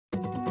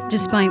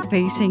Despite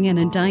facing an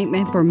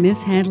indictment for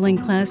mishandling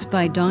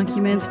classified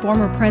documents,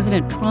 former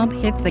President Trump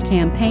hits the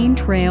campaign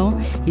trail.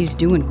 He's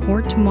due in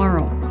court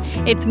tomorrow.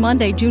 It's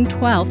Monday, June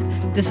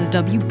 12th. This is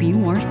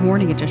WBUR's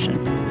Morning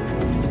Edition.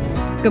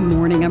 Good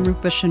morning, I'm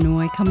Rupa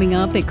Shenoy. Coming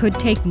up, it could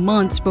take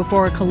months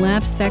before a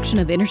collapsed section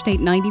of Interstate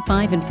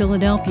 95 in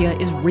Philadelphia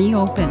is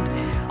reopened.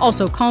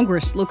 Also,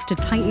 Congress looks to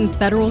tighten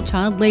federal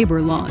child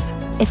labor laws.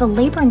 If a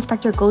labor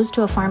inspector goes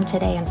to a farm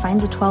today and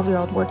finds a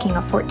 12-year-old working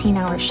a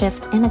 14-hour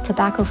shift in a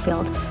tobacco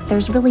field,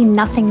 there's really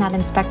nothing that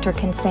inspector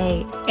can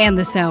say. And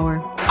this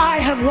hour, I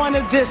have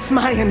wanted this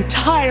my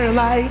entire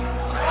life.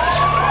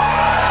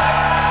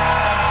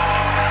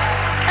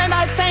 And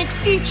I thank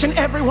each and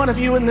every one of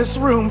you in this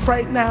room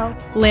right now.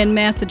 Lynn,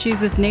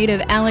 Massachusetts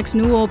native Alex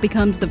Newell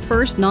becomes the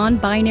first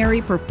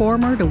non-binary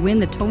performer to win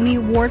the Tony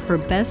Award for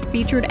Best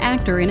Featured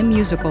Actor in a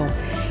Musical.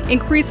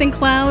 Increasing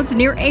clouds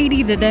near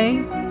 80 today.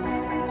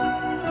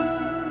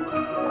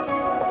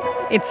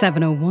 It's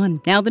 7:01.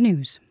 Now the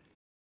news.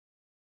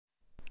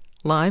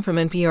 Live from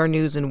NPR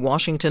News in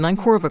Washington, I'm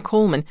Corva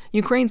Coleman.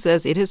 Ukraine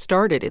says it has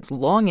started its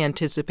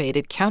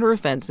long-anticipated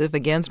counteroffensive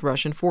against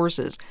Russian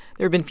forces.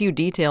 There have been few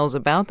details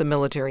about the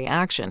military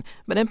action,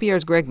 but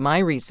NPR's Greg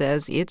Myrie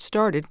says it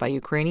started by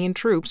Ukrainian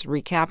troops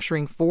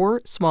recapturing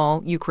 4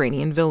 small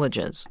Ukrainian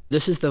villages.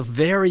 This is the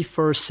very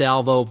first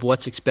salvo of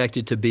what's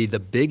expected to be the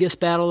biggest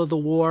battle of the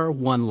war,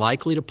 one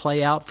likely to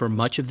play out for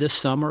much of this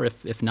summer,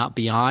 if not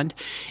beyond.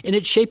 And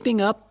it's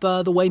shaping up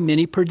the way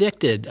many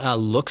predicted.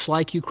 Looks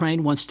like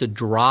Ukraine wants to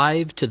drive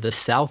to the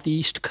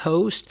southeast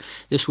coast.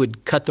 This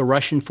would cut the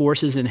Russian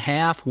forces in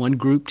half, one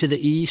group to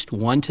the east,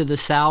 one to the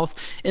south,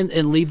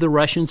 and leave the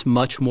Russians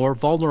much more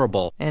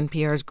vulnerable.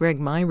 NPR's Greg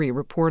Myrie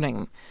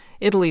reporting.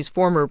 Italy's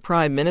former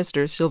Prime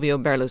Minister Silvio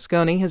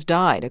Berlusconi has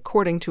died,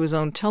 according to his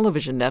own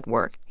television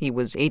network. He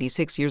was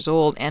 86 years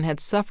old and had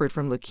suffered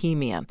from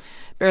leukemia.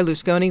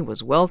 Berlusconi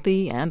was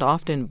wealthy and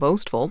often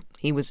boastful.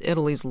 He was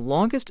Italy's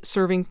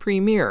longest-serving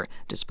premier,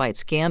 despite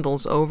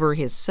scandals over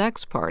his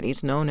sex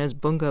parties known as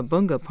Bunga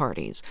Bunga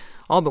parties.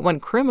 All but one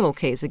criminal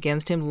case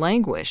against him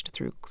languished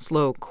through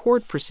slow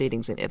court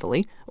proceedings in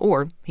Italy,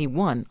 or he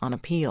won on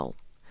appeal.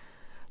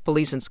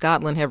 Police in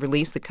Scotland have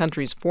released the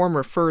country's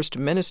former First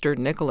Minister,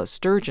 Nicola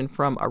Sturgeon,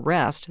 from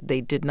arrest.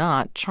 They did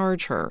not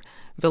charge her.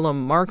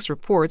 Willem Marks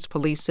reports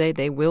police say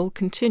they will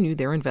continue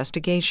their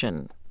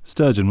investigation.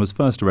 Sturgeon was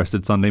first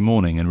arrested Sunday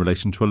morning in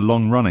relation to a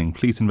long-running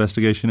police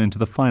investigation into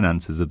the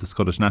finances of the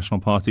Scottish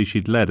National Party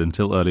she'd led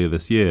until earlier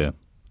this year.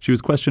 She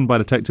was questioned by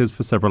detectives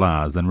for several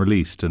hours, then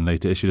released, and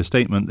later issued a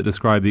statement that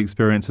described the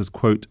experience as,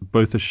 quote,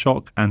 both a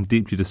shock and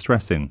deeply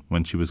distressing,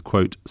 when she was,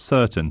 quote,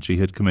 certain she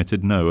had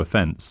committed no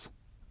offence.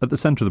 At the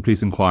centre of the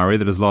police inquiry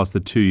that has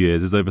lasted 2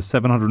 years is over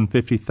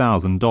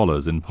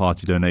 $750,000 in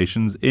party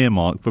donations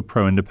earmarked for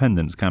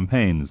pro-independence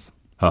campaigns.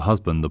 Her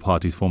husband, the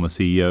party's former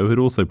CEO, had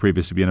also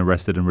previously been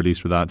arrested and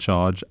released without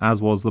charge, as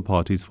was the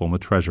party's former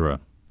treasurer.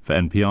 For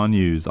NPR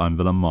News, I'm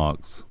Willem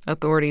Marks.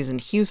 Authorities in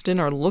Houston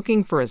are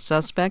looking for a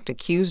suspect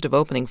accused of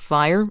opening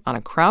fire on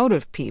a crowd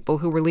of people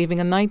who were leaving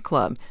a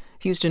nightclub.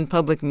 Houston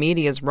Public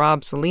Media's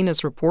Rob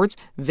Salinas reports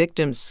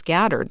victims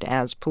scattered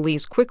as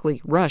police quickly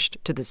rushed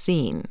to the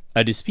scene.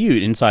 A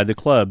dispute inside the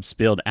club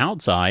spilled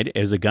outside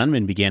as a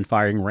gunman began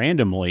firing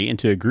randomly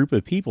into a group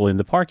of people in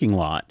the parking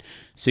lot.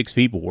 6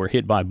 people were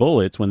hit by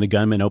bullets when the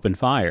gunman opened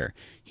fire.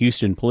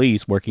 Houston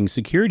police, working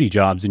security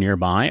jobs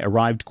nearby,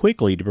 arrived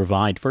quickly to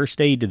provide first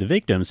aid to the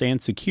victims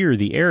and secure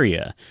the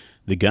area.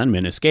 The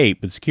gunman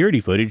escaped, but security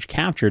footage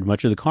captured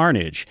much of the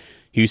carnage.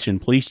 Houston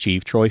Police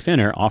Chief Troy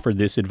Finner offered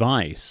this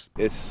advice.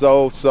 It's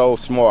so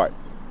smart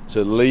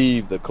to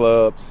leave the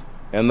clubs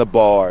and the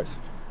bars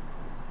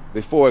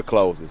before it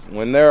closes.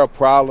 When there are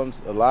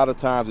problems, a lot of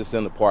times it's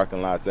in the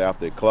parking lots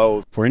after it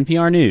closes. For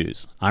NPR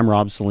News, I'm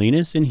Rob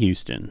Salinas in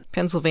Houston.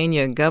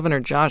 Pennsylvania Governor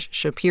Josh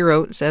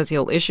Shapiro says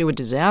he'll issue a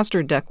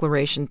disaster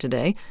declaration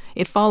today.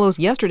 It follows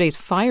yesterday's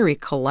fiery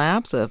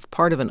collapse of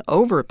part of an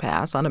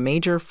overpass on a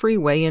major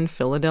freeway in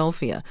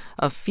Philadelphia.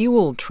 A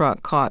fuel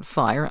truck caught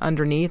fire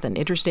underneath an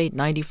Interstate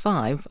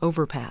 95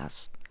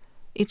 overpass.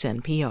 It's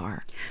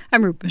NPR.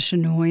 I'm Rupa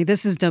Shenoy.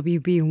 This is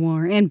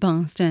WBUR in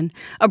Boston.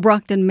 A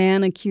Brockton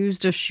man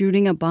accused of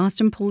shooting a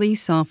Boston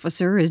police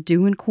officer is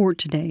due in court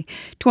today.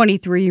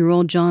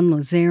 23-year-old John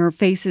Lazare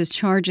faces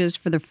charges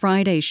for the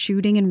Friday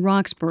shooting in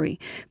Roxbury.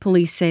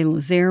 Police say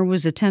Lazare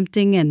was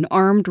attempting an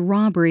armed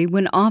robbery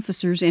when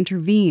officers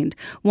intervened.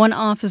 One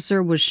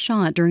officer was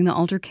shot during the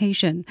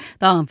altercation.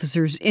 The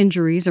officer's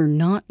injuries are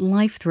not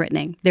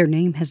life-threatening. Their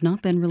name has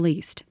not been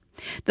released.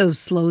 Those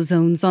slow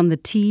zones on the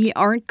T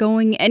aren't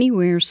going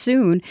anywhere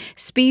soon.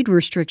 Speed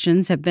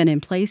restrictions have been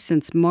in place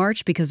since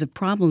March because of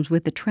problems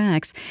with the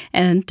tracks.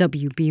 And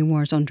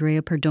WBUR's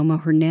Andrea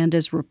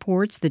Perdomo-Hernandez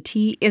reports the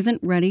T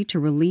isn't ready to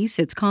release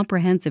its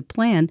comprehensive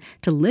plan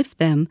to lift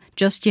them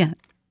just yet.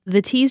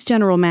 The T's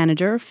general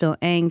manager, Phil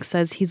Eng,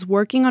 says he's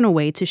working on a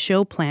way to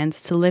show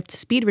plans to lift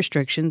speed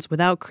restrictions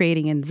without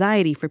creating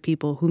anxiety for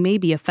people who may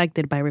be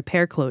affected by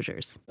repair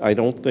closures. I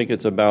don't think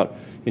it's about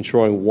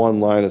ensuring one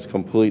line is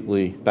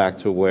completely back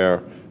to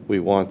where we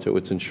want to.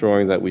 It's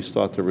ensuring that we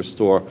start to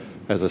restore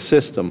as a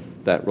system,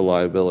 that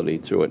reliability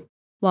to it.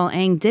 While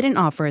Ang didn't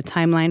offer a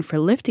timeline for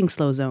lifting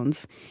slow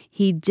zones,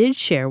 he did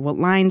share what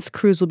lines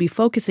crews will be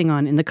focusing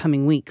on in the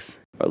coming weeks.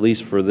 At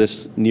least for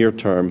this near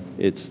term,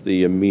 it's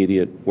the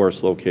immediate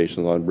worst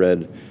locations on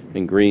red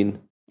and green.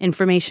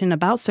 Information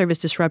about service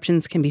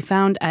disruptions can be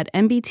found at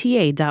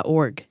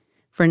mbta.org.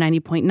 For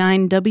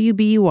 90.9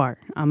 WBUR,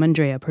 I'm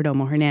Andrea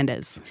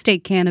Perdomo-Hernandez.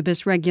 State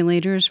cannabis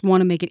regulators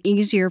want to make it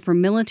easier for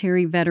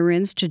military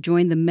veterans to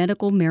join the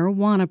medical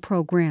marijuana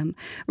program.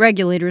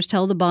 Regulators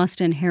tell the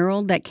Boston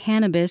Herald that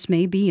cannabis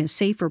may be a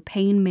safer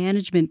pain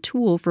management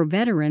tool for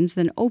veterans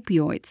than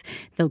opioids.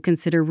 They'll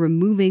consider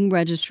removing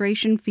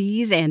registration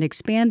fees and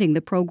expanding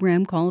the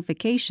program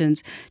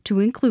qualifications to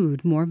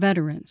include more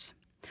veterans.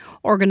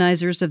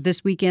 Organizers of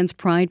this weekend's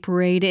Pride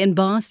Parade in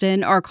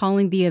Boston are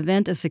calling the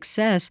event a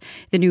success.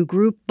 The new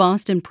group,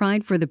 Boston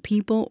Pride for the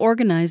People,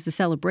 organized the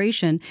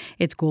celebration.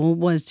 Its goal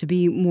was to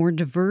be more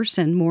diverse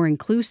and more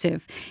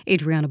inclusive.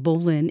 Adriana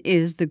Bolin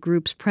is the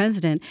group's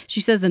president. She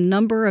says a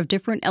number of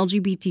different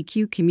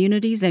LGBTQ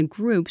communities and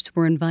groups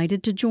were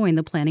invited to join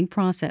the planning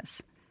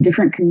process.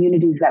 Different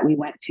communities that we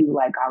went to,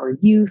 like our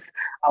youth,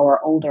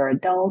 our older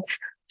adults,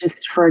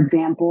 just for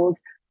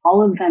examples,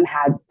 all of them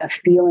had a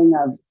feeling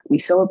of, we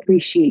so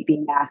appreciate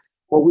being asked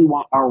what we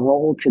want our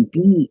role to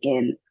be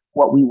in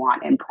what we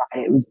want in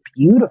Pride. It was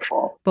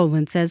beautiful.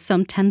 Bolin says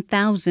some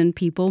 10,000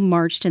 people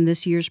marched in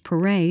this year's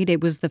parade. It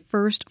was the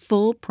first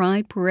full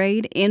Pride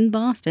parade in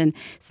Boston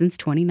since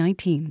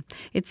 2019.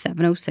 It's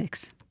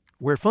 7:06.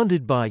 We're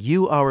funded by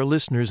you, our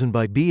listeners, and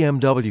by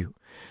BMW.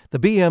 The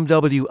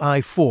BMW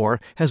i4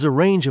 has a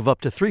range of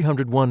up to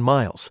 301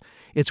 miles.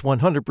 It's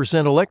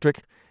 100%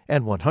 electric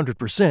and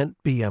 100%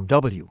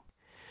 BMW.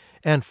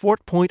 And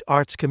Fort Point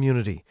Arts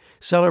Community,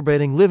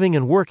 celebrating living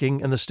and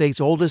working in the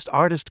state's oldest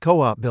artist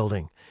co-op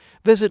building.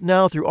 Visit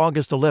now through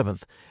August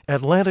 11th,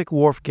 Atlantic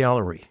Wharf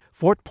Gallery,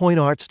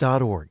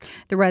 fortpointarts.org.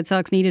 The Red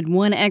Sox needed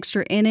one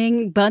extra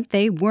inning, but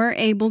they were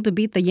able to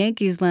beat the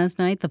Yankees last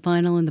night. The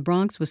final in the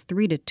Bronx was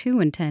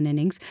 3-2 in 10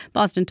 innings.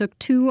 Boston took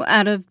 2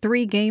 out of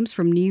 3 games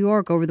from New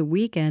York over the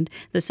weekend.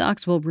 The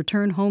Sox will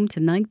return home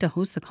tonight to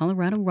host the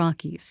Colorado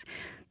Rockies.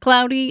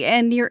 Cloudy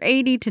and near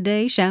 80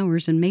 today,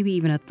 showers and maybe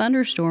even a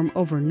thunderstorm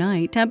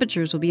overnight.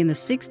 Temperatures will be in the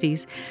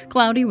 60s.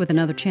 Cloudy with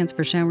another chance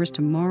for showers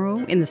tomorrow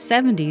in the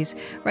 70s.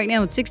 Right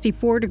now it's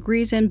 64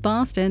 degrees in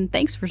Boston.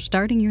 Thanks for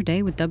starting your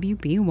day with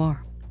WBUR.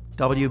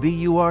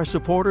 WBUR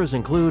supporters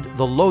include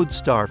the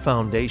Lodestar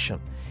Foundation,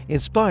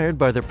 inspired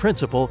by the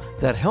principle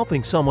that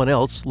helping someone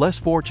else less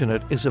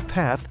fortunate is a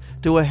path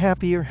to a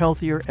happier,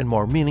 healthier, and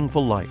more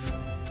meaningful life.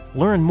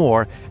 Learn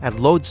more at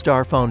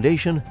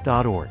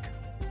lodestarfoundation.org.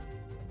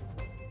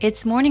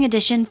 It's Morning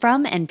Edition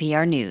from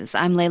NPR News.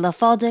 I'm Leila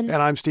Faldin.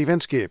 And I'm Steve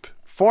Inskeep.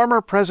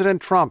 Former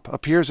President Trump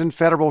appears in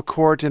federal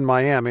court in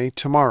Miami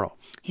tomorrow.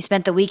 He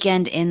spent the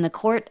weekend in the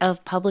court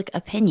of public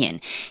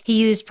opinion.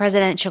 He used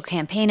presidential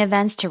campaign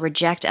events to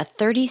reject a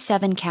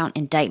 37-count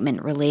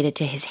indictment related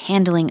to his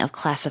handling of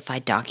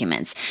classified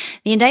documents.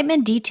 The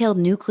indictment detailed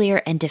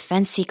nuclear and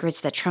defense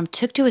secrets that Trump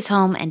took to his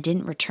home and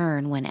didn't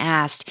return when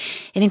asked.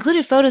 It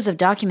included photos of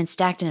documents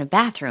stacked in a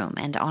bathroom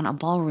and on a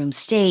ballroom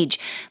stage.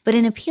 But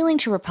in appealing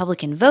to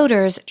Republican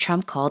voters,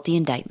 Trump called the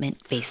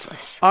indictment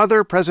baseless.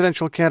 Other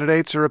presidential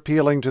candidates are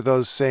appealing to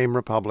those same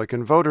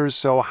Republican voters,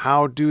 so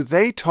how do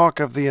they talk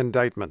of the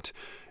indictment?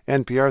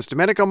 NPR's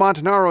Domenico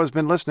Montanaro has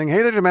been listening.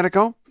 Hey there,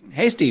 Domenico.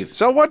 Hey, Steve.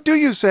 So what do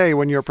you say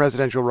when your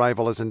presidential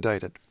rival is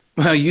indicted?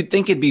 Well, you'd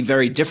think it'd be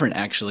very different,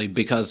 actually,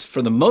 because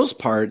for the most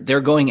part,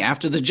 they're going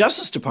after the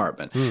Justice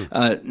Department.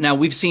 Now,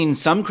 we've seen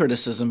some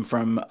criticism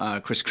from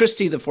Chris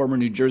Christie, the former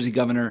New Jersey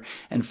governor,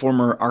 and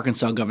former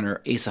Arkansas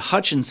Governor Asa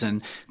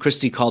Hutchinson.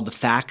 Christie called the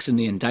facts in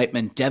the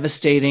indictment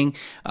devastating.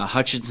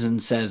 Hutchinson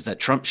says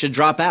that Trump should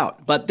drop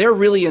out. But they're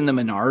really in the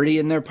minority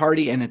in their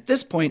party, and at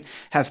this point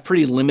have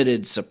pretty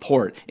limited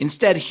support.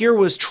 Instead, here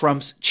was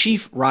Trump's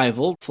chief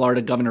rival,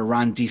 Florida Governor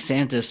Ron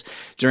DeSantis,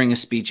 during a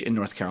speech in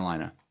North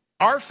Carolina.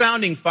 Our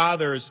founding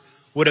fathers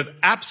would have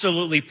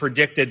absolutely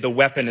predicted the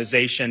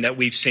weaponization that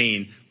we've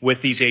seen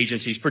with these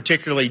agencies,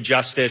 particularly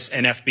Justice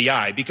and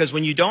FBI, because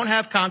when you don't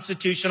have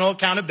constitutional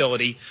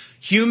accountability,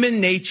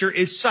 human nature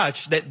is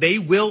such that they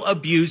will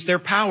abuse their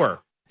power.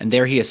 And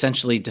there he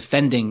essentially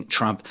defending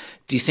Trump.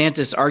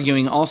 DeSantis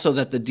arguing also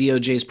that the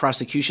DOJ's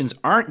prosecutions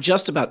aren't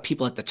just about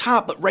people at the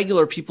top, but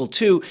regular people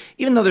too.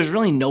 Even though there's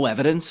really no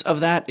evidence of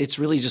that, it's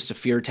really just a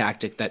fear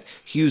tactic that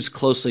hews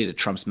closely to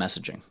Trump's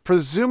messaging.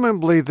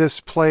 Presumably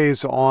this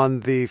plays on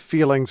the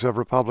feelings of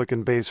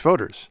Republican base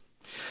voters.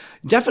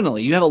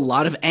 Definitely. You have a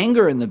lot of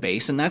anger in the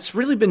base, and that's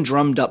really been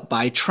drummed up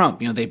by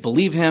Trump. You know, they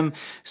believe him.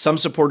 Some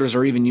supporters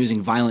are even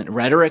using violent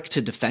rhetoric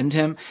to defend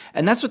him,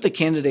 and that's what the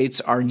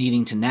candidates are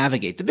needing to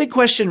navigate. The big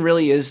question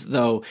really is,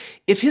 though,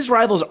 if his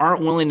rivals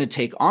aren't willing to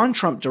take on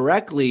Trump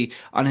directly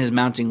on his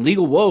mounting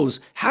legal woes,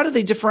 how do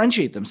they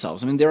differentiate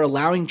themselves? I mean, they're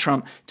allowing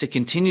Trump to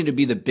continue to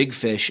be the big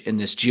fish in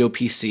this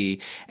GOP sea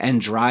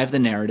and drive the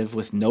narrative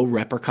with no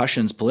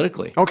repercussions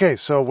politically. Okay,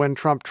 so when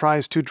Trump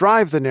tries to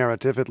drive the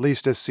narrative, at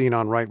least as seen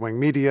on right-wing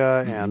media,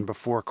 and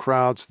before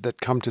crowds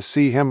that come to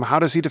see him, how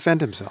does he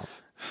defend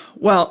himself?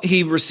 Well,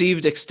 he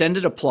received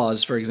extended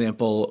applause, for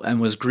example, and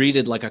was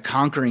greeted like a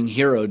conquering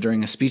hero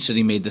during a speech that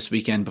he made this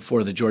weekend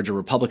before the Georgia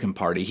Republican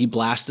Party. He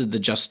blasted the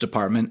Justice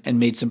Department and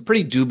made some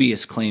pretty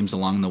dubious claims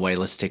along the way.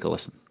 Let's take a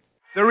listen.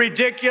 The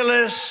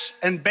ridiculous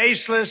and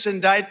baseless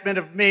indictment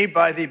of me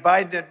by the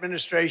Biden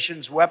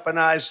administration's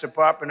weaponized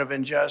Department of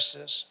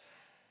Injustice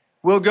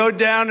will go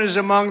down as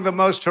among the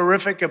most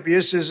horrific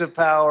abuses of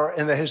power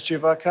in the history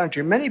of our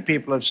country. Many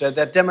people have said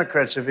that.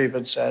 Democrats have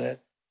even said it.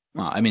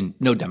 Well, I mean,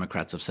 no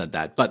Democrats have said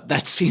that, but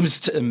that seems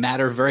to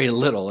matter very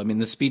little. I mean,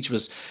 the speech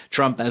was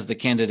Trump as the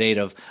candidate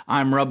of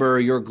I'm rubber,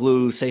 you're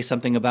glue, say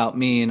something about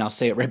me, and I'll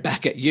say it right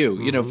back at you.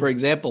 Mm-hmm. You know, for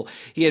example,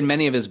 he and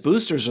many of his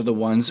boosters are the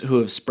ones who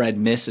have spread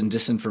mis and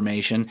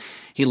disinformation.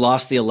 He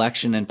lost the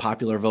election and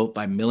popular vote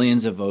by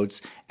millions of votes,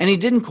 and he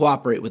didn't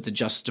cooperate with the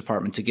Justice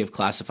Department to give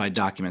classified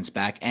documents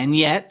back. And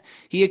yet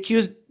he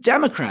accused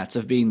Democrats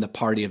of being the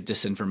party of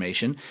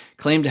disinformation,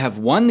 claimed to have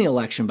won the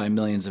election by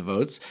millions of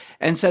votes,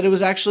 and said it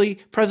was actually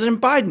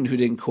President Biden who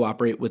didn't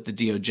cooperate with the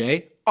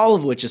DOJ, all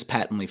of which is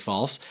patently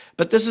false.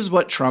 But this is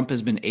what Trump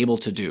has been able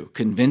to do,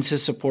 convince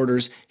his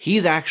supporters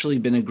he's actually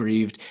been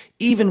aggrieved,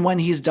 even when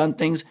he's done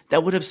things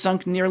that would have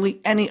sunk nearly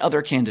any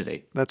other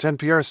candidate. That's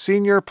NPR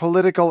senior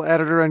political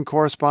editor and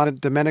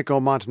correspondent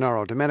Domenico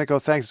Montanaro. Domenico,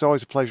 thanks. It's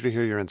always a pleasure to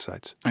hear your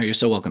insights. Oh, you're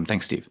so welcome.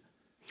 Thanks, Steve.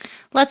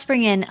 Let's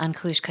bring in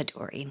Ankush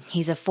Kaduri.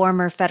 He's a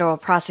former federal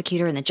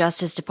prosecutor in the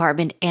Justice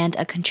Department and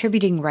a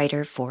contributing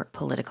writer for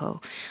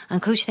Politico.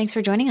 Ankush, thanks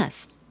for joining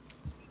us.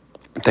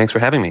 Thanks for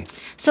having me.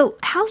 So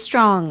how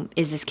strong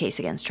is this case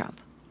against Trump?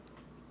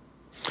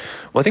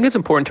 Well, I think it's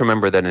important to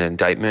remember that an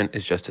indictment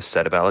is just a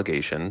set of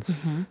allegations,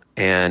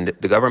 and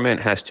the government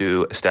has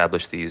to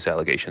establish these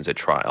allegations at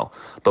trial.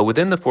 But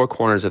within the four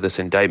corners of this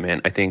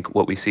indictment, I think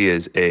what we see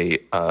is a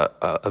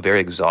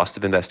very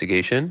exhaustive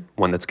investigation,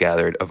 one that's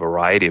gathered a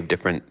variety of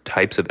different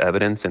types of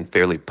evidence and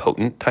fairly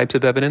potent types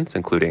of evidence,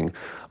 including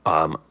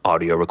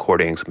audio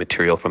recordings,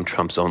 material from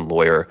Trump's own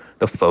lawyer,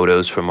 the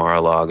photos from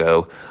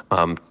Mar-a-Lago,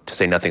 to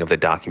say nothing of the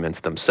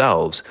documents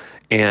themselves.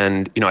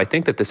 And, you know, I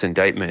think that this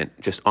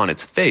indictment, just on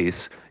its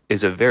face,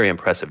 is a very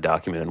impressive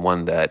document and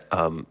one that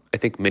I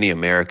think many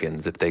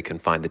Americans, if they can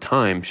find the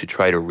time, should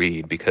try to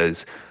read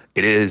because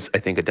it is, I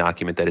think, a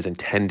document that is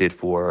intended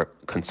for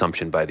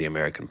consumption by the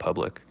American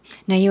public.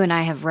 Now, you and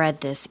I have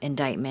read this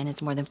indictment.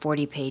 It's more than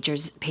 40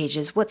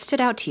 pages. What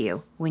stood out to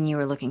you when you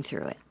were looking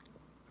through it?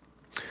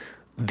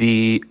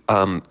 The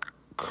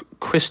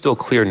crystal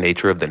clear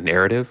nature of the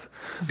narrative.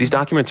 These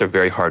documents are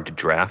very hard to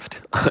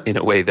draft in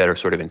a way that are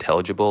sort of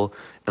intelligible.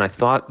 And I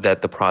thought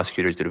that the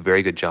prosecutors did a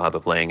very good job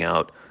of laying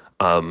out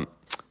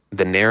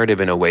the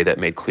narrative in a way that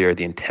made clear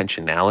the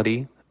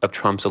intentionality of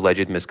Trump's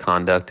alleged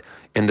misconduct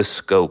and the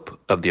scope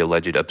of the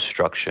alleged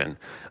obstruction.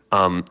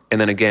 And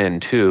then again,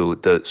 too,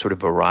 the sort of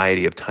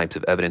variety of types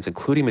of evidence,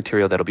 including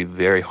material that'll be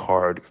very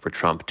hard for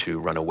Trump to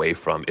run away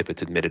from if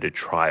it's admitted at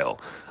trial,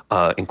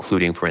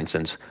 including, for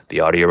instance, the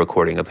audio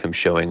recording of him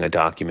showing a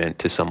document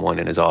to someone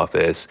in his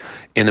office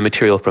and the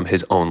material from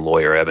his own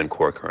lawyer, Evan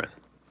Corcoran.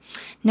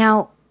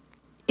 Now,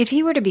 if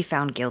he were to be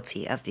found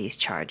guilty of these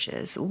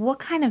charges, what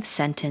kind of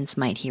sentence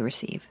might he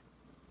receive?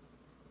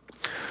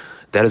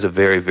 That is a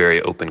very,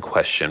 very open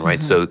question,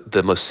 right? So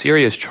the most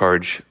serious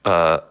charge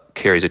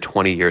carries a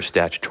 20-year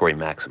statutory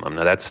maximum.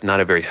 Now, that's not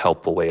a very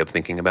helpful way of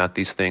thinking about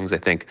these things. I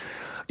think,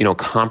 you know,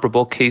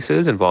 comparable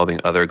cases involving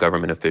other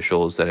government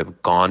officials that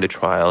have gone to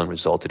trial and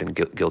resulted in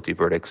guilty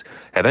verdicts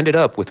have ended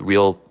up with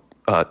real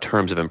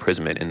terms of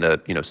imprisonment in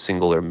the, you know,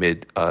 single or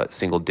mid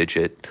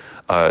single-digit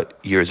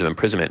years of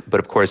imprisonment. But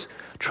of course,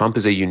 Trump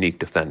is a unique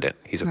defendant.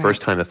 He's a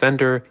first-time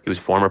offender. He was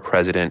former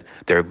president.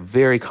 There are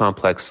very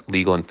complex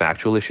legal and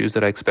factual issues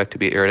that I expect to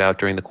be aired out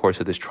during the course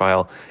of this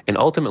trial. And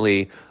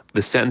ultimately,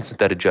 the sentence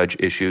that a judge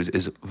issues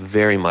is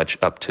very much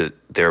up to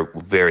their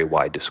very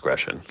wide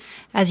discretion.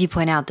 As you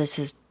point out, this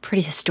is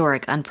pretty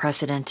historic,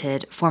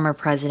 unprecedented, former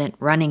president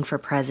running for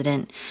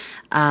president.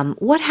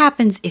 What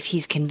happens if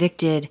he's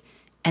convicted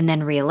and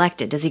then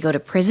reelected? Does he go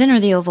to prison or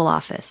the Oval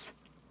Office?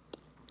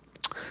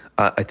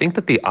 I think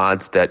that the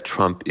odds that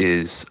Trump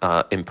is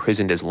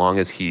imprisoned as long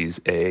as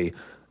he's a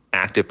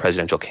active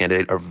presidential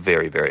candidate are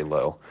very, very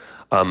low.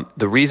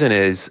 The reason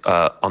is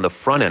on the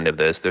front end of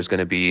this, there's going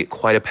to be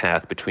quite a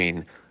path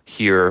between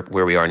here,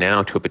 where we are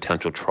now, to a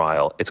potential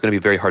trial. It's going to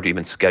be very hard to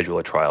even schedule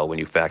a trial when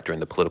you factor in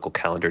the political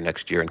calendar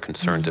next year and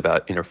concerns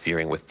about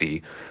interfering with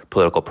the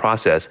political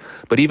process.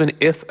 But even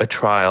if a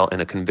trial and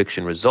a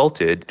conviction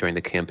resulted during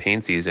the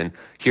campaign season,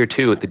 here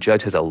too, the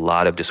judge has a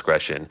lot of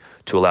discretion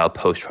to allow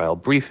post-trial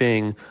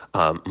briefing.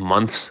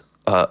 Months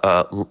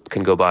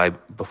can go by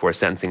before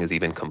sentencing is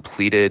even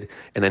completed.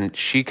 And then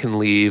she can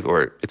leave,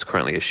 or it's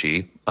currently a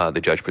she, the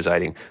judge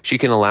presiding, she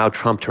can allow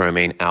Trump to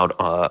remain out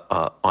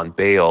on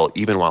bail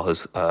even while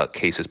his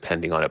case is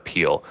pending on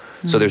appeal.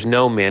 So there's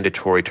no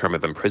mandatory term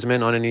of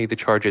imprisonment on any of the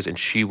charges, and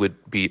she would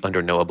be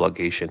under no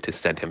obligation to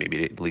send him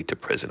immediately to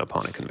prison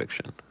upon a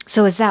conviction.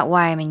 So is that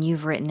why, I mean,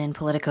 you've written in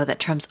Politico that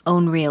Trump's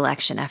own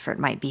reelection effort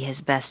might be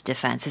his best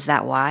defense. Is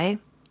that why?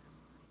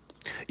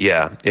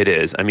 Yeah, it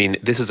is. I mean,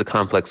 this is a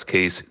complex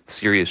case,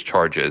 serious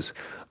charges,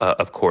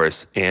 of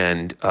course,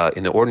 and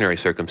in the ordinary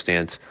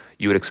circumstance,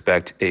 you would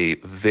expect a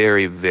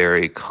very,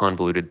 very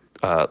convoluted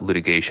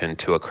litigation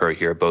to occur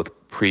here, both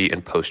pre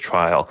and post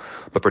trial.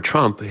 But for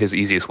Trump, his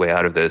easiest way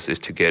out of this is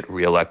to get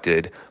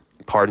reelected,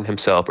 pardon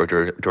himself, or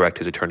direct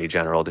his attorney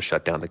general to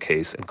shut down the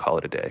case and call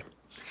it a day.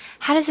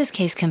 How does this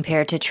case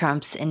compare to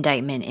Trump's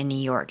indictment in New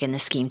York in the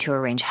scheme to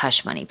arrange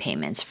hush money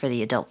payments for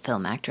the adult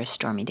film actress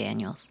Stormy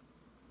Daniels?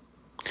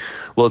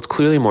 Well, it's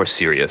clearly more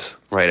serious,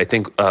 right? I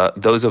think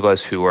those of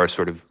us who are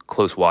sort of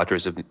close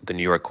watchers of the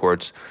New York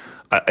courts,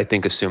 I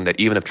think assume that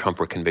even if Trump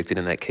were convicted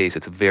in that case,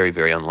 it's very,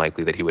 very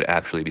unlikely that he would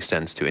actually be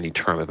sentenced to any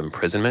term of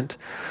imprisonment.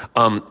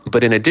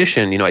 But in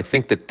addition, I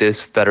think that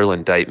this federal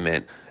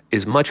indictment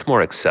is much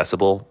more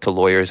accessible to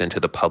lawyers and to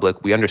the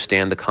public. We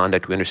understand the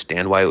conduct. We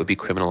understand why it would be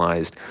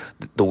criminalized.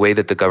 The way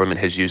that the government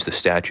has used the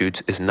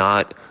statutes is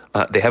not,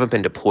 they haven't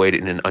been deployed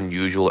in an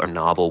unusual or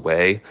novel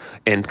way.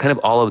 And kind of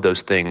all of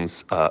those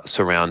things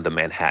surround the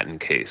Manhattan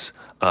case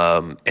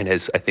and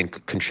has, I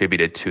think,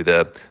 contributed to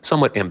the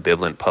somewhat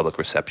ambivalent public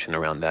reception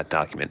around that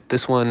document.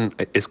 This one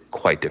is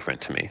quite different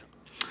to me.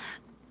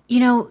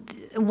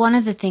 One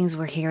of the things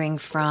we're hearing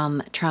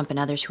from Trump and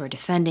others who are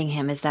defending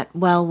him is that,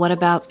 well, what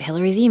about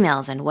Hillary's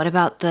emails and what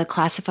about the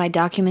classified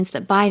documents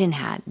that Biden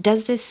had?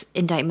 Does this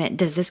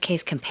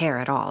case compare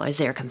at all? Is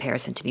there a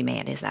comparison to be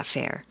made? Is that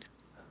fair?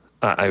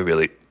 I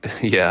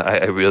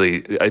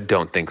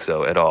don't think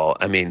so at all.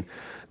 I mean,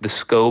 the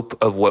scope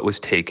of what was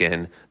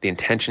taken, the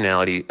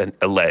intentionality,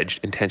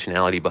 alleged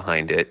intentionality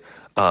behind it,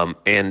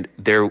 and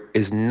there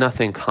is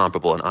nothing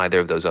comparable in either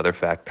of those other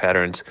fact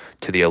patterns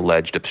to the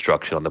alleged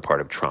obstruction on the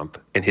part of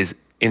Trump and his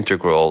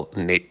integral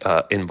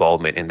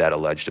involvement in that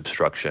alleged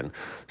obstruction.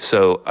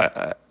 So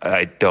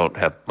I don't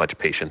have much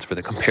patience for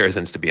the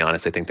comparisons, to be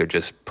honest. I think they're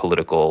just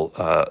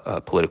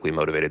politically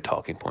motivated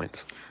talking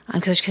points.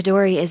 Ankush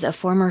Kadori is a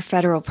former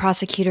federal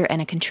prosecutor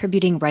and a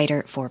contributing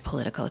writer for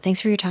Politico. Thanks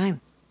for your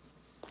time.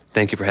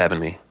 Thank you for having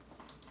me.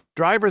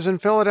 Drivers in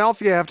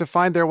Philadelphia have to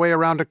find their way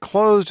around a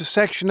closed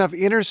section of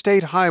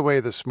interstate highway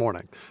this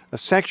morning. A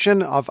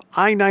section of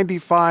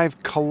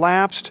I-95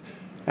 collapsed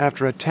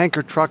after a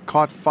tanker truck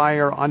caught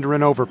fire under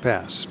an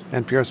overpass.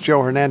 NPR's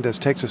Joe Hernandez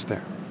takes us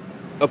there.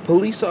 A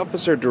police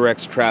officer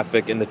directs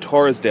traffic in the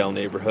Torresdale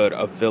neighborhood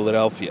of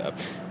Philadelphia.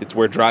 It's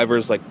where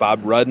drivers like Bob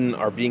Rudden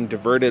are being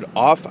diverted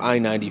off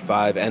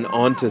I-95 and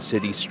onto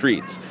city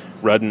streets.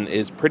 Rudden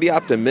is pretty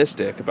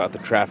optimistic about the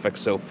traffic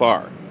so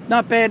far.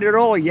 Not bad at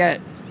all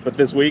yet. But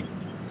this week?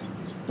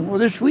 Well,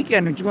 this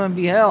weekend it's going to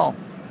be hell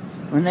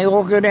when they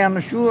all go down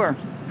the shore.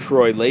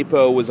 Troy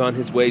Lapo was on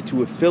his way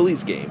to a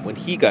Phillies game when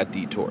he got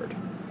detoured.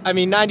 I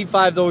mean,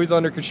 95 is always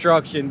under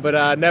construction,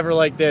 but never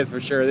like this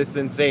for sure. This is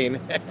insane.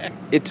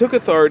 It took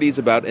authorities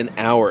about an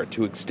hour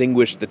to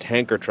extinguish the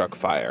tanker truck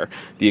fire.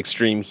 The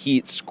extreme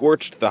heat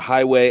scorched the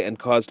highway and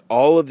caused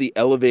all of the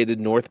elevated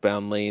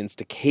northbound lanes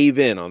to cave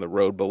in on the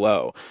road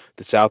below.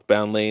 The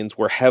southbound lanes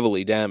were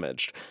heavily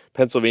damaged.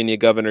 Pennsylvania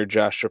Governor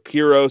Josh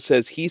Shapiro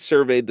says he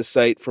surveyed the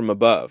site from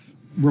above.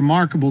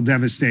 Remarkable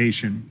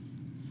devastation.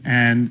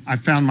 And I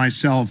found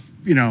myself,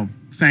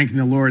 thanking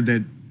the Lord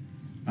that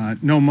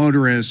no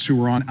motorists who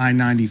were on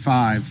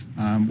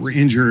I-95 were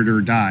injured or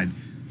died.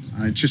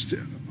 Just a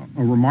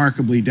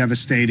remarkably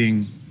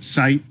devastating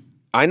sight.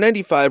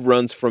 I-95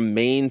 runs from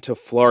Maine to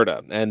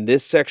Florida, and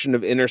this section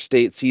of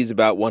interstate sees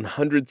about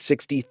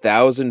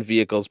 160,000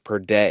 vehicles per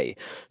day.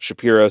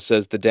 Shapiro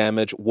says the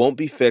damage won't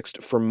be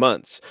fixed for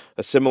months.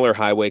 A similar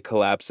highway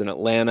collapse in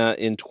Atlanta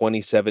in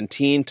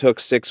 2017 took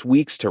 6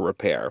 weeks to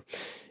repair.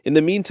 In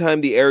the meantime,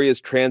 the area's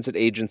transit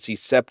agency,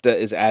 SEPTA,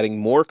 is adding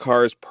more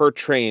cars per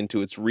train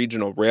to its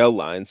regional rail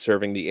line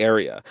serving the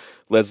area.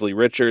 Leslie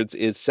Richards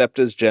is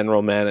SEPTA's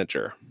general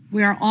manager.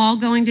 We are all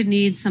going to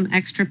need some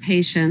extra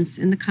patience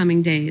in the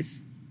coming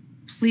days.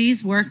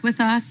 Please work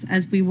with us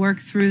as we work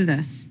through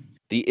this.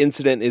 The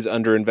incident is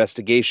under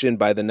investigation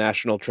by the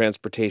National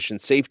Transportation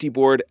Safety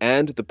Board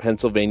and the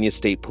Pennsylvania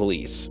State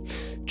Police.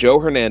 Joe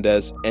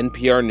Hernandez,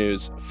 NPR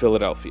News,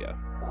 Philadelphia.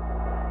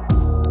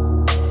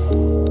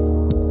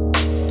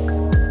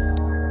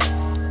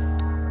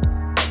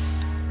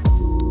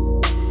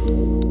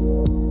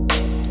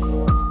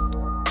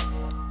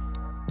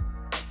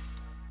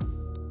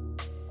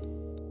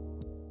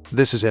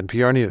 This is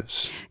NPR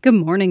News. Good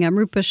morning. I'm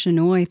Rupa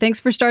Shenoy.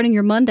 Thanks for starting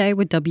your Monday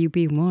with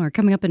WBUR.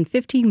 Coming up in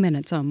 15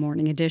 minutes on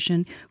Morning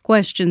Edition,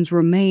 questions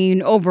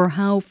remain over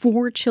how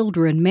 4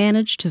 children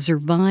managed to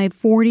survive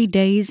 40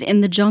 days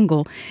in the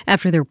jungle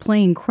after their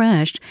plane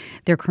crashed.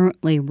 They're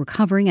currently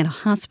recovering at a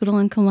hospital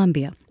in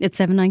Colombia. It's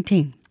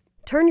 7:19.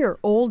 Turn your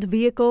old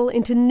vehicle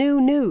into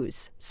new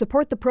news.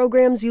 Support the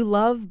programs you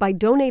love by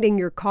donating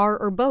your car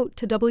or boat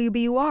to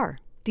WBUR.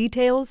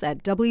 Details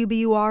at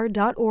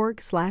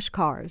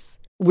wbur.org/cars.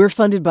 We're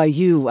funded by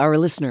you, our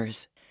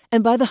listeners.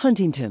 And by The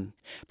Huntington,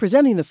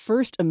 presenting the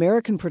first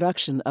American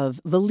production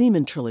of The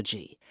Lehman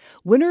Trilogy,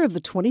 winner of the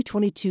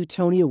 2022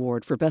 Tony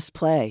Award for Best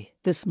Play.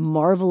 This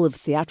marvel of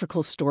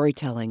theatrical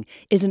storytelling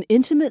is an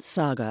intimate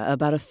saga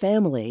about a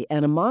family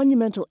and a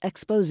monumental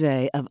expose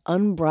of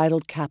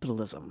unbridled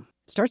capitalism.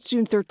 Starts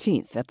June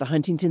 13th at the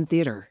Huntington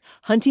Theater,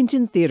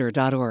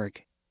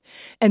 huntingtontheater.org.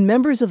 And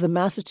members of the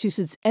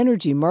Massachusetts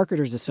Energy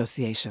Marketers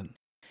Association,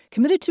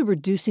 committed to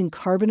reducing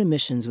carbon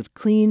emissions with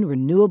clean,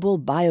 renewable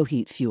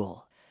bioheat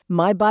fuel.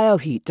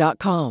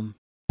 MyBioheat.com.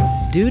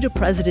 Due to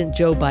President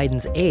Joe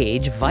Biden's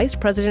age, Vice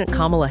President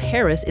Kamala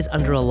Harris is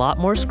under a lot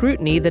more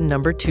scrutiny than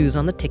number twos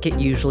on the ticket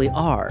usually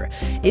are.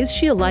 Is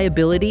she a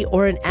liability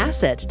or an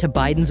asset to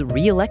Biden's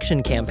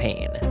re-election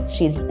campaign?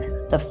 She's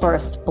the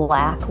first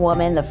Black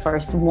woman, the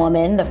first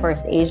woman, the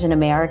first Asian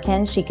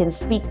American. She can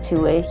speak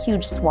to a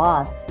huge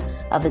swath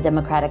of the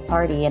Democratic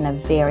Party in a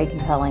very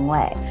compelling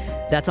way.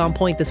 That's On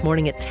Point this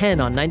morning at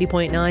 10 on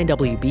 90.9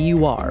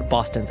 WBUR,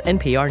 Boston's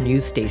NPR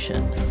news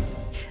station.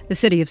 The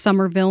city of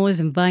Somerville is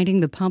inviting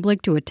the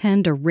public to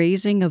attend a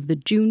raising of the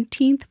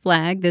Juneteenth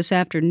flag this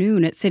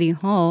afternoon at City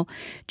Hall.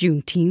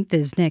 Juneteenth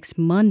is next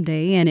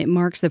Monday, and it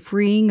marks the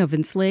freeing of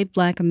enslaved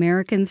Black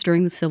Americans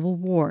during the Civil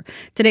War.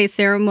 Today's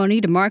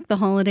ceremony to mark the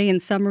holiday in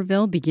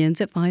Somerville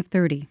begins at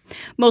 5:30.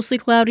 Mostly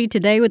cloudy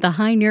today with a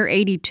high near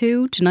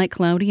 82. Tonight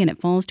cloudy, and it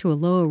falls to a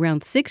low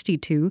around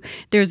 62.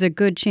 There's a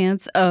good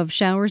chance of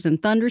showers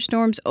and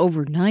thunderstorms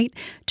overnight.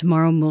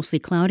 Tomorrow mostly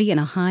cloudy and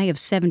a high of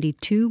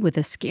 72 with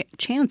a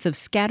chance of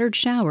scattered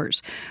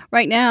showers.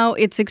 Right now,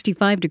 it's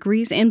 65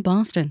 degrees in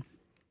Boston.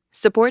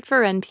 Support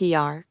for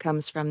NPR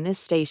comes from this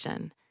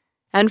station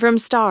and from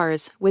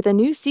Starz with a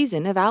new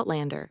season of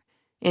Outlander.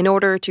 In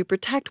order to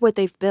protect what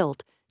they've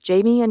built,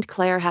 Jamie and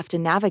Claire have to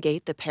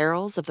navigate the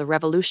perils of the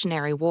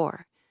Revolutionary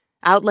War.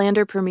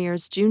 Outlander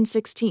premieres June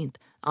 16th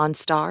on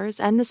Starz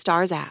and the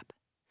Starz app.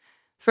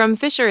 From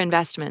Fisher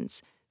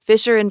Investments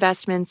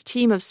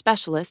team of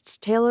specialists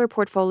tailor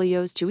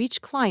portfolios to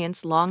each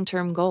client's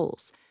long-term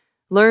goals.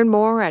 Learn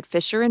more at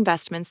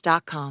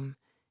FisherInvestments.com.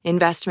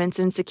 Investments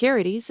in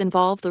securities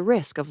involve the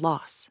risk of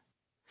loss.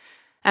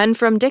 And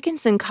from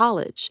Dickinson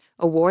College,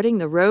 awarding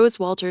the Rose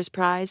Walters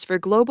Prize for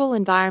Global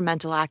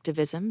Environmental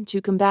Activism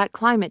to combat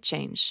climate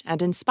change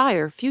and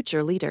inspire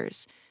future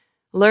leaders.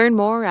 Learn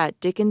more at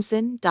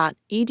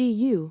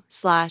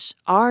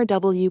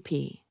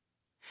dickinson.edu/RWP.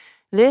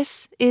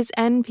 This is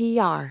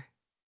NPR.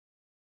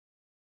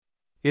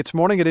 It's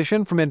Morning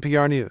Edition from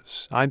NPR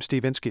News. I'm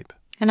Steve Inskeep.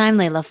 And I'm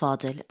Layla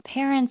Falded.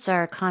 Parents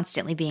are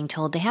constantly being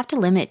told they have to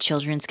limit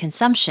children's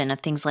consumption of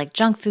things like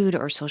junk food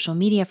or social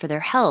media for their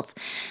health.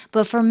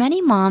 But for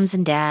many moms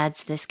and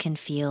dads, this can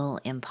feel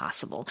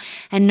impossible.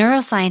 And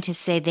neuroscientists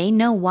say they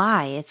know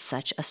why it's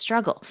such a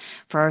struggle.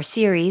 For our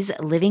series,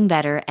 Living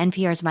Better,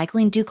 NPR's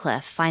Michaeline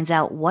Ducliffe finds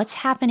out what's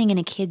happening in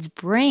a kid's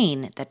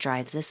brain that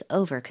drives this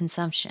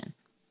overconsumption.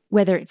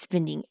 Whether it's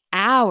spending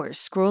hours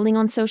scrolling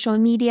on social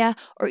media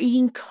or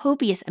eating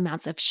copious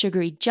amounts of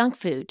sugary junk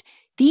food,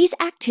 these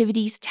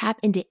activities tap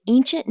into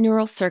ancient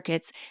neural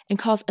circuits and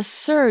cause a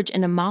surge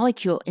in a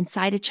molecule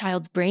inside a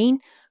child's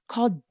brain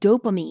called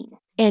dopamine.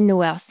 And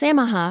Noelle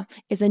Samaha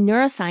is a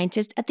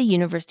neuroscientist at the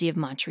University of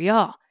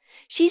Montreal.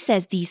 She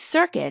says these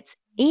circuits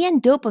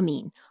and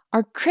dopamine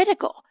are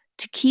critical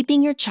to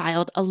keeping your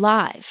child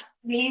alive.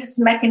 These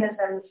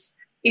mechanisms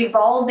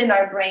evolved in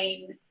our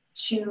brain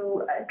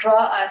to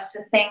draw us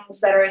to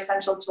things that are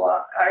essential to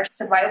our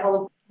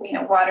survival,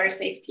 water,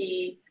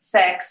 safety,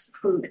 sex,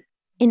 food.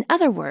 In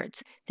other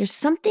words, there's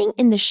something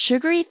in the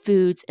sugary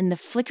foods and the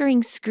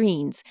flickering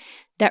screens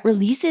that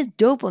releases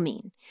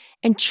dopamine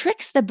and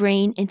tricks the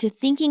brain into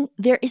thinking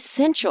they're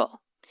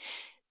essential.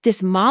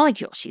 This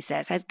molecule, she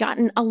says, has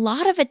gotten a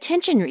lot of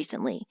attention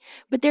recently,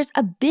 but there's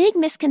a big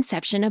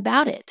misconception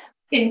about it.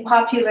 In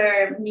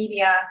popular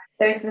media,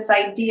 there's this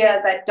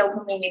idea that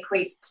dopamine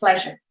equates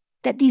pleasure.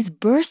 That these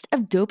bursts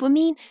of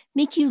dopamine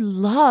make you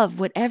love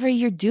whatever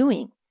you're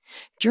doing.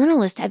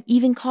 Journalists have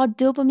even called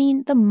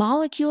dopamine the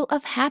molecule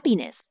of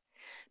happiness.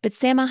 But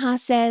Samaha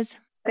says,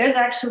 there's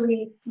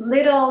actually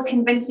little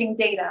convincing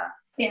data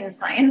in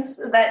science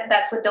that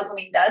that's what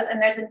dopamine does.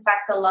 And there's, in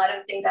fact, a lot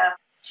of data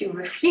to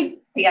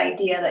refute the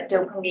idea that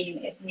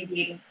dopamine is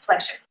mediating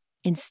pleasure.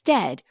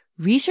 Instead,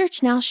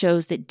 research now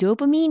shows that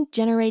dopamine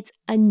generates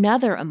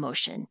another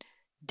emotion,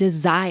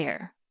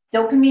 desire.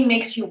 Dopamine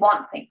makes you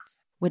want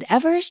things.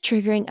 Whatever is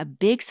triggering a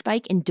big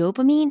spike in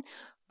dopamine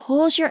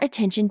pulls your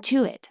attention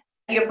to it.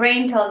 Your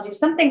brain tells you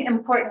something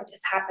important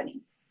is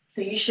happening.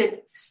 So you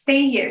should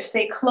stay here,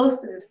 stay close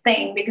to this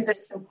thing because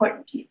it's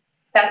important to you.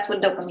 That's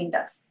what dopamine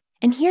does.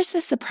 And here's the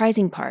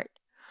surprising part.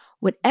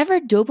 Whatever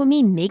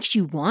dopamine makes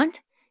you want,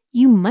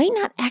 you might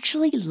not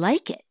actually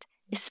like it,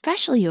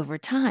 especially over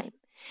time.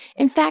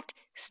 In fact,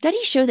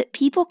 studies show that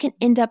people can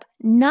end up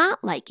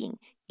not liking,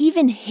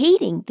 even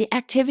hating the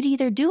activity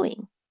they're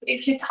doing.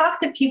 If you talk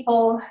to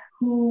people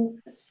who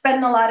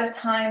spend a lot of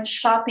time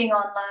shopping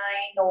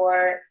online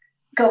or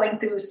going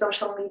through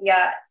social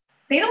media,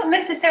 they don't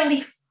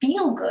necessarily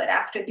feel good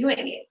after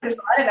doing it. There's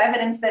a lot of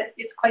evidence that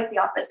it's quite the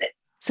opposite.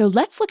 So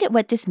let's look at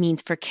what this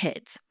means for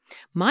kids.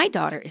 My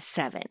daughter is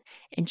 7,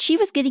 and she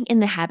was getting in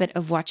the habit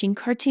of watching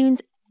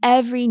cartoons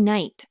every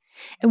night.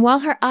 And while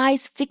her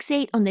eyes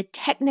fixate on the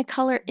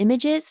Technicolor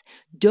images,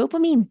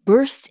 dopamine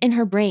bursts in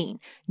her brain,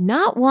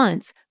 not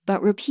once,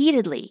 but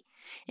repeatedly.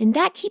 And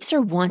that keeps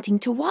her wanting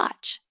to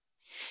watch.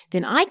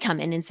 Then I come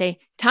in and say,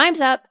 "Time's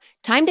up,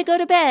 time to go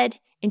to bed,"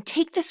 and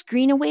take the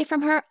screen away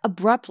from her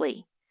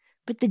abruptly.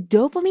 But the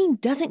dopamine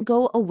doesn't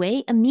go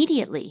away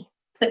immediately.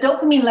 The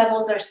dopamine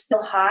levels are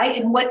still high.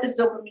 And what does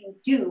dopamine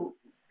do?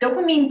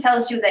 Dopamine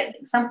tells you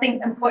that something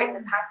important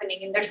is happening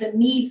and there's a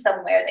need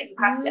somewhere that you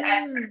have to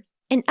answer.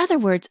 In other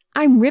words,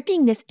 I'm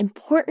ripping this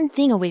important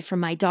thing away from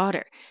my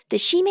daughter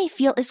that she may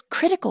feel is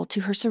critical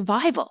to her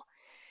survival.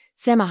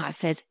 Semaha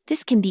says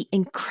this can be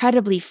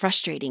incredibly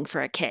frustrating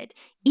for a kid,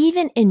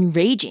 even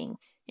enraging.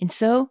 And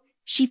so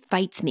she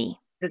fights me.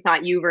 It's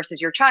not you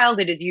versus your child.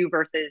 It is you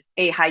versus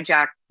a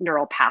hijacked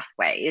neural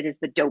pathway. It is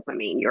the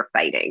dopamine you're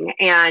fighting.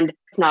 And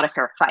it's not a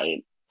fair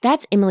fight.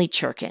 That's Emily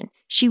Churkin.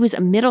 She was a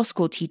middle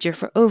school teacher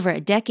for over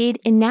a decade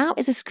and now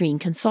is a screen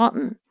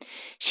consultant.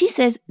 She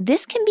says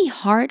this can be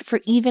hard for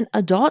even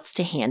adults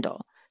to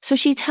handle. So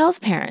she tells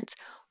parents,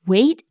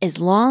 wait as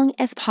long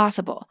as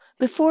possible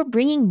before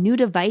bringing new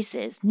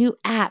devices, new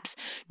apps,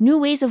 new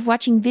ways of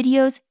watching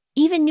videos,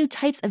 even new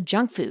types of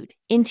junk food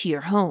into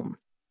your home.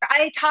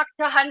 I talked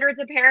to hundreds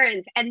of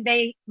parents and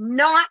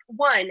not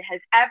one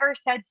has ever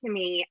said to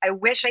me, I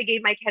wish I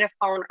gave my kid a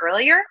phone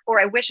earlier,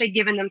 or I wish I'd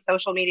given them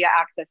social media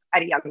access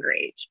at a younger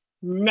age.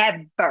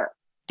 Never.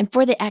 And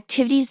for the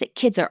activities that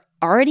kids are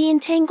already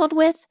entangled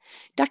with,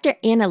 Dr.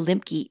 Anna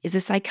Limke is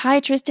a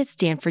psychiatrist at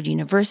Stanford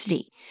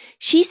University.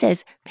 She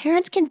says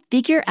parents can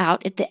figure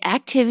out if the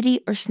activity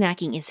or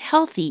snacking is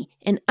healthy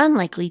and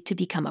unlikely to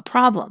become a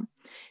problem.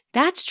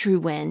 That's true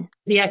when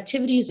the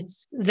activities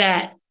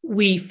that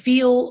we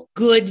feel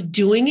good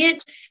doing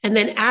it, and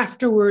then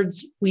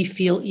afterwards we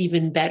feel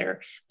even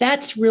better.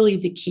 That's really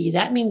the key.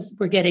 That means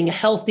we're getting a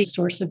healthy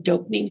source of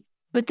dopamine.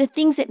 But the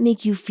things that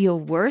make you feel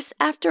worse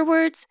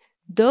afterwards,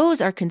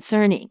 those are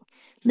concerning.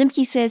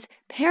 Limke says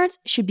parents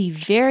should be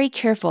very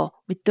careful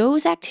with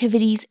those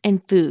activities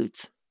and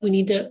foods. We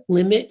need to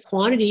limit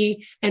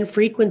quantity and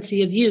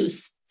frequency of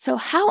use. So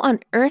how on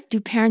earth do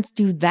parents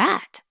do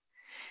that?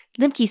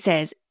 Limke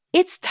says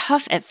it's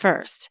tough at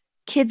first.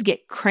 Kids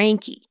get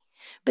cranky.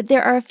 But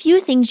there are a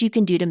few things you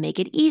can do to make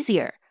it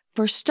easier.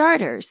 For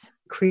starters,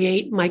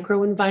 create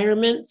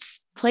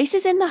microenvironments.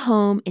 Places in the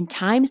home and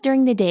times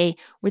during the day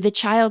where the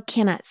child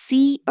cannot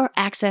see or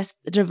access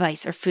the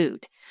device or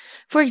food.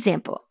 For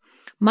example,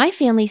 my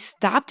family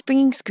stopped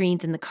bringing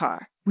screens in the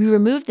car. We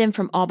removed them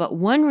from all but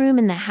one room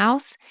in the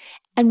house,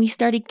 and we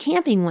started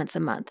camping once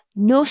a month.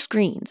 No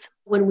screens.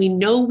 When we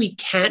know we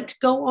can't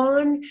go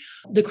on,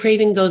 the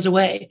craving goes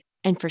away.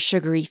 And for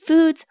sugary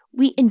foods,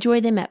 we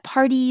enjoy them at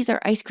parties or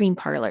ice cream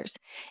parlors.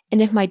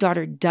 And if my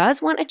daughter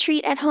does want a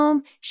treat at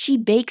home, she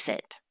bakes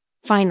it.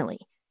 Finally,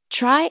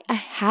 try a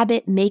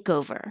habit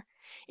makeover.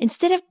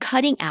 Instead of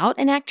cutting out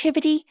an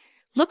activity,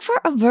 look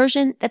for a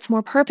version that's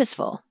more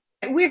purposeful.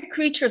 We're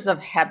creatures of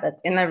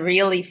habit in a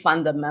really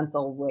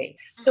fundamental way.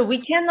 So we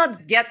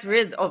cannot get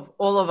rid of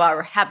all of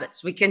our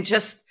habits. We can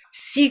just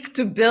seek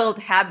to build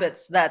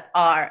habits that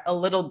are a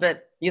little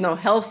bit,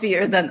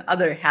 healthier than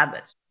other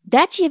habits.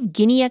 That's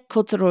Yevgenia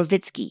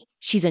Kotorovitsky.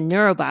 She's a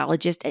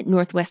neurobiologist at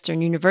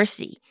Northwestern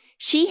University.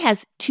 She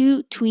has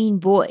 2 tween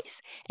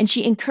boys, and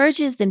she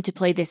encourages them to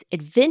play this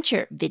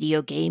adventure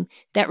video game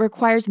that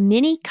requires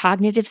many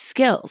cognitive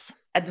skills.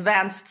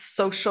 Advanced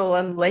social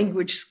and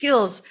language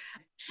skills.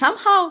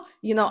 Somehow,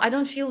 I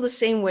don't feel the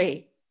same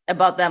way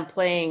about them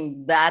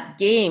playing that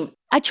game.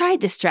 I tried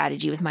this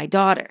strategy with my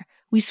daughter.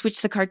 We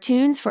switched the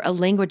cartoons for a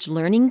language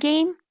learning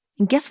game,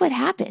 and guess what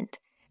happened?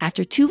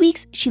 After 2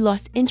 weeks, she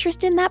lost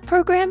interest in that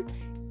program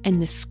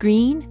and the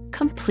screen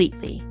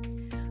completely.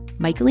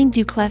 Michaeline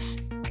Ducliffe,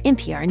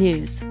 NPR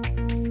News.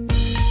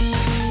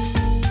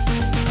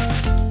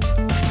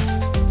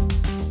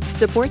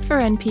 Support for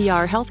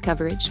NPR health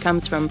coverage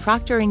comes from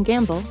Procter &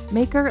 Gamble,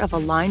 maker of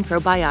Align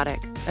Probiotic,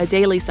 a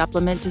daily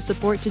supplement to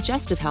support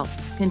digestive health,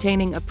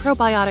 containing a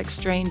probiotic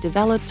strain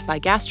developed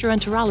by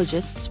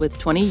gastroenterologists with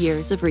 20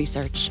 years of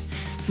research.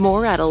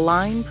 More at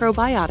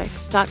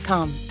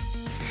alignprobiotics.com.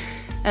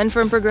 And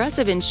from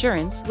Progressive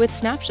Insurance with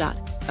Snapshot,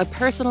 a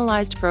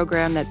personalized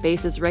program that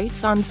bases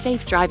rates on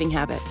safe driving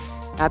habits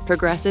at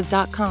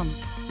progressive.com.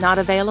 Not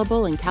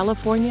available in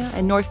California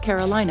and North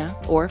Carolina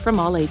or from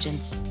all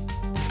agents.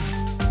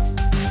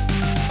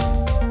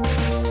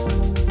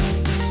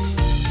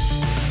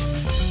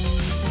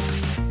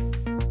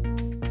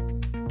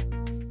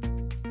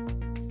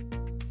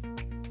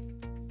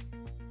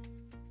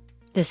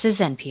 This is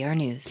NPR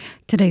News.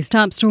 Today's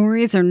top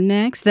stories are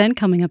next. Then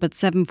coming up at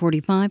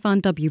 7:45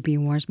 on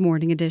WBUR's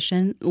Morning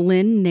Edition,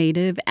 Lynn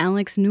native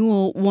Alex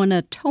Newell won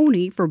a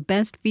Tony for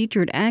Best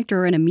Featured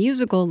Actor in a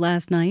Musical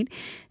last night.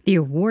 The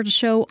awards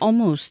show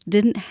almost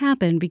didn't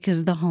happen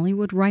because of the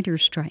Hollywood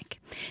writers' strike.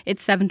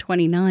 It's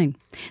 7:29.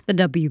 The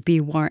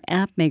WBUR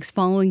app makes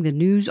following the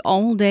news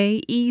all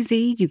day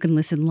easy. You can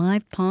listen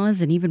live,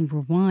 pause, and even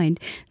rewind.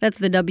 That's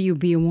the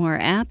WBUR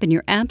app in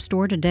your app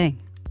store today.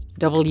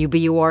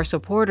 WBUR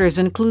supporters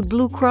include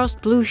Blue Cross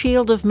Blue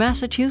Shield of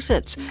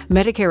Massachusetts.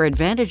 Medicare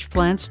Advantage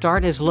plans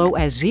start as low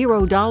as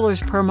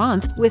 $0 per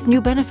month with new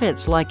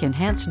benefits like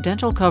enhanced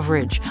dental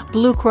coverage.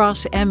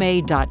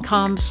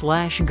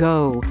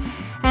 BlueCrossMA.com/go.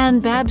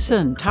 And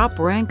Babson,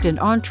 top-ranked in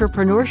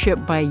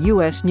entrepreneurship by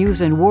U.S.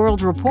 News &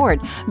 World Report.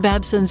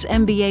 Babson's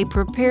MBA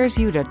prepares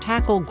you to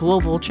tackle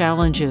global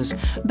challenges.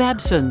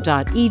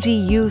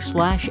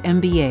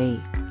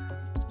 babson.edu/MBA.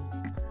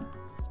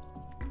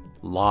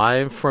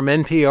 Live from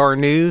NPR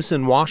News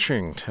in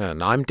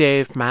Washington, I'm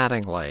Dave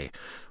Mattingly.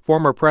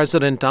 Former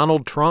President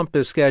Donald Trump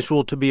is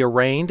scheduled to be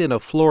arraigned in a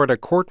Florida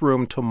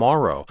courtroom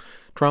tomorrow.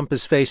 Trump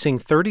is facing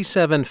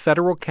 37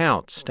 federal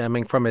counts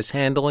stemming from his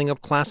handling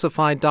of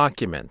classified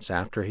documents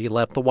after he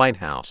left the White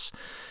House.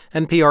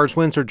 NPR's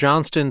Windsor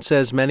Johnston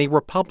says many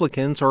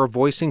Republicans are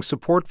voicing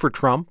support for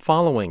Trump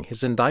following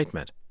his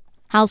indictment.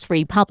 House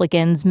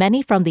Republicans,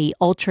 many from the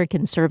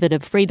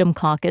ultra-conservative Freedom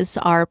Caucus,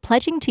 are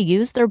pledging to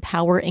use their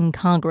power in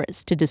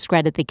Congress to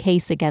discredit the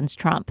case against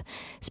Trump.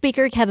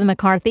 Speaker Kevin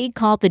McCarthy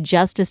called the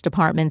Justice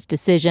Department's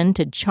decision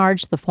to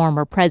charge the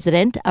former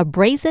president a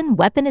brazen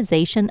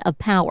weaponization of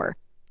power.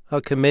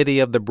 A committee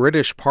of the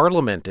British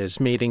Parliament is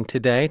meeting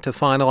today to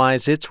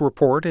finalize its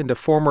report into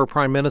former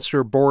Prime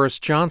Minister Boris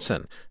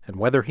Johnson and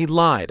whether he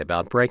lied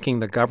about breaking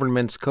the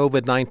government's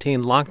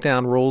COVID-19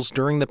 lockdown rules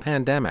during the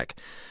pandemic.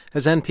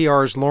 As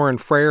NPR's Lauren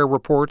Frayer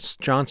reports,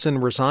 Johnson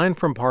resigned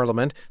from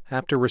Parliament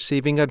after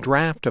receiving a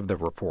draft of the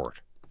report.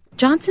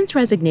 Johnson's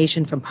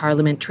resignation from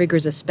Parliament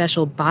triggers a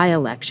special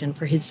by-election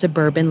for his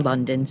suburban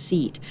London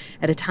seat,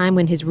 at a time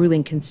when his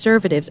ruling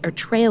Conservatives are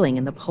trailing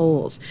in the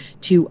polls.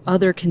 2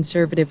 other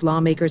Conservative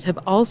lawmakers have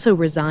also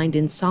resigned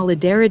in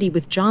solidarity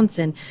with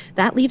Johnson.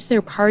 That leaves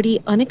their party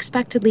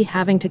unexpectedly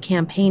having to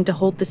campaign to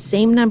hold the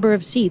same number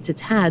of seats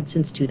it's had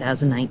since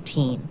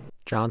 2019.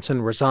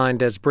 Johnson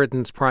resigned as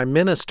Britain's prime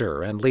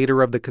minister and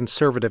leader of the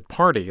Conservative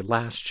Party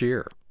last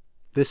year.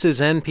 This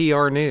is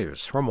NPR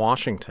News from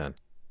Washington.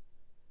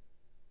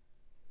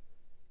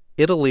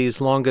 Italy's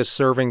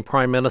longest-serving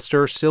Prime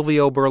Minister,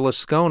 Silvio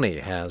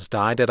Berlusconi, has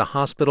died at a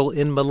hospital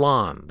in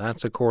Milan.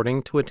 That's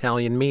according to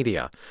Italian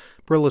media.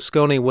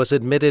 Berlusconi was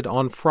admitted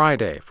on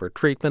Friday for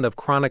treatment of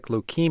chronic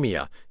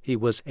leukemia. He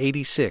was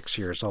 86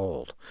 years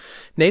old.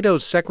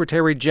 NATO's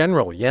Secretary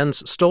General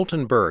Jens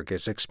Stoltenberg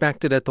is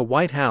expected at the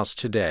White House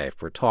today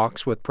for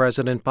talks with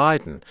President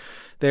Biden.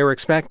 They are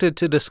expected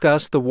to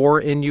discuss the war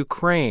in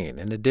Ukraine,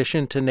 in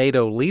addition to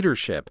NATO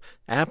leadership,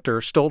 after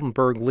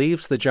Stoltenberg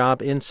leaves the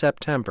job in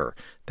September.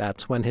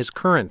 That's when his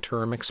current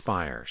term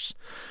expires.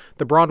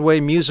 The Broadway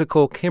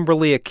musical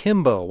Kimberly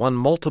Akimbo won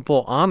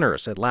multiple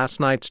honors at last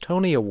night's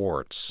Tony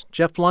Awards.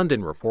 Jeff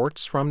London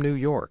reports from New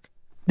York.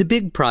 The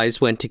big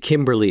prize went to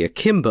Kimberly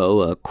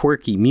Akimbo, a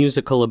quirky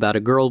musical about a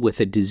girl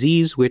with a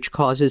disease which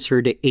causes her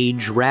to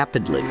age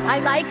rapidly. I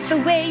like the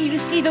way you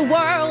see the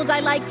world. I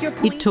like your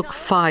point. It took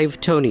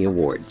 5 Tony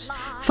Awards.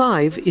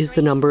 5 is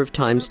the number of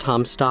times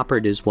Tom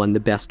Stoppard has won the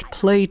Best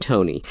Play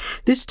Tony.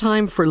 This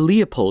time for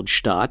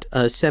Leopoldstadt,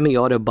 a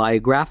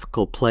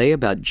semi-autobiographical play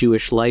about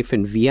Jewish life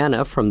in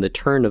Vienna from the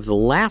turn of the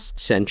last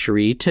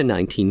century to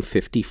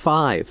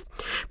 1955.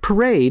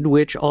 Parade,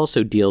 which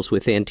also deals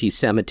with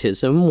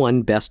anti-Semitism,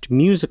 won Best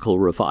Musical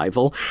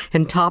Revival,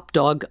 and Top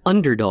Dog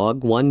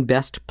Underdog won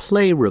Best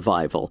Play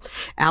Revival.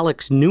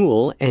 Alex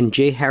Newell and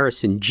J.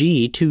 Harrison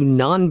G., 2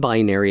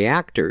 non-binary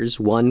actors,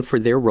 won for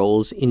their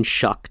roles in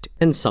Shucked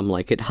and Some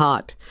Like It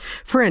Hot.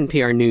 For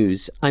NPR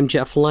News, I'm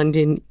Jeff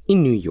London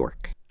in New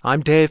York.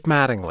 I'm Dave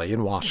Mattingly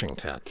in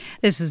Washington.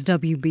 This is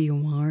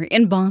WBUR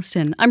in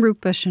Boston. I'm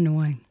Rupa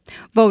Shenoy.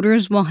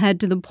 Voters will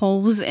head to the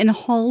polls in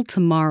Hull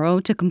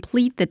tomorrow to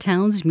complete the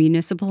town's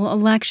municipal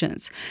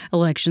elections.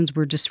 Elections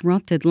were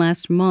disrupted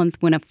last month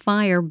when a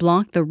fire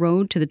blocked the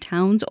road to the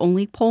town's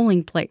only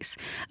polling place.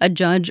 A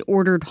judge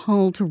ordered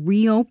Hull to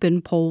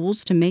reopen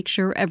polls to make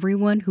sure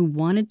everyone who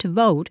wanted to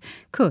vote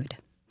could.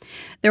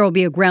 There will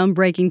be a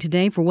groundbreaking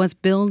today for what's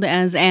billed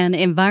as an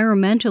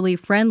environmentally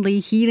friendly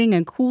heating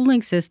and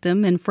cooling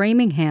system in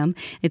Framingham.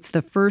 It's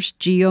the first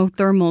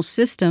geothermal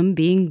system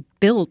being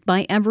built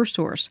by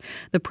Eversource.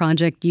 The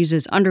project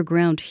uses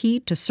underground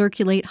heat to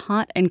circulate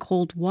hot and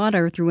cold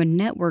water through a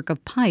network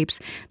of pipes.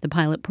 The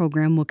pilot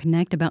program will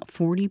connect about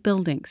 40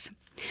 buildings.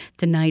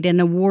 Tonight, an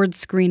awards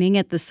screening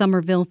at the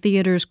Somerville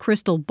Theater's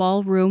Crystal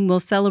Ballroom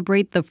will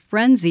celebrate the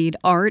frenzied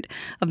art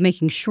of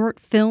making short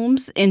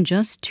films in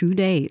just 2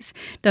 days.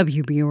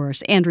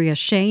 WBUR's Andrea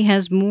Shea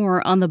has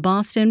more on the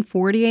Boston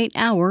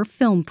 48-hour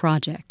film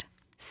project.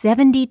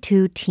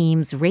 72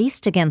 teams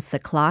raced against the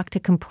clock to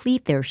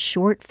complete their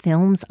short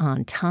films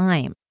on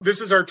time. This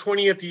is our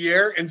 20th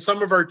year, and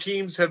some of our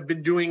teams have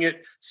been doing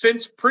it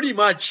since pretty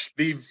much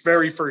the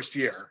very first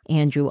year.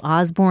 Andrew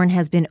Osborne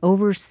has been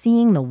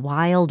overseeing the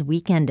Wild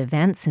Weekend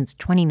event since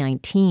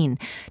 2019.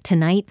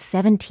 Tonight,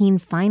 17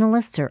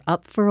 finalists are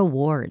up for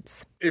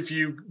awards. If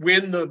you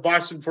win the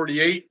Boston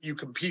 48, you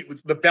compete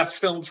with the best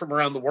films from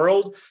around the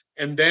world,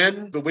 and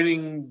then the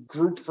winning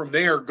group from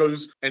there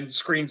goes and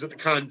screens at the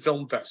Cannes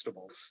Film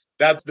Festival.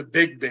 That's the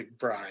big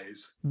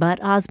prize.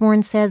 But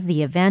Osborne says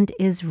the event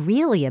is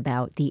really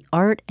about the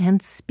art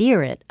and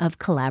spirit of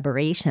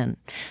collaboration.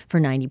 For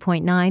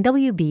 90.9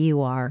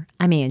 WBUR,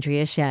 I'm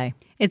Andrea Shea.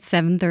 It's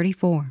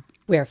 7:34.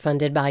 We're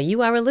funded by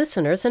you, our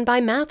listeners, and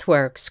by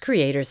MathWorks,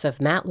 creators of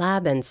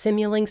MATLAB and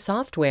Simulink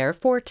software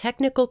for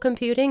technical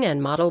computing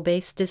and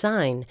model-based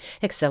design,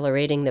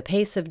 accelerating the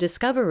pace of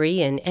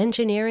discovery in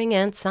engineering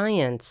and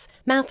science.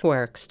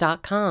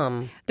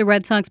 MathWorks.com. The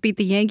Red Sox beat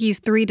the Yankees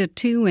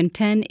 3-2 in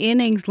 10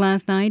 innings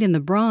last night in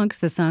the Bronx.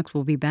 The Sox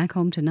will be back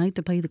home tonight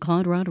to play the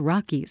Colorado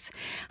Rockies.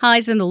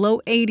 Highs in the low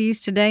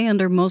 80s today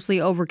under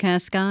mostly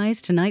overcast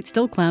skies. Tonight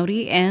still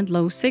cloudy and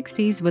low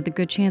 60s with a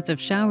good chance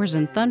of showers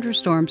and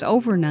thunderstorms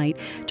overnight.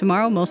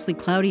 Tomorrow mostly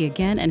cloudy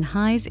again and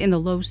highs in the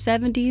low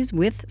 70s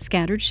with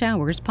scattered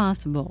showers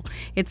possible.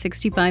 It's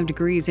 65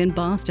 degrees in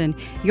Boston.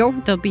 You're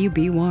with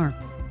WBUR.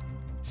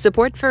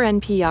 Support for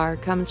NPR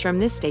comes from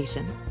this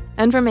station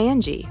and from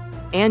Angie.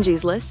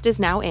 Angie's List is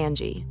now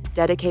Angie,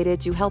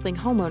 dedicated to helping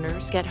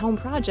homeowners get home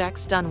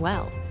projects done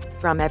well.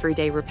 From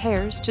everyday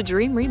repairs to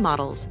dream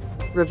remodels,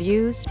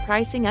 reviews,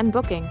 pricing, and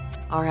booking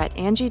are at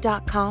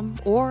Angie.com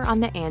or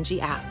on the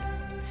Angie app.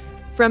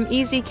 From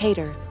Easy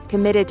Cater,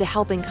 committed to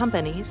helping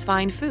companies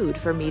find food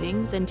for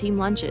meetings and team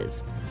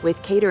lunches,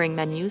 with catering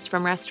menus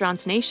from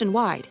restaurants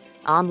nationwide,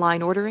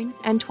 online ordering,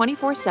 and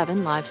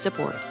 24/7 live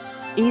support.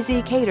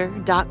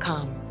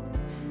 EasyCater.com.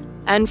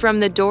 And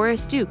from the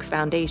Doris Duke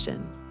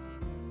Foundation.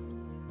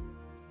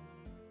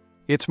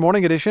 It's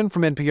Morning Edition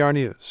from NPR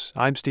News.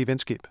 I'm Steve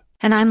Inskeep.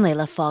 And I'm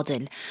Layla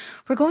Falden.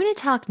 We're going to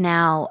talk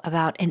now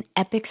about an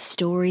epic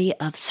story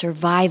of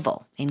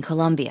survival in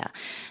Colombia.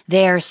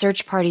 There,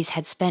 search parties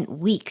had spent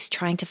weeks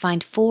trying to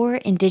find 4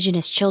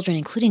 indigenous children,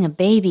 including a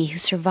baby who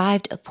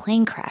survived a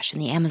plane crash in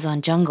the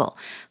Amazon jungle.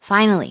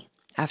 Finally,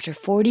 after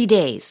 40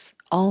 days,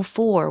 all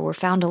 4 were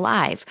found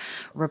alive.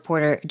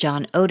 Reporter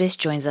John Otis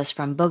joins us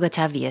from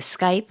Bogota via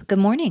Skype. Good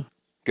morning.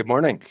 Good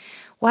morning.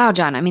 Wow,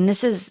 John. I mean,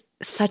 this is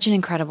such an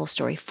incredible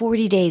story.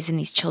 40 days and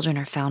these children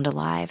are found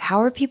alive.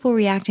 How are people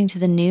reacting to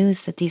the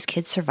news that these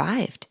kids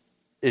survived?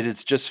 It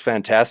is just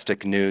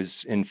fantastic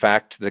news. In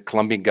fact, the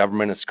Colombian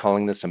government is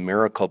calling this a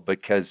miracle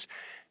because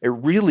it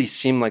really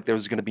seemed like there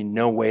was going to be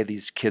no way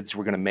these kids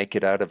were going to make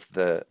it out of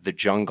the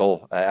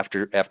jungle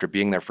after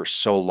being there for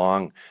so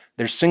long.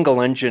 Their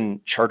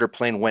single-engine charter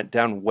plane went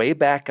down way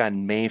back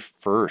on May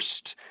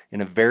 1st in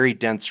a very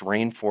dense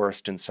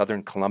rainforest in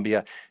southern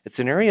Colombia. It's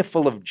an area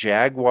full of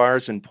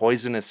jaguars and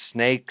poisonous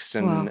snakes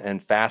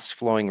and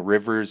fast-flowing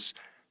rivers,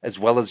 as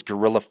well as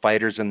guerrilla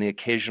fighters and the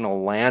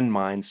occasional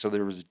landmines, so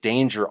there was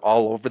danger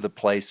all over the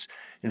place.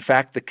 In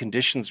fact, the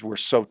conditions were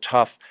so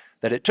tough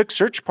that it took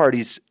search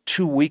parties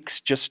 2 weeks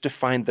just to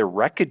find the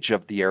wreckage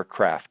of the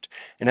aircraft.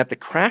 And at the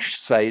crash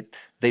site,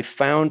 they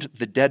found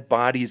the dead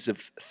bodies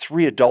of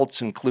 3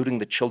 adults, including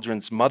the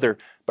children's mother,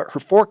 but her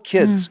 4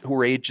 kids, who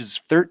were ages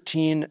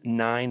 13,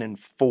 9, and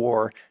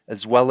 4,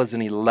 as well as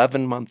an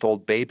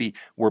 11-month-old baby,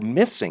 were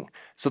missing.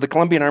 So the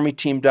Colombian Army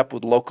teamed up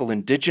with local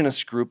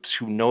indigenous groups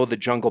who know the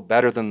jungle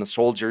better than the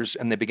soldiers,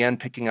 and they began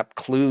picking up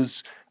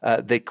clues.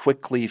 They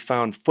quickly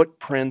found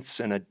footprints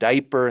and a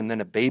diaper and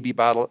then a baby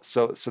bottle.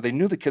 So they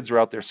knew the kids were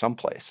out there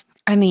someplace.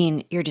 I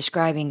mean, you're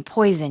describing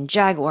poison,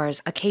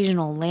 jaguars,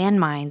 occasional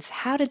landmines.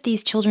 How did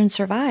these children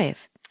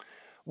survive?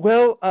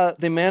 Well,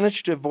 they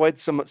managed to avoid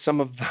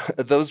some of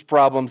those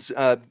problems.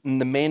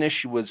 And the main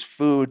issue was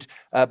food.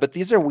 But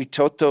these are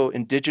Witoto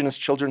indigenous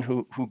children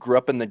who grew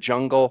up in the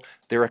jungle.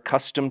 They're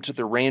accustomed to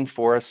the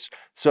rainforest.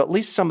 So at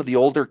least some of the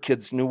older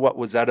kids knew what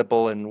was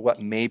edible and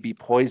what may be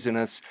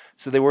poisonous.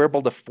 So they were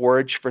able to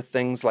forage for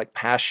things like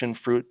passion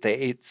fruit. They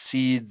ate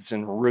seeds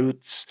and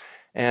roots.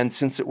 And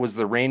since it was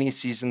the rainy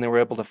season, they were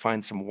able to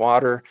find some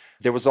water.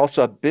 There was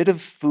also a bit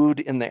of food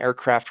in the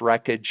aircraft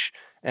wreckage.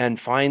 And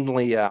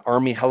finally,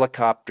 Army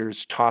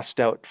helicopters tossed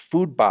out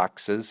food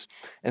boxes,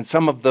 and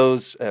some of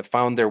those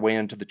found their way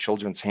into the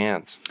children's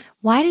hands.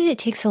 Why did it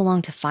take so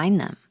long to find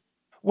them?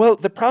 Well,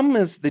 the problem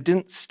is they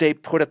didn't stay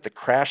put at the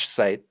crash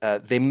site.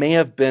 They may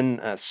have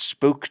been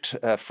spooked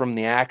from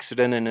the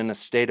accident and in a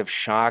state of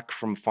shock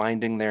from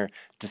finding their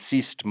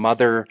deceased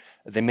mother.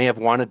 They may have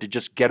wanted to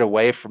just get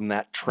away from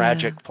that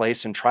tragic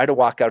place and try to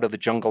walk out of the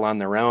jungle on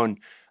their own.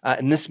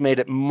 And this made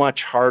it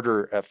much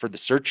harder for the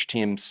search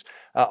teams.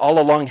 All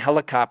along,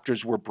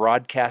 helicopters were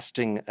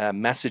broadcasting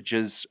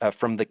messages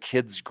from the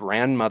kids'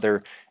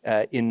 grandmother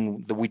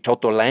in the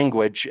Witoto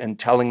language and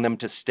telling them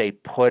to stay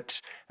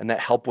put and that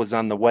help was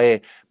on the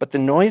way. But the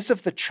noise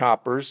of the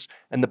choppers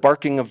and the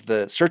barking of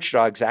the search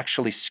dogs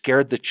actually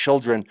scared the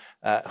children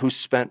who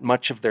spent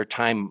much of their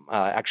time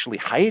actually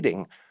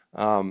hiding.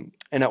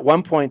 And at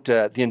one point,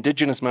 the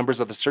indigenous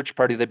members of the search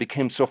party, they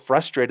became so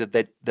frustrated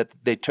that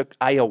they took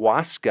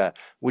ayahuasca,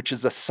 which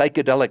is a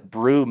psychedelic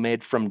brew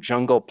made from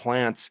jungle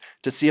plants,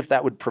 to see if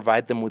that would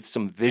provide them with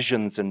some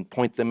visions and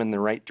point them in the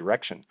right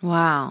direction.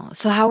 Wow.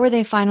 So how were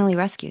they finally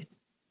rescued?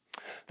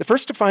 The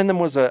first to find them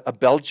was a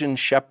Belgian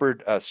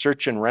Shepherd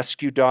search and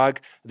rescue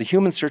dog. The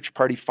human search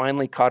party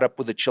finally caught up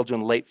with the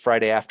children late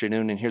Friday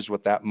afternoon, and here's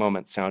what that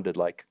moment sounded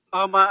like.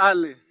 Ama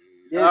Ale.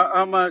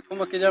 Ama,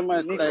 ¿cómo que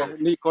llama?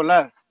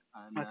 Nicolás.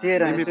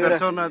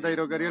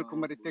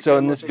 So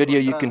in this video,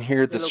 you can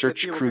hear the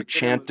search crew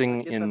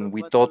chanting in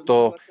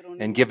Witoto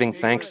and giving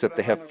thanks that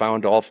they have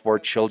found all 4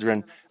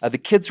 children. The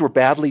kids were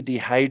badly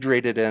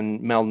dehydrated and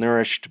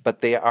malnourished,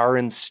 but they are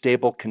in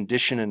stable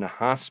condition in a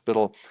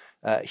hospital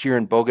here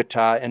in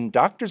Bogota, and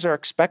doctors are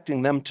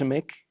expecting them to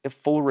make a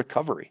full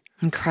recovery.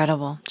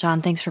 Incredible.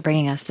 John, thanks for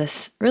bringing us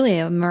this really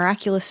a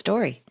miraculous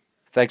story.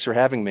 Thanks for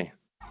having me.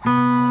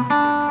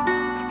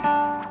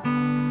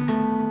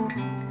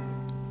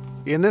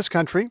 In this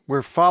country,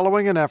 we're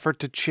following an effort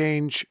to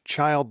change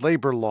child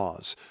labor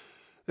laws.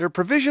 There are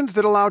provisions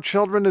that allow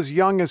children as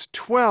young as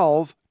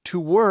 12 to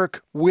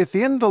work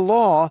within the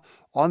law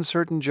on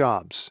certain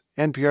jobs.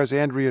 NPR's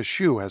Andrea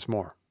Hsu has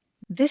more.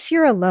 This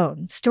year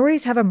alone,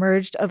 stories have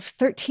emerged of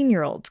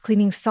 13-year-olds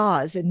cleaning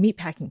saws in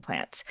meatpacking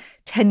plants,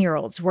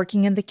 10-year-olds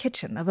working in the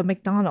kitchen of a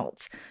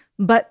McDonald's.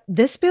 But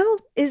this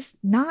bill is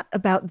not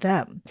about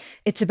them.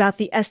 It's about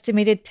the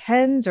estimated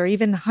tens or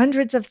even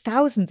hundreds of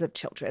thousands of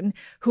children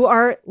who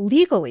are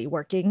legally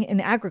working in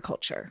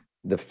agriculture.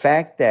 The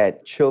fact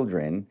that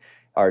children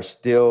are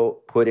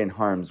still put in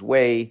harm's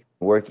way,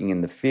 working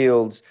in the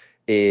fields,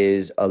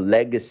 is a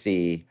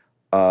legacy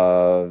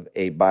of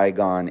a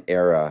bygone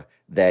era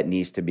that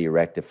needs to be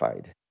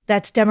rectified.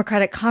 That's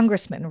Democratic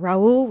Congressman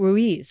Raul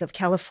Ruiz of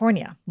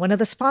California, one of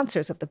the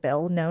sponsors of the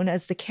bill known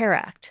as the CARE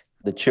Act.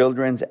 The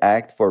Children's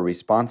Act for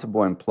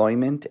Responsible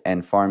Employment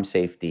and Farm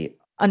Safety.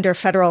 Under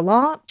federal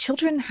law,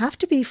 children have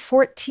to be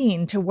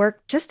 14 to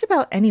work just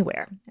about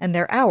anywhere, and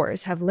their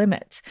hours have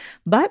limits.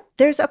 But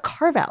there's a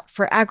carve-out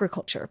for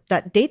agriculture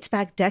that dates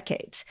back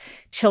decades.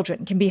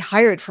 Children can be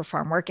hired for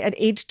farm work at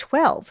age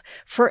 12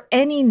 for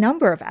any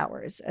number of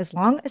hours, as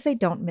long as they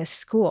don't miss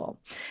school.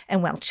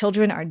 And while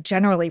children are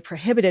generally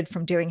prohibited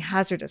from doing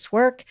hazardous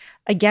work,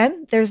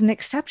 again, there's an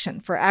exception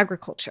for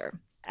agriculture.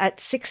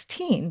 At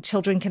 16,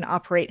 children can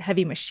operate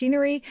heavy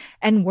machinery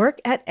and work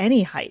at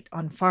any height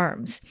on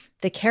farms.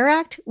 The CARE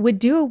Act would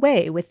do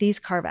away with these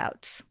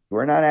carve-outs.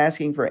 We're not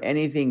asking for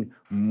anything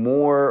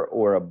more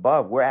or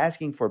above. We're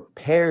asking for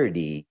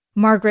parity.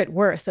 Margaret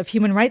Worth of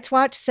Human Rights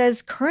Watch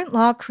says current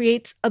law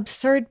creates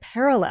absurd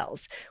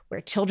parallels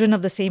where children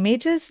of the same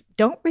ages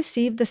don't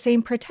receive the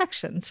same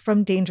protections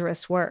from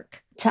dangerous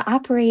work. To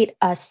operate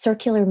a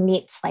circular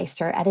meat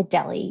slicer at a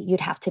deli, you'd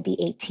have to be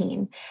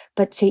 18.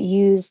 But to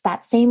use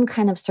that same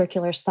kind of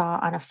circular saw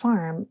on a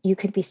farm, you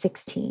could be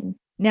 16.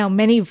 Now,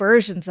 many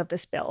versions of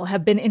this bill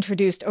have been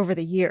introduced over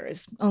the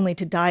years, only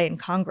to die in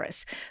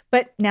Congress.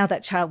 But now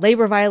that child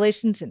labor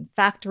violations in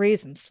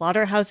factories and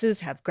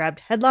slaughterhouses have grabbed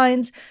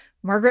headlines,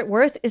 Margaret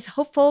Worth is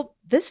hopeful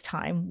this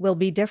time will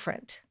be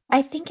different.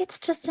 I think it's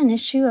just an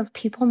issue of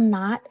people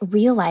not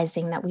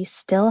realizing that we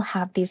still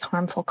have these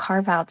harmful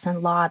carve-outs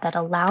in law that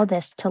allow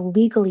this to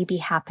legally be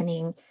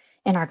happening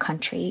in our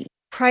country.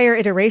 Prior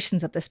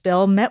iterations of this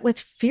bill met with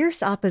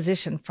fierce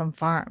opposition from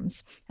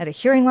farms. At a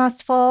hearing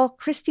last fall,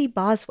 Christy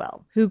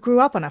Boswell, who grew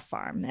up on a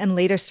farm and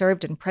later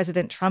served in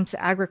President Trump's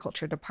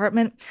agriculture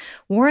department,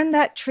 warned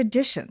that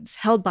traditions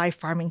held by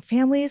farming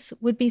families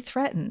would be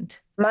threatened.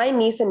 My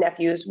niece and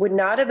nephews would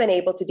not have been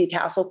able to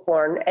detassel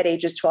corn at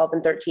ages 12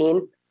 and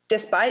 13,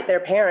 despite their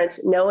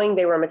parents knowing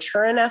they were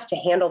mature enough to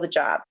handle the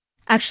job.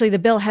 Actually, the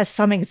bill has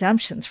some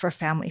exemptions for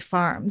family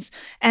farms.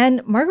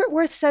 And Margaret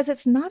Worth says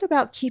it's not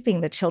about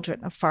keeping the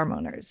children of farm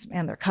owners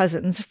and their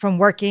cousins from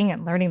working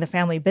and learning the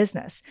family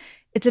business.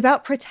 It's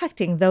about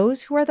protecting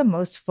those who are the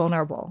most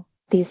vulnerable.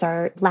 These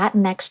are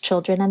Latinx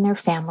children and their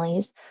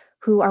families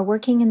who are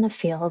working in the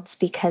fields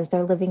because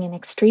they're living in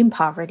extreme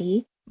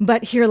poverty.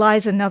 But here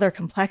lies another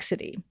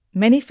complexity.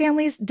 Many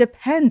families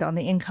depend on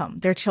the income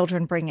their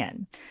children bring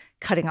in.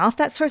 Cutting off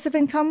that source of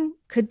income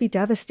could be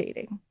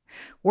devastating.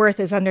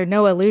 Worth is under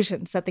no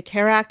illusions that the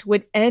CARE Act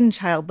would end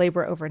child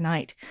labor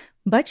overnight,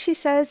 but she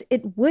says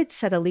it would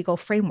set a legal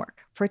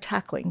framework for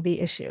tackling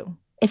the issue.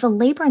 If a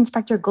labor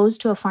inspector goes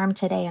to a farm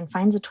today and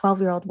finds a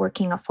 12-year-old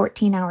working a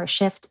 14-hour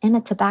shift in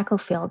a tobacco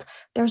field,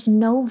 there's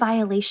no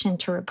violation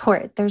to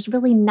report. There's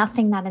really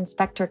nothing that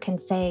inspector can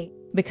say.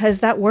 Because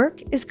that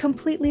work is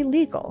completely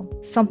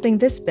legal, something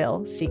this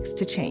bill seeks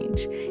to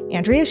change.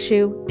 Andrea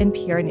Hsu,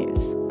 NPR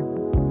News.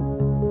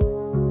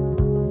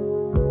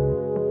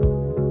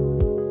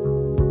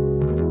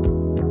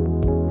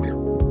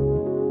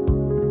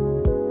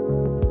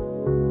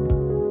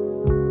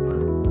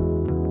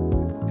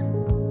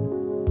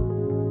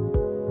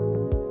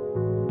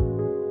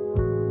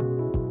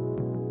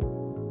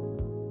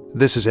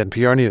 This is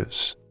NPR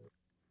News.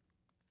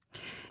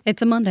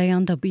 It's a Monday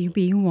on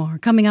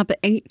WBUR. Coming up at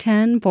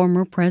 8:10,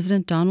 former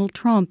President Donald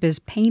Trump is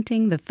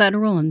painting the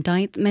federal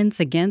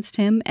indictments against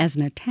him as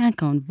an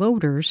attack on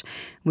voters.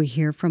 We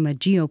hear from a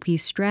GOP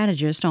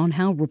strategist on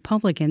how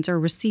Republicans are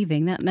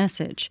receiving that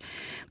message.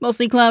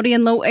 Mostly cloudy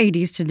and low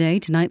 80s today.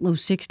 Tonight, low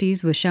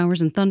 60s with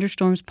showers and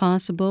thunderstorms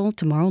possible.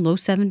 Tomorrow, low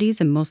 70s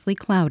and mostly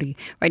cloudy.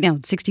 Right now,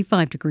 it's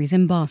 65 degrees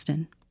in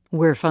Boston.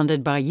 We're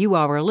funded by you,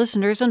 our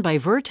listeners, and by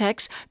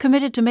Vertex,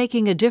 committed to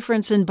making a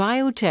difference in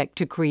biotech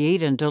to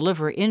create and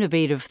deliver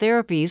innovative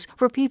therapies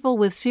for people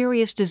with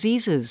serious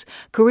diseases.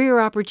 Career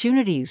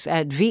opportunities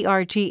at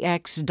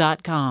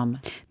vrtx.com.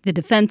 The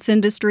defense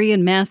industry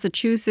in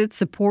Massachusetts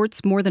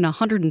supports more than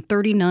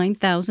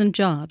 139,000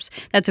 jobs.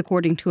 That's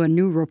according to a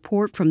new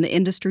report from the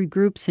industry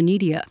group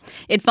Sanidia.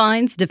 It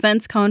finds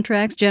defense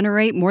contracts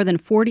generate more than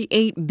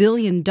 $48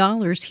 billion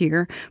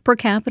here. Per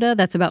capita,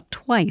 that's about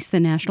twice the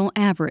national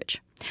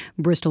average.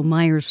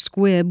 Bristol-Myers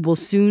Squibb will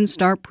soon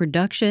start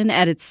production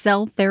at its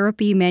cell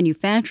therapy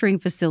manufacturing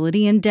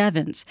facility in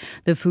Devens.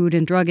 The Food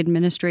and Drug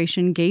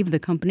Administration gave the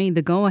company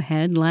the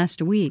go-ahead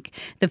last week.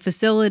 The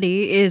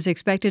facility is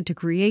expected to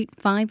create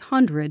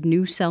 500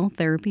 new cell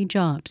therapy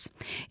jobs.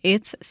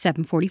 It's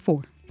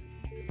 7:44.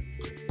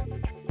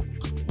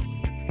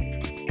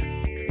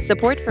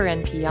 Support for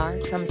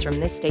NPR comes from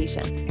this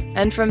station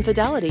and from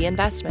Fidelity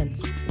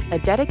Investments. A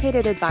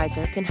dedicated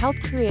advisor can help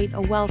create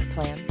a wealth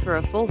plan for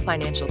a full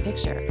financial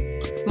picture.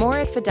 More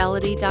at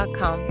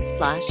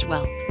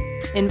fidelity.com/wealth.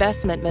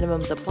 Investment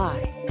minimums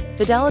apply.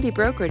 Fidelity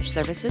Brokerage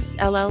Services,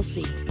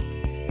 LLC.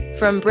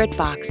 From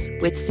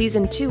BritBox, with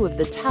Season 2 of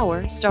The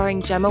Tower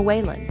starring Gemma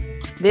Whalen.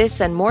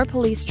 This and more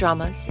police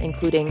dramas,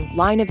 including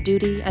Line of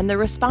Duty and The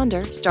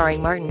Responder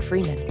starring Martin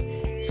Freeman.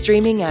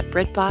 Streaming at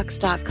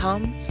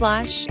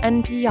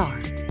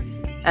BritBox.com/NPR.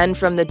 And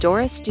from the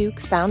Doris Duke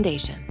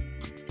Foundation.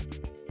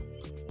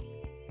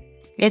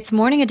 It's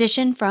Morning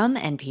Edition from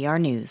NPR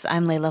News.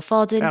 I'm Leila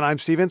Faldin. And I'm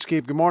Steve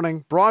Inskeep. Good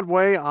morning.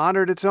 Broadway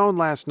honored its own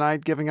last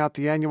night, giving out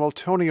the annual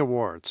Tony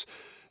Awards.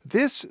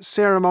 This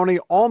ceremony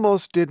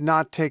almost did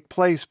not take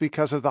place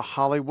because of the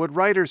Hollywood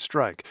writers'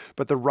 strike,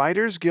 but the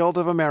Writers Guild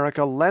of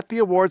America let the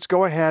awards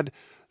go ahead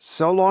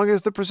so long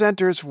as the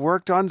presenters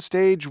worked on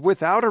stage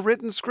without a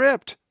written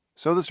script.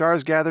 So the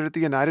stars gathered at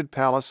the United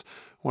Palace,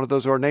 one of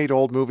those ornate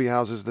old movie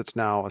houses that's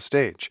now a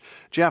stage.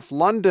 Jeff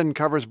London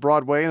covers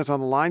Broadway and is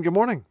on the line. Good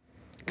morning.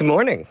 Good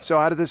morning. So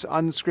how did this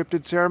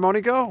unscripted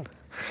ceremony go?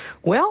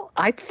 Well,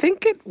 I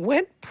think it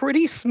went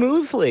pretty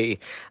smoothly.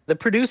 The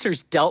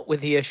producers dealt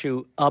with the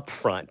issue up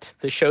front.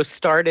 The show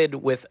started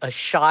with a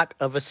shot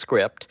of a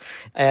script,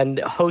 and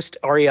host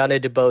Ariana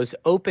DeBose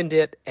opened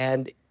it,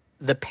 and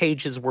the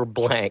pages were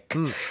blank.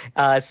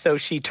 So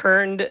she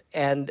turned,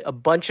 and a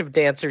bunch of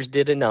dancers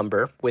did a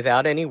number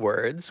without any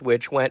words,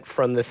 which went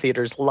from the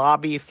theater's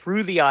lobby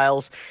through the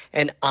aisles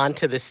and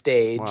onto the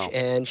stage. Wow.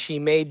 And she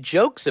made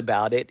jokes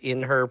about it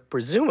in her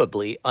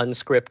presumably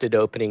unscripted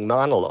opening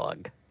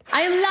monologue.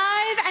 I am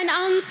live and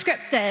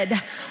unscripted.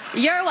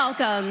 You're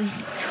welcome.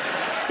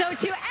 So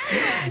to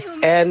everyone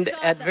who And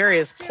at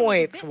various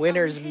points,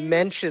 winners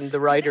mentioned the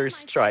writers'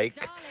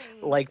 strike,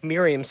 like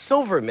Miriam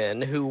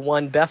Silverman, who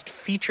won Best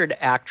Featured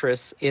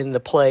Actress in the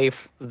play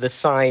The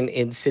Sign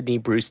in Sidney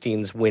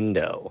Brustein's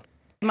Window.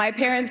 My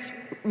parents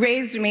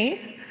raised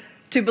me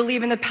to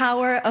believe in the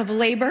power of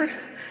labor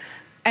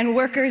and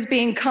workers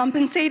being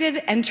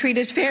compensated and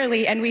treated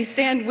fairly, and we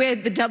stand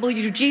with the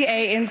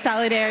WGA in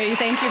solidarity.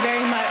 Thank you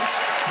very much.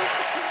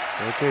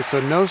 Okay,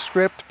 so no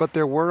script, but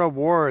there were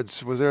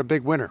awards. Was there a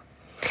big winner?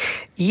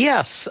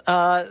 Yes,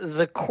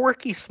 the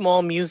quirky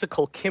small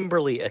musical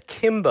Kimberly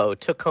Akimbo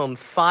took home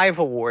 5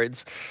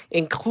 awards,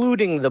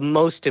 including the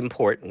most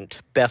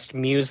important, Best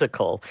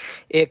Musical.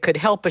 It could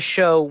help a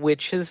show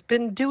which has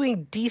been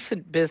doing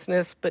decent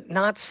business but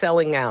not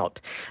selling out.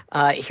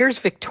 Here's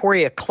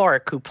Victoria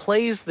Clark, who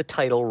plays the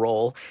title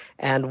role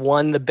and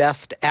won the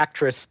Best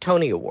Actress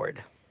Tony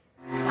Award.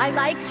 I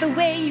like the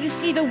way you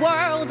see the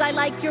world. I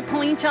like your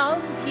point of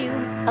view.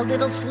 A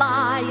little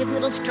sly, a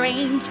little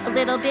strange, a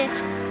little bit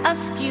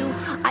askew.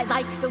 I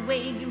like the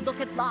way you look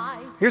at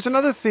life. Here's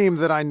another theme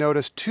that I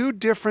noticed. 2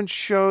 different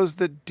shows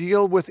that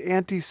deal with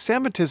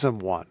anti-Semitism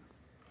won.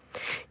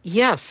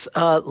 Yes,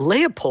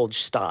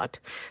 Leopoldstadt,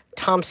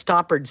 Tom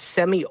Stoppard's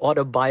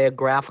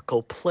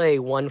semi-autobiographical play,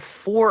 won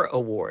 4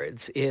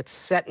 awards. It's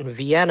set in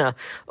Vienna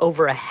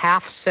over a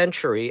half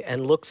century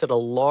and looks at a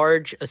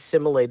large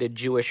assimilated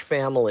Jewish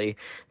family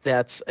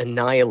that's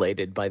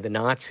annihilated by the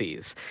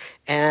Nazis.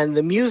 And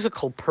the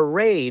musical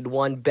Parade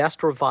won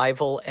Best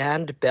Revival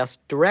and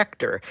Best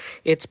Director.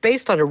 It's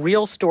based on a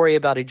real story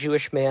about a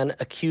Jewish man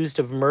accused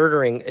of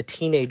murdering a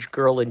teenage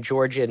girl in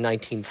Georgia in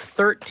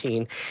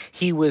 1913.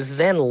 He was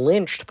then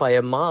lynched by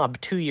a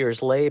mob 2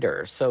 years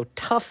later. So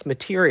tough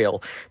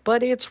material.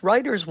 But its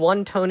writers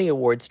won Tony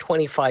Awards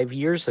 25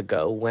 years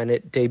ago when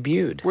it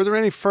debuted. Were there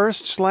any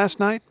firsts last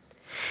night?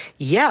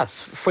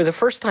 Yes, for the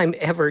first time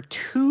ever,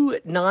 2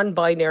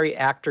 non-binary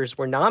actors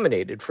were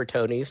nominated for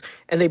Tonys,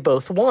 and they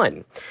both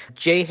won.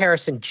 J.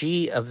 Harrison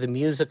G. of the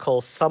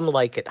musical Some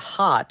Like It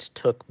Hot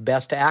took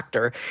Best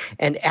Actor,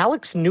 and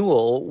Alex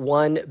Newell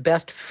won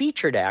Best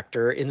Featured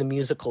Actor in the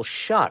musical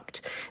Shucked.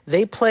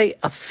 They play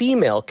a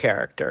female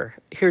character.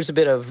 Here's a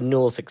bit of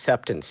Newell's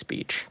acceptance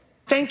speech.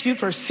 Thank you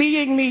for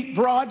seeing me,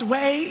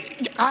 Broadway.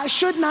 I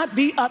should not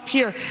be up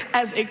here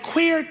as a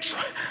queer,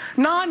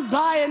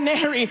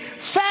 non-binary,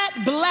 fat,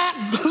 black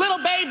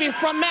little baby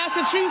from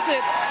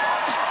Massachusetts.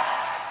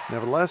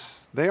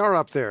 Nevertheless, they are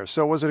up there.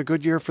 So was it a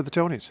good year for the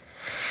Tonys?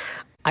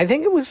 I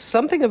think it was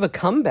something of a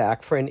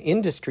comeback for an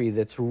industry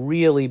that's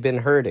really been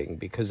hurting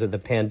because of the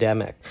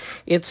pandemic.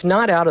 It's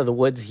not out of the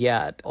woods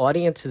yet.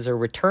 Audiences are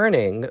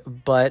returning,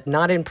 but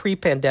not in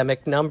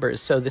pre-pandemic numbers.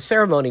 So the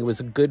ceremony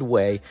was a good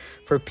way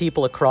for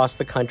people across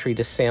the country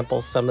to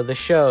sample some of the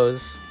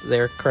shows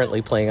they're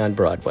currently playing on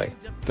Broadway.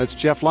 That's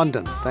Jeff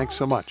London. Thanks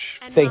so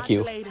much. Thank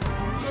you.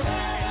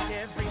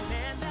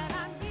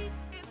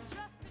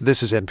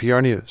 This is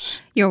NPR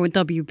News. You're with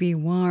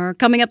WBUR.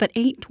 Coming up at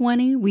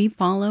 8:20, we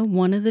follow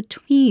one of the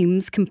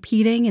teams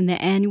competing in the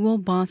annual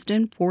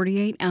Boston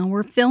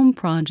 48-Hour Film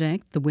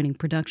Project. The winning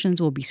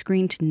productions will be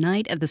screened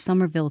tonight at the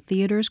Somerville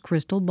Theater's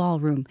Crystal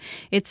Ballroom.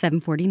 It's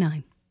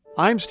 7:49.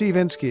 I'm Steve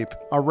Inskeep.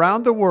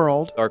 Around the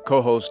world, our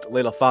co-host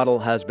Leila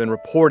Fadel has been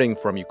reporting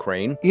from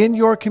Ukraine. In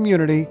your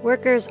community,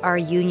 workers are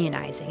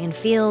unionizing in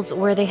fields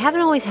where they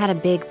haven't always had a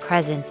big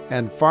presence.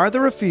 And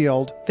farther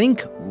afield,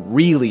 think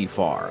really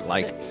far,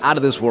 like out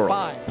of this world.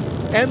 5.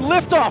 And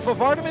liftoff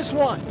of Artemis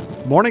 1.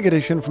 Morning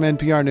Edition from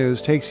NPR News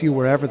takes you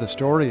wherever the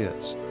story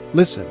is.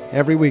 Listen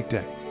every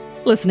weekday.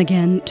 Listen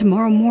again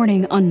tomorrow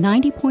morning on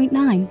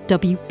 90.9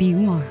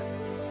 WBUR.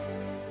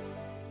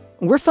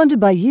 We're funded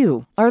by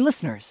you, our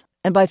listeners,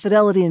 and by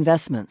Fidelity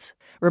Investments,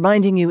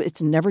 reminding you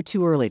it's never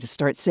too early to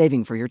start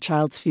saving for your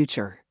child's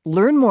future.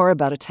 Learn more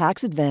about a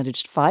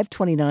tax-advantaged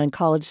 529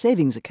 college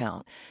savings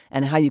account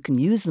and how you can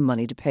use the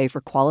money to pay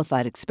for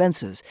qualified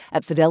expenses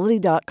at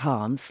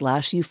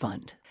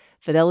fidelity.com/ufund.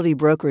 Fidelity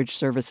Brokerage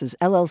Services,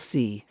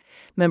 LLC.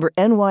 Member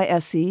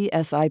NYSE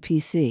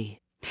SIPC.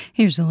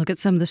 Here's a look at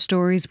some of the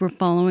stories we're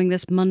following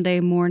this Monday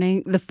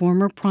morning. The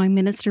former Prime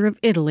Minister of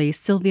Italy,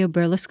 Silvio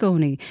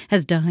Berlusconi,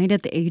 has died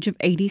at the age of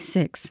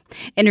 86.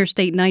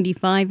 Interstate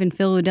 95 in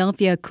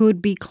Philadelphia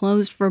could be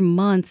closed for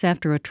months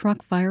after a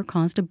truck fire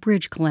caused a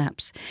bridge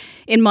collapse.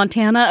 In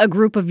Montana, a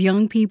group of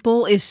young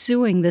people is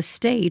suing the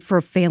state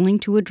for failing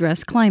to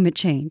address climate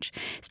change.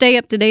 Stay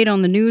up to date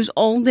on the news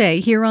all day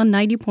here on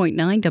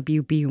 90.9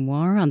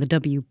 WBUR, on the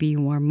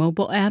WBUR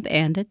mobile app,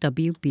 and at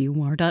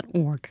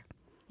WBUR.org.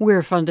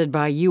 We're funded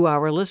by you,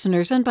 our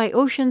listeners, and by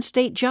Ocean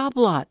State Job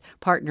Lot,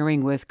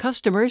 partnering with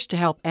customers to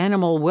help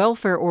animal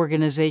welfare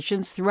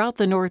organizations throughout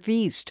the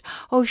Northeast.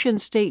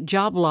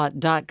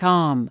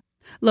 OceanStateJobLot.com.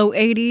 Low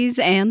 80s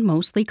and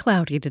mostly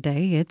cloudy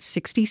today. It's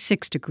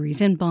 66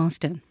 degrees in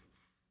Boston.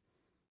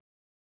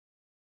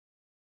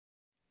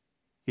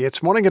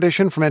 It's Morning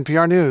Edition from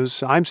NPR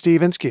News. I'm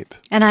Steve Inskeep.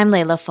 And I'm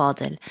Leila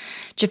Fadel.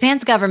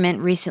 Japan's government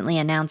recently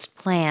announced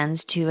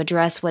plans to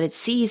address what it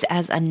sees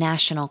as a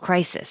national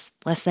crisis.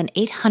 Less than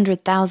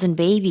 800,000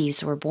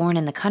 babies were born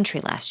in the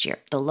country last year,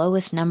 the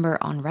lowest number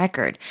on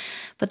record.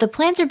 But the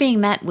plans are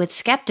being met with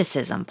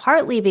skepticism,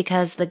 partly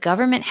because the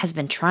government has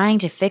been trying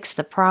to fix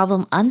the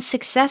problem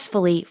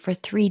unsuccessfully for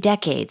 3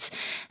 decades.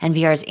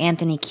 NPR's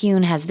Anthony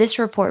Kuhn has this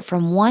report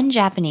from one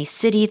Japanese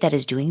city that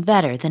is doing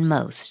better than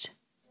most.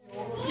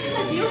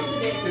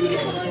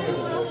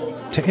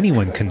 To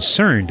anyone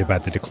concerned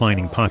about the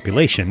declining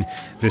population,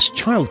 this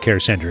child care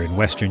center in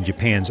western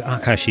Japan's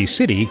Akashi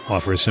City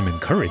offers some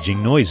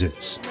encouraging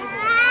noises.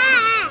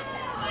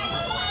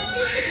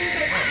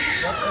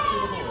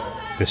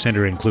 The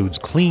center includes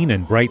clean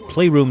and bright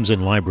playrooms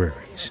and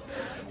libraries.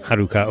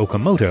 Haruka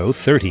Okamoto,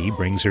 30,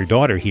 brings her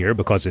daughter here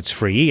because it's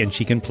free and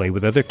she can play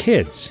with other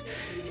kids.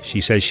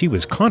 She says she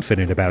was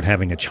confident about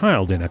having a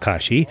child in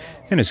Akashi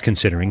and is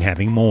considering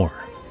having more.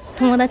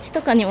 We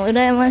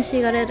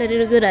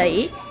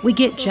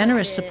get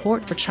generous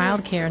support for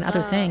childcare and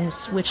other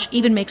things, which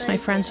even makes my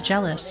friends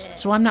jealous,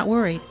 so I'm not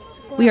worried.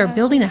 We are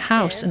building a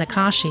house in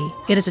Akashi.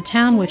 It is a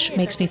town which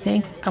makes me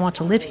think I want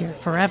to live here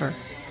forever.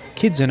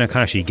 Kids in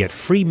Akashi get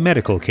free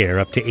medical care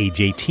up to age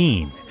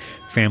 18.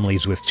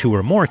 Families with 2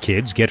 or more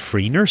kids get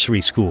free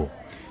nursery school.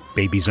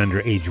 Babies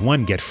under age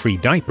 1 get free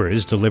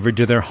diapers delivered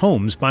to their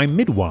homes by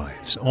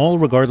midwives, all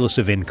regardless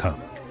of income.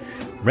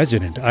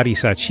 Resident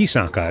Arisa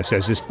Chisaka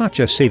says it's not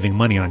just saving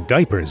money on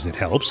diapers that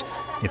helps,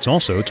 it's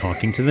also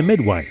talking to the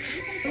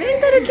midwife.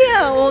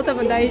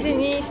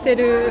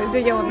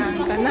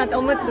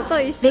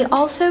 They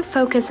also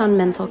focus on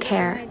mental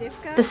care.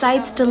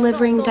 Besides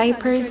delivering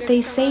diapers,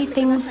 they say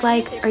things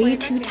like, "Are you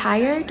too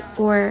tired?"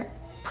 or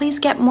 "Please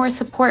get more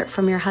support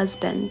from your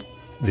husband."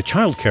 The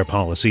child care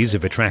policies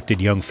have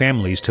attracted young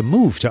families to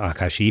move to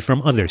Akashi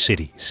from other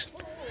cities.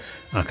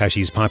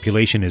 Akashi's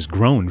population has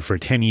grown for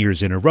 10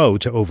 years in a row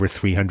to over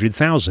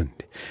 300,000.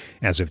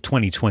 As of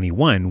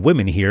 2021,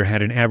 women here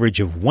had an average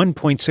of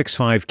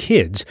 1.65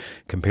 kids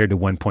compared to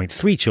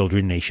 1.3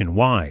 children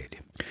nationwide.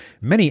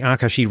 Many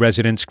Akashi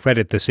residents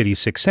credit the city's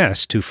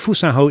success to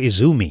Fusaho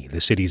Izumi,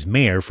 the city's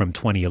mayor from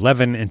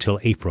 2011 until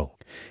April.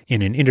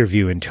 In an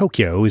interview in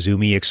Tokyo,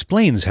 Izumi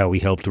explains how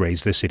he helped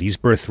raise the city's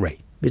birth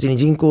rate. I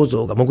did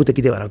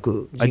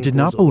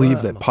not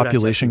believe that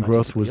population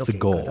growth was the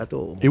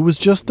goal. It was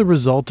just the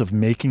result of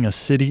making a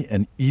city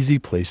an easy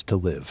place to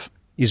live.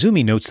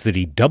 Izumi notes that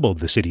he doubled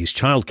the city's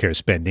childcare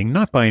spending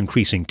not by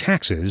increasing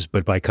taxes,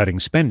 but by cutting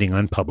spending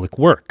on public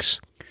works.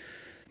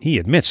 He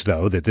admits,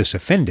 though, that this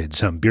offended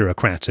some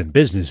bureaucrats and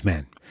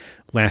businessmen.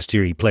 Last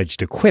year, he pledged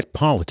to quit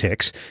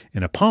politics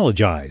and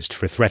apologized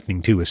for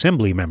threatening 2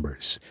 assembly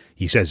members.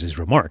 He says his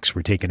remarks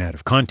were taken out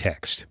of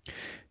context.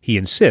 He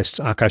insists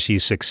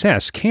Akashi's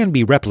success can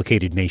be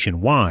replicated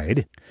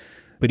nationwide,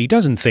 but he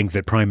doesn't think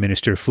that Prime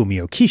Minister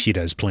Fumio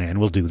Kishida's plan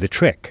will do the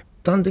trick.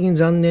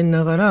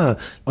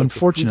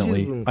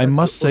 Unfortunately, I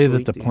must say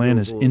that the plan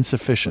is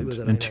insufficient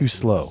and too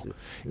slow.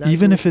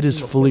 Even if it is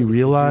fully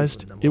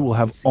realized, it will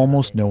have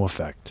almost no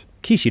effect.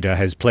 Kishida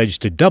has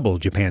pledged to double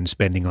Japan's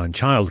spending on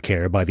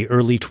childcare by the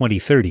early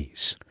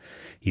 2030s.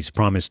 He's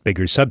promised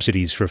bigger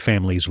subsidies for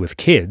families with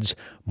kids,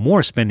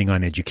 more spending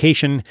on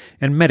education,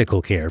 and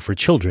medical care for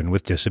children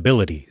with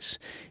disabilities.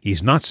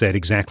 He's not said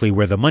exactly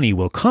where the money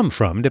will come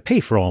from to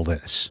pay for all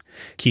this.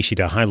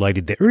 Kishida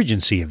highlighted the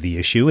urgency of the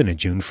issue in a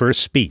June 1st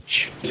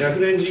speech.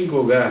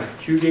 The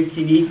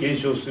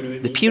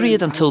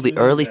period until the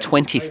early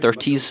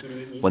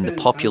 2030s, when the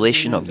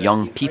population of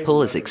young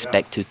people is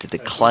expected to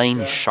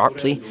decline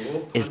sharply,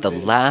 is the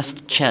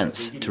last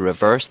chance to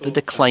reverse the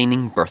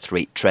declining birth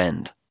rate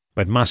trend.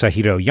 But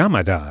Masahiro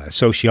Yamada, a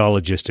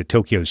sociologist at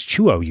Tokyo's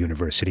Chuo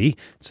University,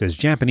 says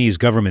Japanese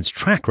government's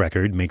track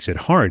record makes it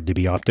hard to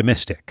be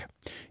optimistic.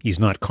 He's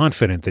not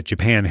confident that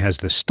Japan has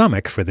the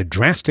stomach for the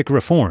drastic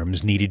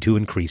reforms needed to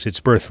increase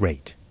its birth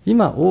rate. I'm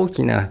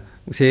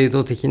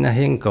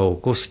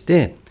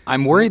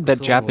worried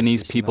that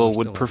Japanese people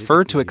would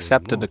prefer to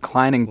accept a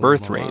declining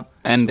birth rate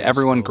and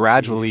everyone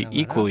gradually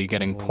equally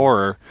getting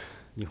poorer,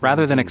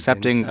 rather than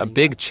accepting a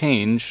big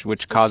change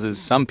which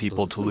causes some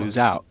people to lose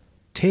out.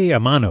 Tei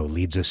Amano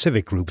leads a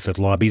civic group that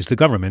lobbies the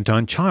government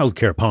on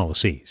childcare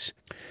policies.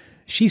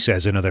 She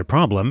says another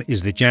problem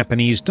is that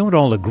Japanese don't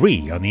all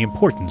agree on the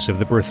importance of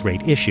the birth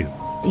rate issue.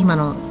 In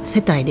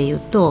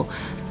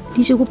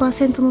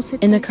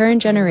the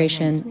current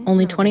generation,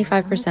 only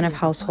 25% of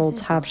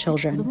households have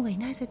children.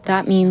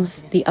 That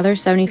means the other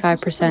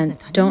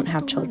 75% don't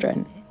have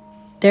children.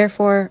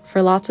 Therefore,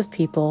 for lots of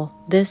people,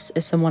 this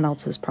is someone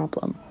else's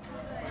problem.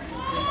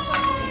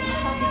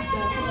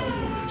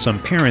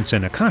 Some parents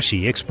in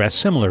Akashi express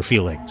similar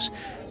feelings.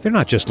 They're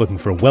not just looking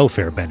for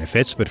welfare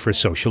benefits, but for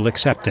social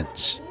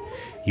acceptance.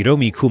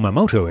 Hiromi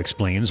Kumamoto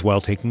explains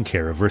while taking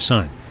care of her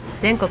son.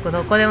 I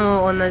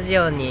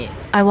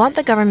want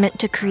the government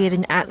to create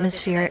an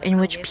atmosphere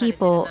in which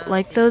people,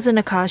 like those in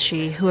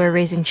Akashi who are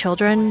raising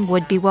children,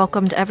 would be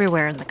welcomed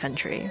everywhere in the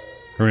country.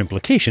 Her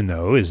implication,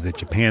 though, is that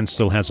Japan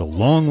still has a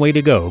long way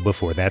to go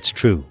before that's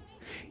true.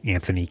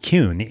 Anthony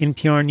Kuhn,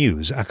 NPR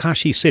News,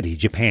 Akashi City,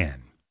 Japan.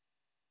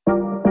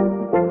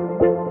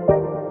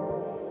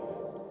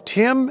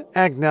 Tim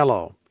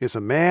Agnello is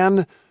a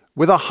man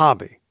with a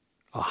hobby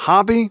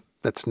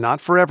that's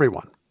not for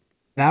everyone.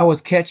 I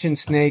was catching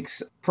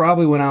snakes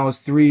probably when I was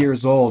 3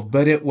 years old,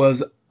 but it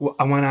was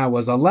when I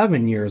was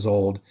 11 years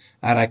old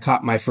that I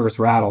caught my first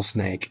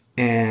rattlesnake.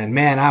 And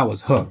man, I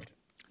was hooked.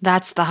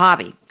 That's the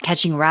hobby,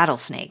 catching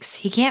rattlesnakes.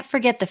 He can't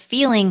forget the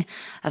feeling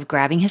of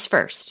grabbing his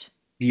first.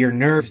 Your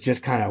nerves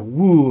just kind of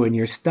woo and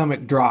your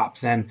stomach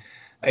drops, and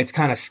it's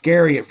kind of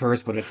scary at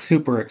first, but it's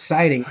super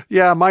exciting.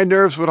 Yeah, my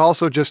nerves would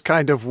also just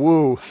kind of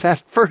woo. That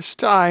first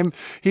time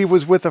he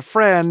was with a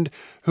friend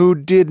who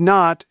did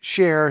not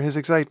share his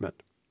excitement.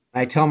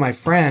 I tell my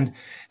friend,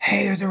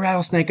 hey, there's a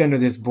rattlesnake under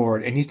this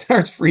board. And he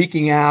starts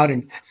freaking out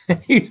and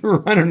he's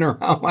running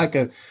around like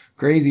a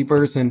crazy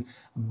person.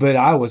 But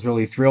I was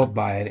really thrilled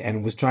by it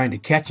and was trying to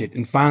catch it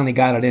and finally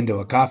got it into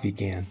a coffee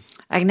can.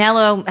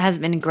 Agnello has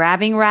been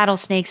grabbing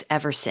rattlesnakes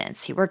ever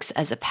since. He works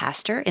as a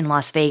pastor in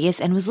Las Vegas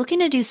and was looking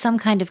to do some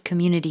kind of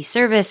community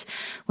service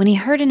when he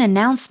heard an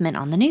announcement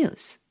on the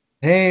news.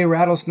 Hey,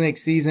 rattlesnake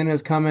season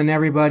is coming,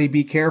 everybody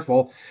be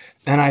careful.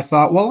 And I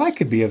thought, well, I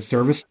could be of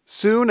service.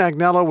 Soon,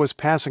 Agnello was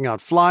passing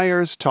out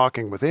flyers,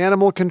 talking with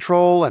animal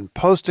control, and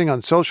posting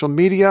on social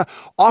media,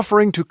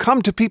 offering to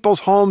come to people's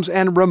homes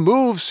and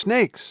remove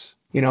snakes.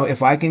 You know,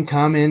 if I can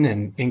come in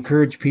and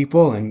encourage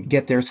people and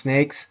get their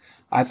snakes,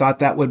 I thought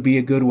that would be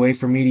a good way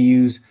for me to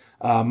use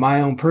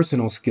my own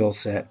personal skill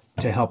set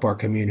to help our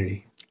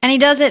community. And he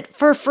does it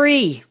for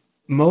free.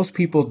 Most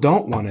people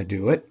don't want to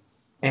do it.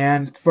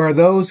 And for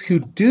those who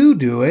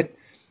do it,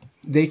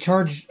 they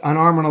charge an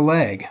arm and a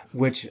leg,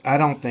 which I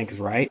don't think is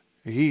right.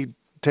 He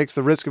takes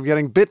the risk of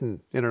getting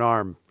bitten in an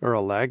arm or a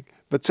leg,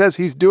 but says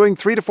he's doing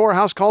 3 to 4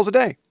 house calls a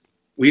day.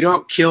 We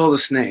don't kill the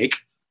snake,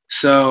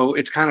 so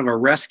it's kind of a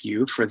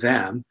rescue for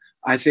them.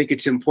 I think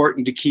it's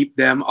important to keep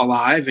them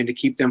alive and to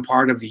keep them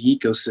part of the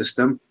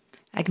ecosystem.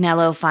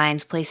 Agnello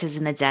finds places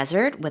in the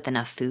desert with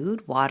enough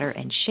food, water,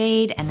 and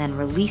shade, and then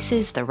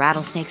releases the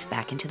rattlesnakes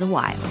back into the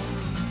wild.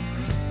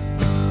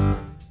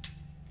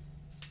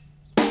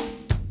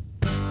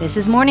 This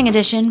is Morning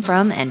Edition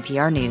from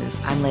NPR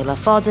News. I'm Leila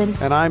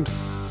Fadel. And I'm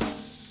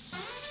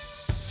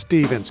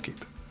Steve Inskeep.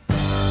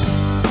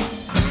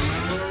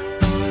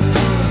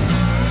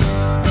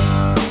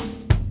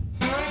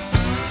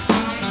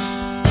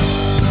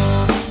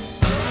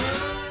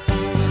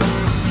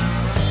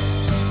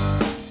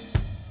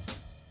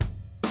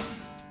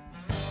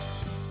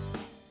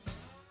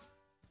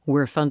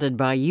 We're funded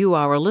by you,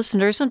 our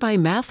listeners, and by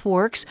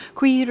MathWorks,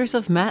 creators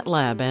of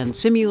MATLAB and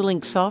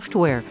Simulink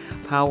software,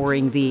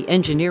 powering the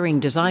Engineering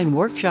Design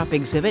Workshop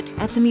exhibit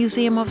at the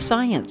Museum of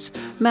Science,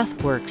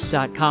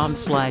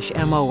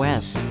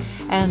 mathworks.com/MOS.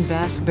 And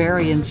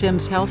Bass-Berry &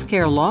 Sims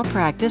Healthcare Law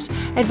Practice,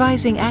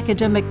 advising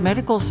academic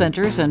medical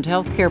centers and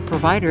healthcare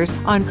providers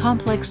on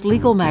complex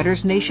legal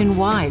matters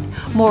nationwide.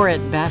 More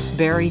at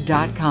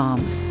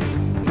bassberry.com.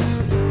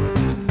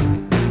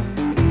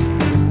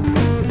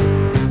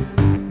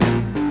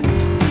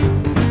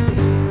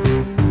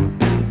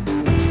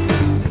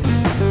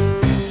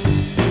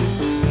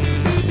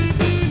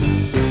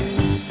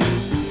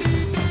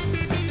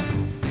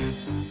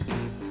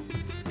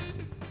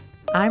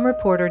 I'm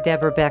reporter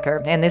Deborah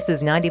Becker, and this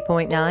is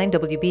 90.9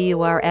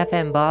 WBUR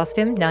FM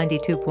Boston,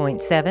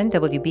 92.7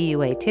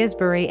 WBUA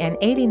Tisbury, and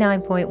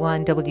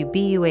 89.1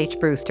 WBUH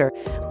Brewster.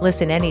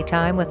 Listen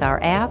anytime with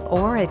our app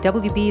or at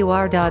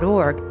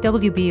WBUR.org.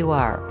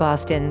 WBUR,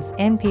 Boston's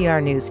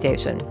NPR news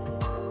station.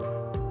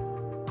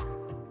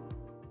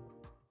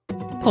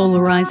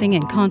 Polarizing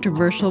and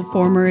controversial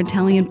former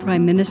Italian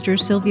Prime Minister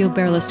Silvio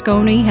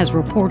Berlusconi has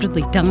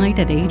reportedly died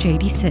at age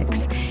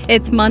 86.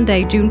 It's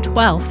Monday, June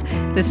 12th.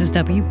 This is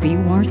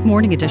WBUR's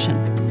Morning Edition.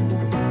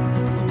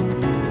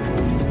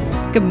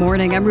 Good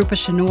morning. I'm Rupa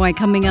Shenoy.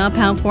 Coming up,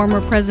 how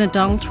former President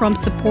Donald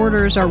Trump's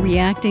supporters are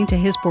reacting to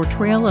his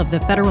portrayal of the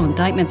federal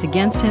indictments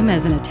against him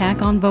as an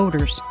attack on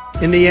voters.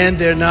 In the end,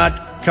 they're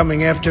not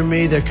coming after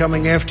me, they're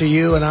coming after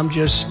you, and I'm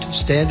just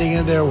standing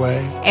in their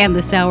way. And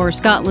this hour,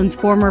 Scotland's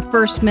former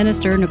First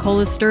Minister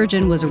Nicola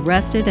Sturgeon was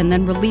arrested and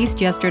then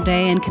released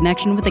yesterday in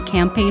connection with a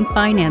campaign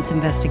finance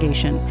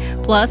investigation.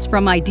 Plus,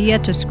 from idea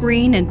to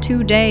screen in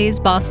 2 days,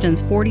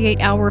 Boston's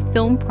 48-hour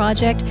film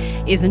project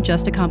isn't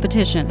just a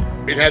competition.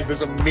 It has this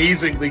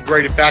amazingly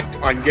great effect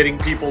on getting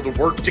people to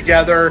work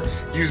together,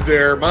 use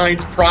their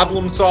minds,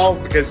 problem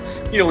solve, because,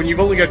 when you've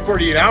only got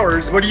 48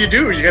 hours, what do? You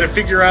got to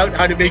figure out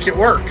how to make it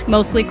work.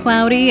 Mostly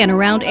cloudy and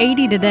around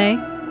 80 today.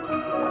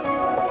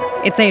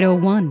 It's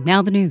 8:01.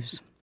 Now the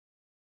news.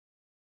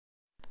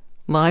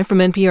 Live from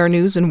NPR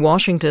News in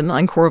Washington,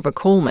 I'm Corva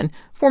Coleman.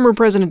 Former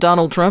President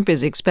Donald Trump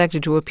is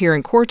expected to appear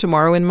in court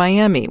tomorrow in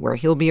Miami, where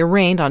he'll be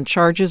arraigned on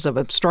charges of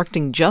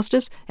obstructing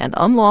justice and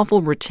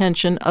unlawful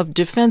retention of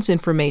defense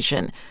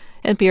information.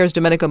 NPR's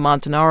Domenico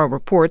Montanaro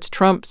reports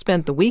Trump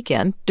spent the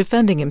weekend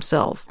defending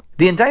himself.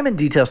 The indictment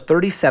details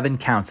 37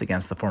 counts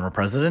against the former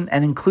president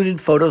and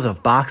included photos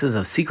of boxes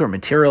of secret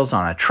materials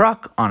on a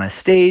truck, on a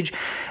stage,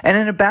 and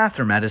in a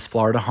bathroom at his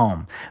Florida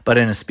home. But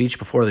in a speech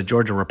before the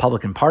Georgia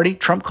Republican Party,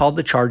 Trump called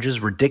the charges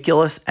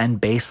ridiculous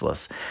and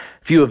baseless.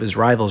 Few of his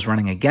rivals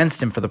running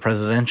against him for the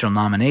presidential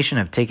nomination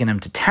have taken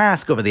him to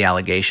task over the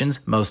allegations.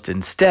 Most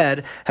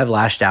instead have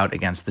lashed out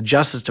against the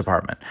Justice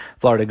Department.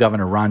 Florida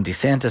Governor Ron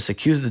DeSantis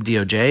accused the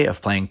DOJ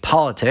of playing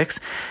politics,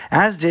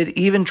 as did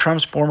even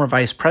Trump's former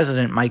Vice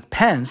President Mike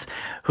Pence,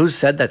 who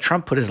said that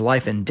Trump put his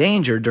life in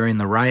danger during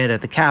the riot at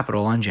the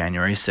Capitol on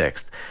January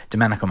 6th.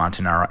 Domenico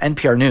Montanaro,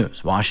 NPR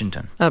News,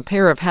 Washington. A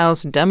pair of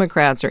House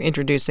Democrats are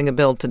introducing a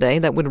bill today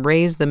that would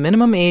raise the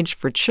minimum age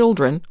for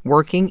children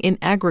working in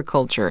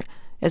agriculture.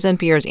 As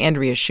NPR's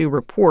Andrea Hsu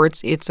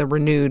reports, it's a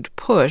renewed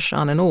push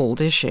on an old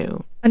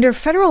issue. Under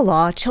federal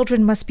law,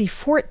 children must be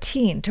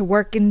 14 to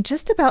work in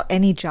just about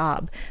any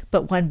job.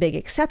 But one big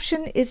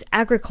exception is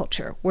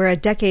agriculture, where a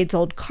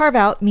decades-old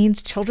carve-out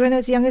means children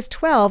as young as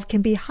 12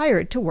 can be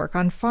hired to work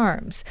on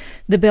farms.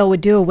 The bill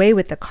would do away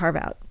with the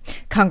carve-out.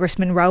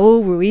 Congressman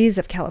Raul Ruiz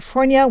of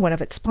California, one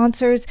of its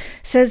sponsors,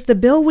 says the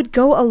bill would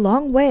go a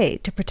long way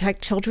to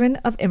protect children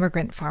of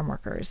immigrant farm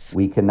workers.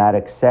 We cannot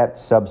accept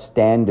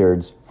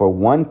substandards for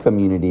one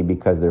community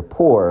because they're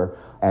poor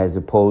as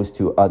opposed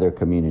to other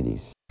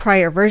communities.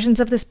 Prior versions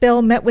of this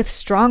bill met with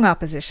strong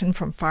opposition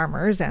from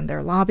farmers and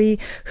their lobby,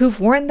 who've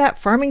warned that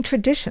farming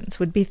traditions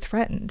would be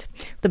threatened.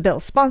 The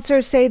bill's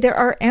sponsors say there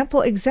are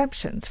ample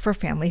exemptions for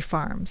family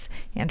farms.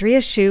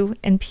 Andrea Hsu,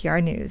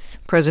 NPR News.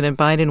 President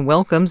Biden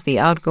welcomes the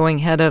outgoing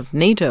head of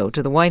NATO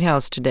to the White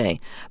House today.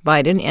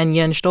 Biden and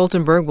Jens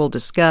Stoltenberg will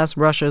discuss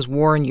Russia's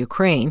war in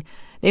Ukraine.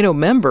 NATO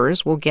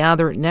members will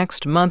gather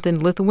next month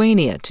in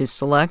Lithuania to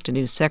select a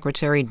new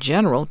Secretary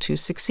General to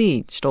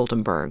succeed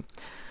Stoltenberg.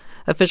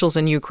 Officials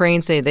in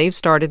Ukraine say they've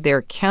started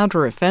their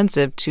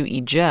counteroffensive to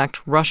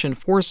eject Russian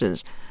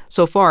forces.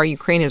 So far,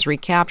 Ukraine has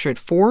recaptured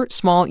 4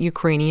 small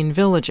Ukrainian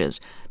villages.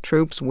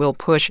 Troops will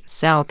push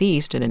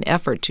southeast in an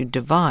effort to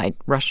divide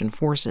Russian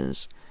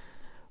forces.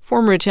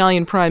 Former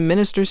Italian Prime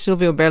Minister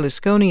Silvio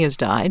Berlusconi has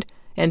died.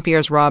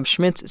 NPR's Rob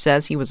Schmitz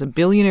says he was a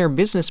billionaire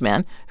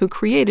businessman who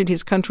created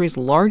his country's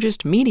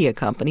largest media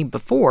company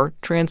before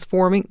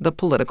transforming the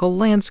political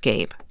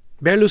landscape.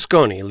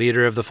 Berlusconi,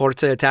 leader of the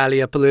Forza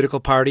Italia political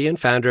party and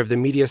founder of the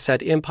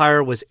Mediaset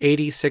empire, was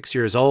 86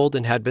 years old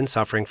and had been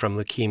suffering from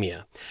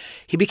leukemia.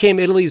 He became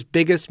Italy's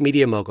biggest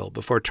media mogul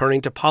before turning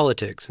to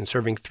politics and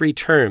serving 3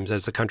 terms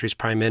as the country's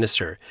prime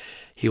minister.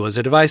 He was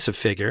a divisive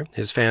figure.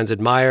 His fans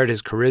admired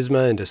his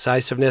charisma and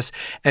decisiveness,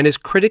 and his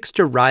critics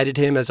derided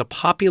him as a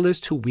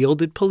populist who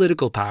wielded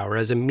political power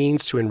as a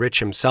means to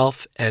enrich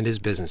himself and his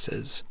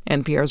businesses.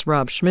 NPR's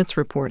Rob Schmitz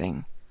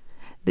reporting.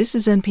 This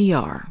is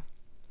NPR.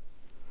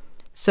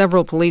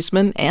 Several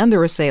policemen and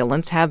their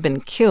assailants have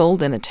been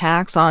killed in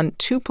attacks on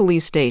 2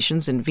 police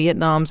stations in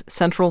Vietnam's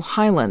Central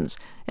Highlands.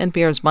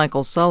 NPR's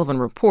Michael Sullivan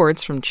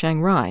reports from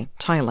Chiang Rai,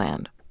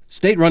 Thailand.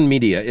 State-run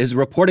media is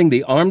reporting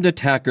the armed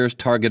attackers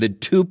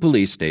targeted 2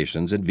 police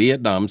stations in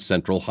Vietnam's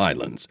Central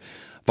Highlands.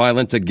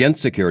 Violence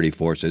against security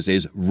forces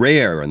is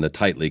rare in the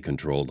tightly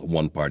controlled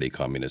one-party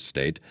communist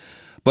state.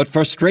 But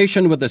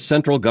frustration with the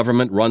central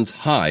government runs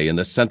high in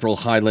the Central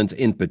Highlands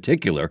in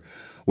particular,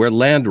 where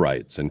land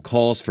rights and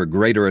calls for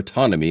greater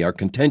autonomy are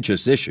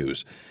contentious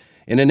issues.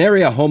 In an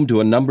area home to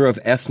a number of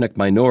ethnic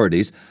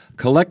minorities,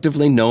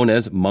 collectively known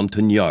as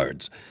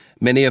Montagnards,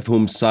 many of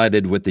whom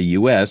sided with the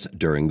U.S.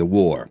 during the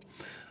war.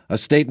 A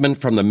statement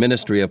from the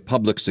Ministry of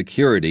Public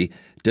Security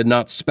did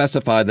not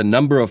specify the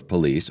number of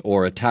police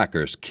or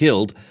attackers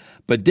killed,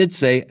 but did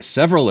say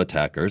several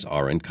attackers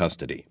are in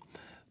custody.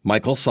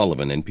 Michael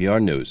Sullivan,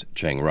 NPR News,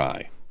 Chiang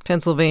Rai.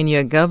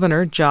 Pennsylvania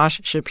Governor Josh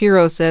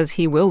Shapiro says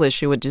he will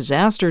issue a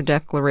disaster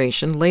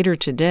declaration later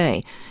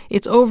today.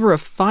 It's over a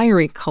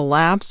fiery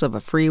collapse of a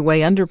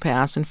freeway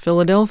underpass in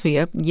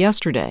Philadelphia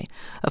yesterday.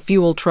 A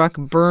fuel truck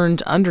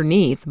burned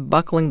underneath,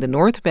 buckling the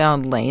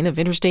northbound lane of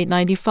Interstate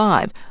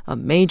 95, a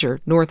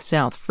major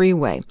north-south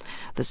freeway.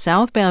 The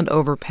southbound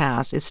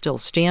overpass is still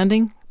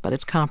standing, but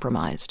it's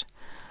compromised.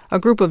 A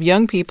group of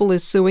young people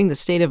is suing the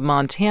state of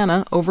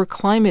Montana over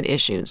climate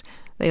issues.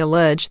 They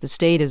allege the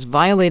state has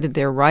violated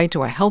their right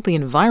to a healthy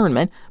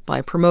environment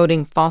by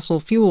promoting fossil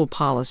fuel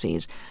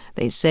policies.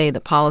 They say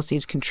the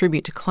policies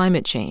contribute to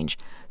climate change.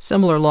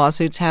 Similar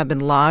lawsuits have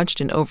been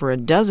lodged in over a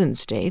dozen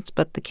states,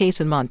 but the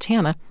case in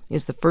Montana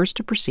is the first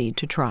to proceed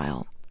to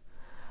trial.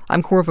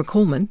 I'm Corva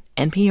Coleman,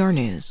 NPR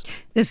News.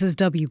 This is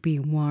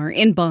WBUR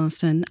in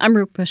Boston. I'm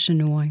Rupa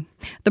Shenoy.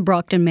 The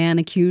Brockton man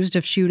accused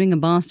of shooting a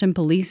Boston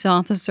police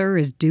officer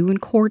is due in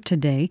court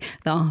today.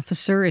 The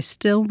officer is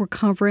still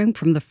recovering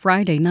from the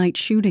Friday night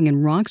shooting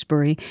in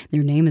Roxbury.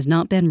 Their name has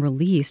not been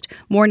released.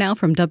 More now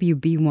from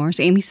WBUR's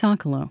Amy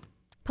Sokolow.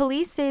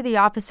 Police say the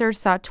officer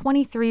saw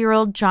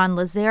 23-year-old John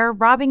Lazaire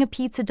robbing a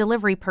pizza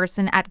delivery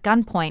person at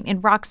gunpoint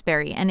in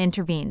Roxbury and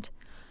intervened.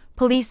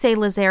 Police say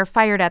Lazaire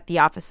fired at the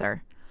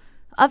officer.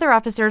 Other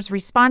officers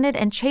responded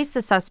and chased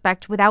the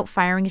suspect without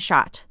firing a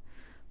shot.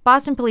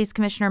 Boston Police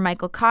Commissioner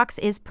Michael Cox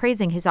is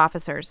praising his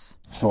officers.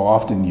 So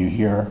often you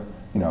hear,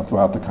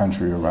 throughout the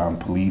country around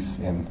police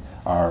and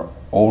our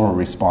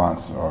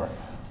over-response or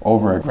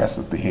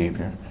over-aggressive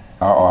behavior.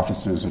 Our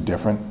officers are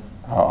different.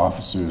 Our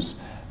officers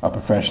are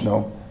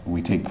professional.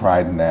 We take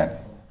pride in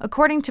that.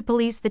 According to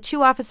police, the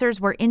 2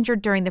 officers were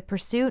injured during the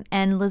pursuit,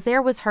 and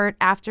Lazaire was hurt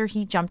after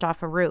he jumped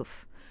off a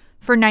roof.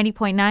 For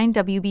 90.9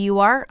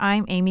 WBUR,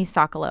 I'm Amy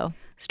Sokolow.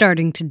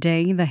 Starting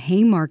today, the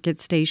Haymarket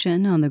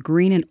station on the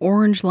green and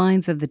orange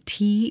lines of the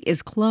T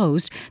is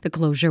closed. The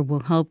closure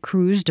will help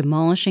crews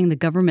demolishing the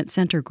Government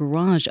Center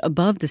garage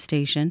above the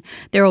station.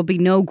 There will be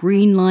no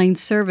green line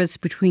service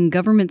between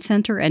Government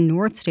Center and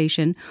North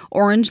Station.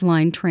 Orange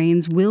line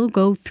trains will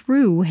go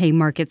through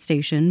Haymarket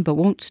station but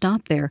won't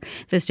stop there.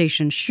 The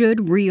station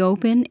should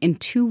reopen in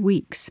 2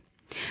 weeks.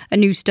 A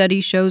new study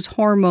shows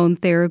hormone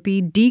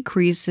therapy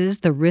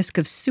decreases the risk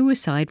of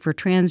suicide for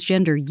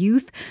transgender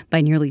youth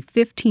by nearly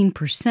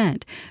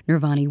 15%.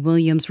 Nirvani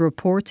Williams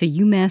reports a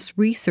UMass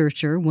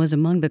researcher was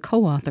among the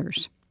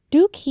co-authors.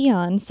 Duke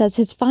Heon says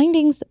his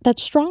findings that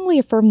strongly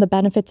affirm the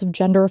benefits of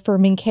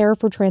gender-affirming care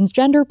for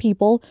transgender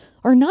people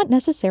are not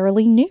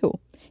necessarily new.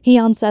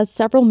 Heon says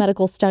several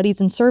medical studies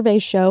and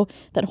surveys show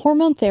that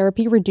hormone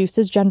therapy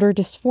reduces gender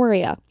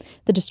dysphoria,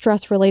 the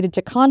distress related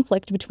to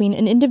conflict between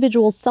an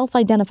individual's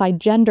self-identified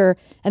gender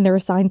and their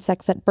assigned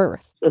sex at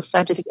birth. The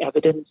scientific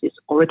evidence is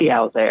already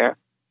out there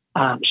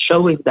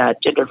showing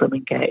that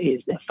gender-affirming care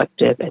is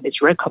effective and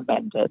is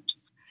recommended.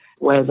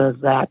 Whether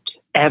that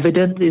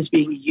evidence is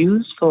being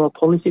used for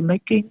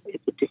policymaking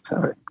is a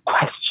different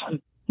question.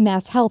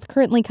 Mass Health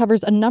currently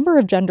covers a number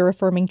of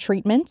gender-affirming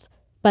treatments,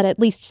 but at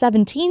least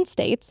 17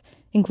 states,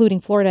 including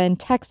Florida and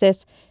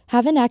Texas,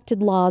 have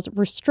enacted laws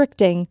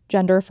restricting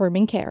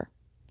gender-affirming care.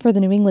 For the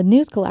New England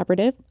News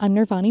Collaborative, I'm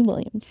Nirvani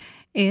Williams.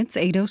 It's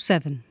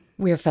 8:07.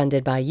 We're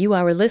funded by you,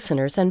 our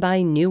listeners, and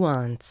by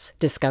Nuance.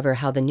 Discover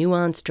how the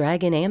Nuance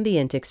Dragon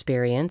Ambient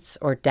Experience,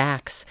 or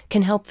DAX,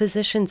 can help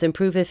physicians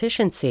improve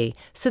efficiency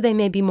so they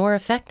may be more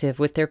effective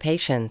with their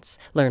patients.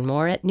 Learn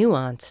more at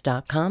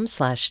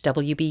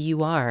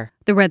nuance.com/WBUR.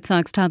 The Red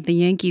Sox topped the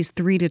Yankees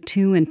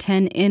 3-2 in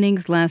 10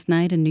 innings last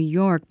night in New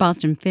York.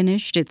 Boston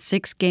finished its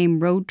 6-game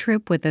road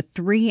trip with a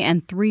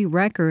 3-3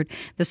 record.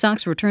 The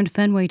Sox return to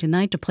Fenway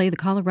tonight to play the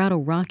Colorado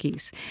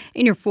Rockies.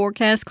 In your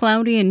forecast,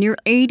 cloudy and near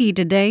 80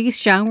 today,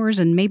 showers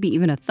and maybe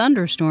even a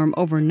thunderstorm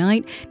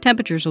overnight.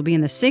 Temperatures will be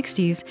in the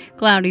 60s,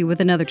 cloudy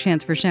with another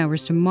chance for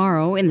showers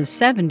tomorrow in the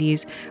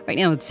 70s. Right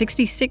now it's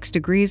 66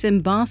 degrees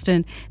in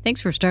Boston. Thanks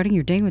for starting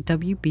your day with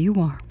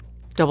WBUR.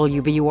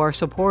 WBUR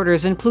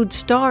supporters include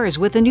stars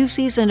with a new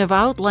season of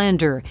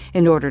Outlander.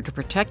 In order to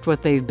protect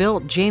what they've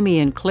built, Jamie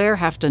and Claire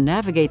have to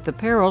navigate the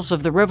perils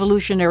of the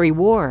Revolutionary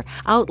War.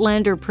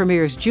 Outlander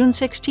premieres June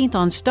 16th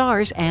on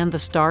Stars and the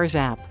Stars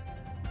app.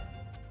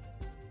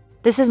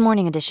 This is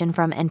Morning Edition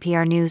from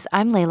NPR News.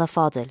 I'm Leila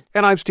Fadel.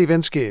 And I'm Steve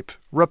Inskeep.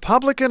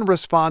 Republican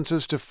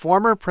responses to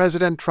former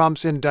President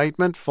Trump's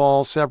indictment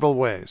fall several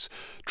ways.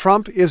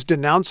 Trump is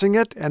denouncing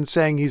it and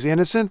saying he's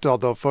innocent,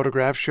 although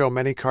photographs show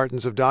many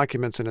cartons of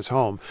documents in his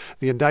home.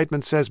 The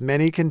indictment says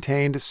many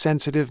contained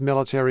sensitive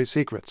military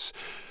secrets.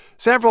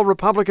 Several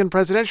Republican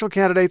presidential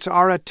candidates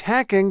are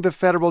attacking the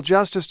federal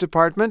Justice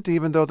Department,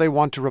 even though they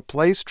want to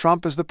replace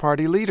Trump as the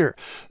party leader.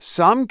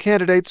 Some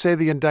candidates say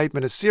the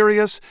indictment is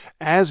serious,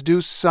 as do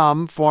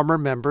some former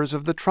members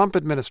of the Trump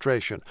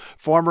administration.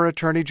 Former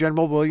Attorney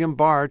General William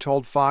Barr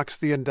told Fox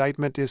the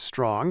indictment is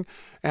strong.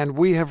 And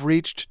we have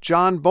reached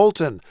John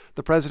Bolton,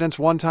 the president's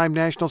one-time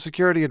national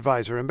security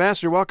advisor.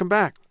 Ambassador, welcome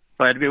back.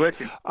 Glad to be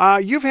with you.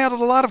 You've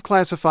handled a lot of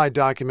classified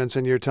documents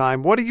in your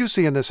time. What do you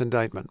see in this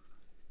indictment?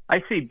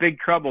 I see big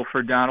trouble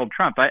for Donald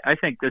Trump. I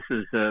think this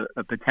is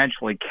a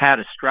potentially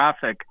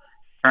catastrophic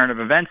turn of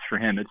events for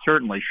him. It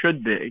certainly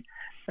should be,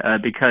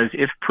 because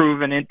if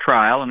proven in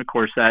trial, and of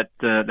course that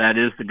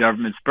is the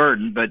government's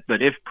burden,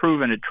 but if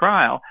proven at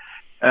trial,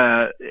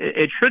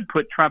 it should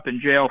put Trump in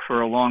jail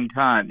for a long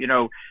time. You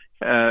know,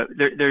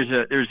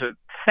 there's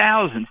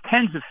thousands,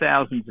 tens of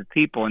thousands of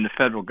people in the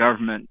federal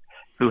government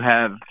who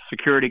have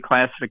security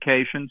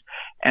classifications.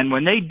 And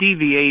when they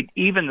deviate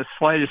even the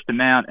slightest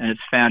amount and it's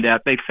found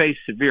out, they face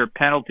severe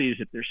penalties.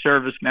 If they're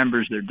service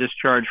members, they're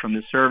discharged from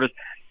the service.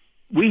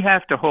 We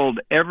have to hold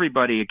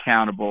everybody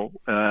accountable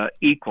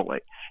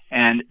equally.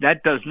 And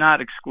that does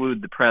not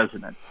exclude the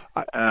president.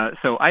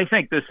 So I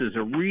think this is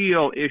a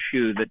real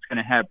issue that's going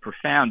to have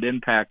profound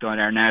impact on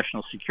our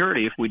national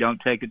security if we don't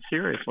take it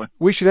seriously.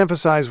 We should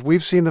emphasize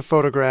we've seen the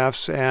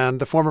photographs, and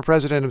the former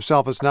president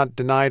himself has not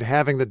denied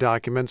having the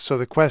documents. So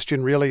the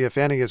question really, if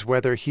any, is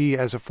whether he,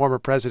 as a former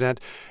president,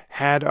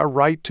 had a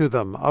right to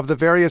them. Of the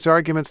various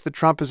arguments that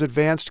Trump has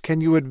advanced, can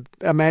you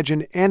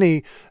imagine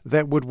any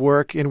that would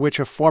work in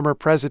which a former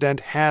president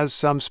has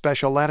some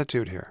special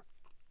latitude here?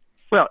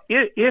 Well,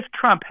 if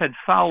Trump had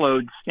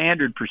followed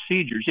standard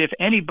procedures, if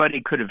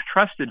anybody could have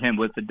trusted him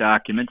with the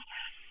documents,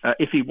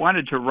 if he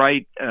wanted to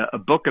write a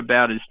book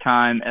about his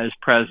time as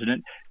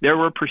president, there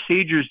were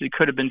procedures that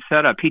could have been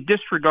set up. He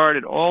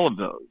disregarded all of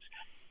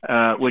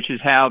those, which is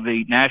how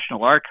the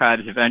National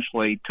Archives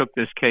eventually took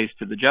this case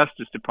to the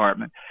Justice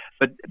Department.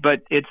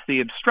 But it's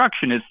the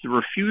obstruction, it's the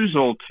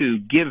refusal to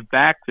give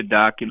back the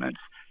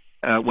documents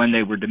when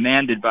they were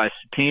demanded by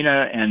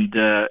subpoena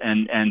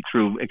and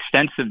through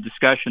extensive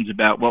discussions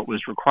about what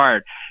was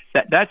required.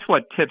 That's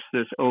what tips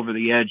this over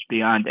the edge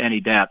beyond any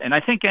doubt. And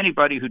I think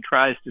anybody who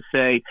tries to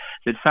say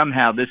that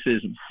somehow this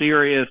isn't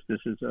serious,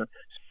 this is a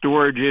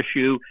storage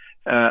issue,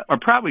 are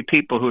probably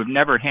people who have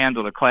never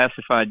handled a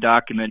classified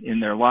document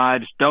in their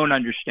lives, don't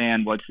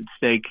understand what's at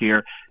stake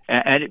here.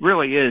 And it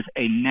really is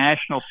a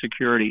national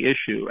security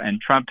issue.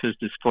 And Trump has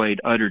displayed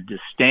utter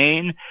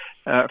disdain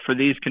for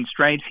these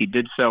constraints. He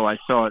did so. I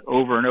saw it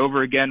over and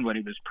over again when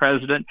he was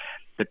president.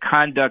 The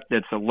conduct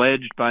that's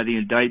alleged by the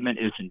indictment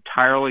is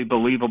entirely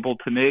believable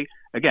to me.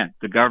 Again,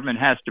 the government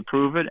has to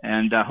prove it,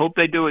 and I hope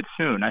they do it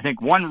soon. I think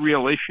one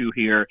real issue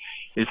here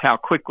is how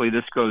quickly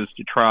this goes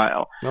to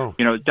trial. Oh.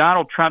 You know,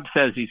 Donald Trump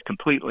says he's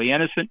completely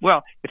innocent.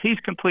 Well, if he's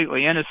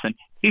completely innocent,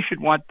 he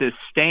should want this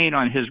stain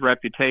on his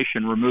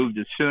reputation removed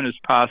as soon as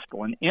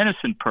possible. An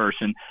innocent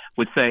person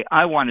would say,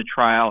 I want a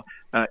trial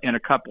in a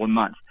couple of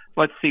months.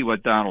 Let's see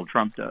what Donald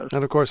Trump does.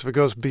 And, of course, if it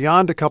goes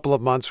beyond a couple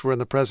of months, we're in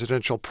the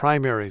presidential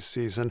primary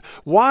season.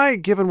 Why,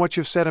 given what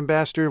you've said,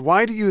 Ambassador,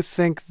 why do you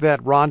think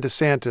that Ron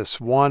DeSantis,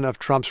 one of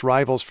Trump's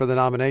rivals for the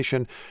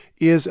nomination,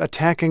 is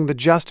attacking the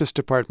Justice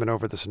Department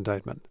over this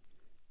indictment?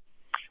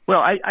 Well,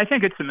 I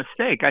think it's a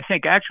mistake. I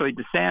think actually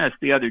DeSantis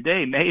the other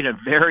day made a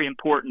very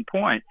important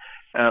point,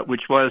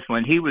 which was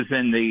when he was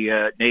in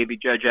the Navy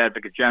Judge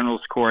Advocate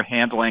General's Corps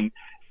handling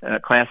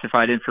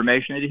classified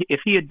information. If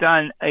he had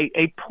done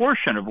a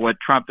portion of what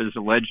Trump is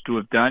alleged to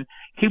have done,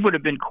 he would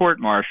have been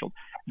court-martialed.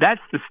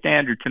 That's the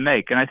standard to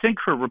make. And I think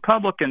for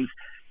Republicans,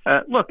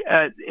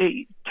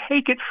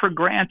 take it for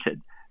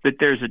granted that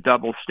there's a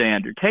double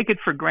standard. Take it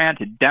for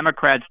granted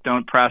Democrats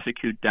don't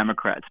prosecute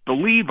Democrats.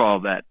 Believe all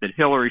that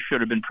Hillary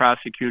should have been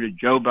prosecuted,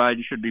 Joe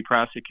Biden should be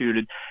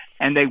prosecuted,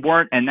 and they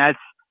weren't, and that's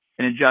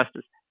an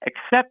injustice.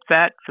 Accept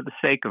that for the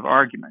sake of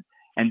argument.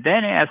 And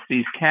then ask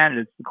these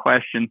candidates the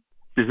question,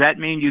 does that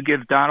mean you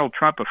give Donald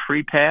Trump a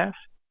free pass?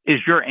 Is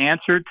your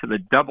answer to the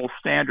double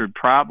standard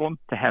problem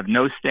to have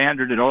no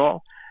standard at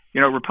all? You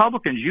know,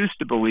 Republicans used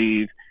to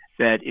believe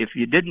that if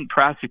you didn't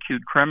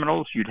prosecute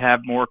criminals, you'd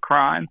have more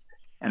crime.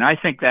 And I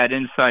think that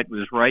insight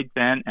was right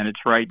then, and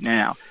it's right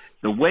now.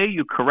 The way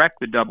you correct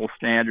the double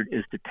standard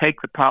is to take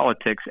the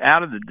politics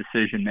out of the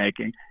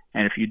decision-making.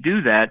 And if you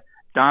do that,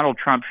 Donald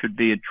Trump should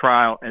be at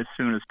trial as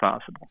soon as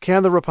possible.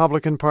 Can the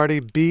Republican Party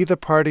be the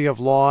party of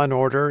law and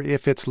order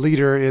if its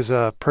leader is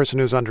a person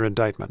who's under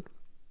indictment?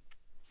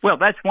 Well,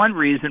 that's one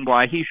reason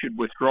why he should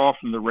withdraw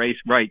from the race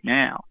right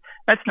now.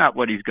 That's not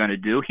what he's going to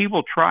do. He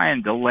will try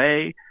and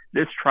delay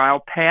this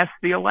trial past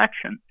the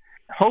election,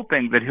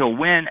 hoping that he'll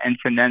win and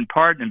can then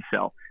pardon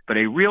himself. But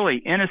a really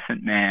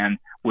innocent man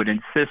would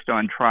insist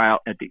on trial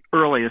at the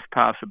earliest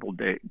possible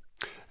date.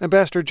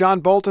 Ambassador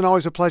John Bolton,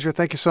 always a pleasure.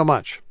 Thank you so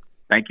much.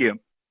 Thank you.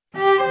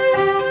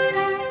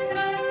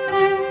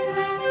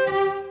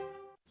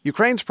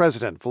 Ukraine's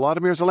President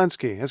Volodymyr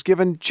Zelensky has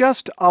given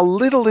just a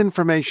little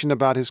information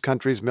about his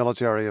country's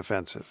military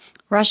offensive.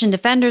 Russian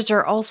defenders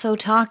are also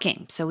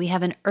talking, so we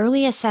have an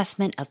early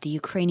assessment of the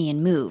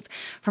Ukrainian move.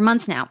 For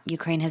months now,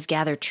 Ukraine has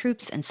gathered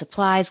troops and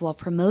supplies while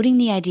promoting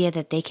the idea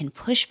that they can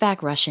push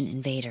back Russian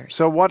invaders.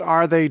 So what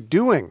are they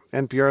doing?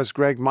 NPR's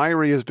Greg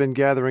Myrie has been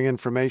gathering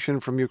information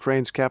from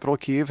Ukraine's capital,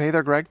 Kyiv. Hey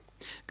there, Greg.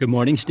 Good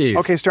morning, Steve.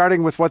 Okay,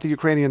 starting with what the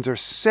Ukrainians are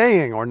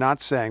saying or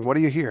not saying, what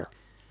do you hear?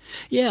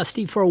 Yeah,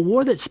 Steve, for a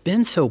war that's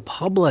been so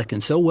public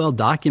and so well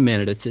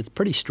documented, it's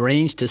pretty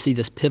strange to see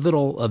this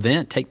pivotal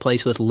event take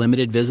place with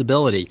limited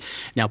visibility.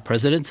 Now,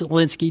 President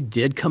Zelensky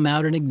did come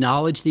out and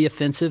acknowledge the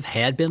offensive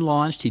had been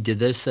launched. He did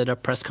this at a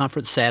press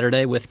conference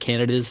Saturday with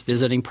Canada's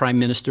visiting Prime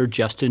Minister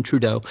Justin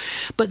Trudeau.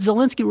 But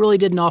Zelensky really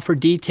didn't offer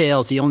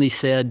details. He only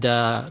said,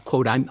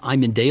 quote,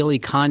 I'm in daily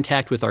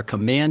contact with our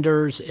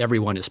commanders.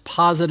 Everyone is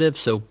positive,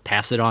 so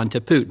pass it on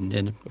to Putin.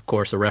 And, of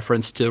course, a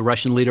reference to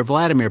Russian leader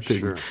Vladimir Putin.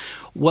 Sure.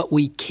 What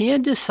we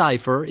can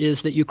decipher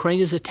is that Ukraine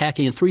is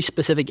attacking in three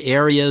specific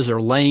areas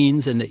or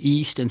lanes in the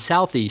east and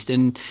southeast.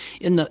 And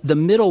in the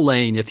middle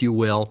lane, if you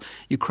will,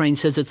 Ukraine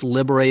says it's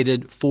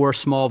liberated 4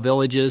 small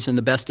villages, and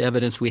the best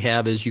evidence we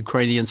have is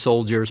Ukrainian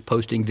soldiers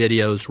posting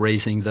videos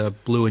raising the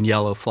blue and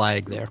yellow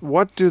flag there.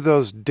 What do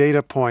those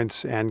data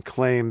points and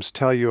claims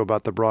tell you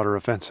about the broader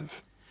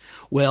offensive?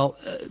 Well,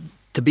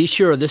 to be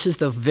sure, this is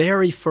the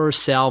very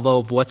first salvo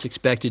of what's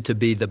expected to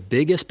be the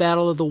biggest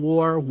battle of the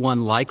war,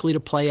 one likely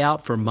to play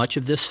out for much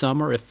of this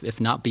summer,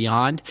 if not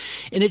beyond.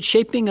 And it's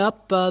shaping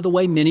up the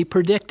way many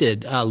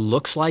predicted.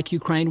 Looks like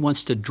Ukraine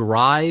wants to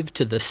drive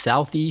to the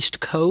southeast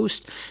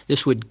coast.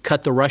 This would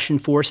cut the Russian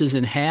forces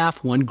in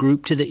half, one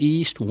group to the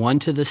east, one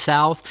to the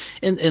south,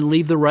 and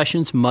leave the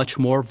Russians much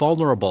more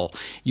vulnerable.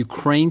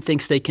 Ukraine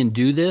thinks they can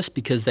do this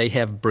because they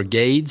have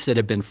brigades that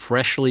have been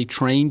freshly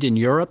trained in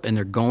Europe, and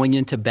they're going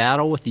into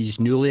battle with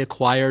these newly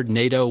acquired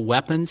NATO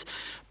weapons,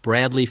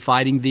 Bradley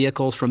fighting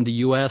vehicles from the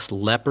U.S.,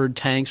 Leopard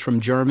tanks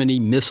from Germany,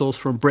 missiles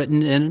from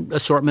Britain, and an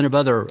assortment of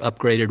other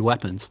upgraded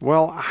weapons.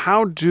 Well,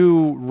 how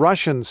do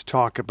Russians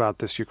talk about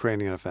this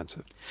Ukrainian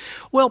offensive?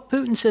 Well,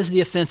 Putin says the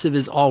offensive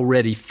is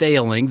already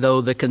failing, though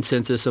the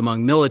consensus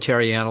among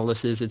military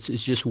analysts is it's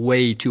just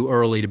way too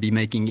early to be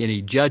making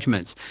any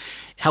judgments.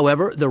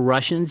 However, the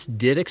Russians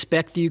did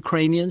expect the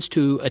Ukrainians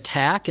to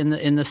attack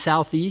in the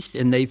southeast,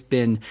 and they've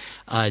been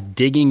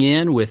digging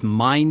in with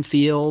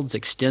minefields,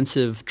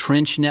 extensive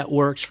trench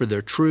networks for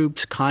their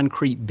troops,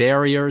 concrete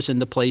barriers in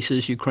the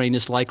places Ukraine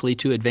is likely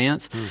to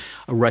advance.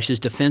 Russia's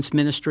defense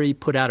ministry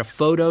put out a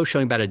photo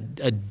showing about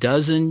a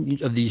dozen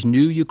of these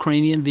new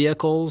Ukrainian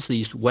vehicles,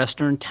 these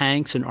Western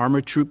tanks and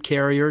armored troop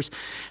carriers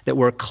that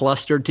were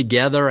clustered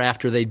together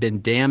after they'd been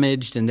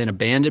damaged and then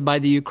abandoned by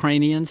the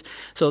Ukrainians.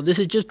 So this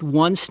is just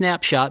one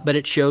snapshot, but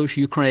it shows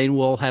Ukraine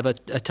will have a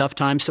tough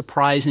time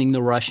surprising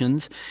the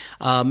Russians.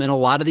 And a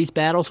lot of these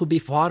battles will be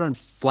fought on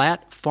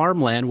flat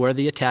farmland where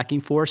the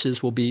attacking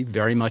forces will be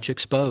very much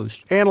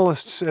exposed.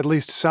 Analysts, at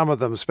least some of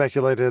them,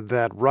 speculated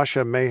that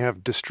Russia may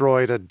have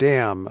destroyed a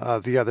dam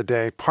the other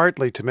day,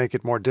 partly to make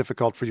it more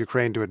difficult for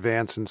Ukraine to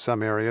advance in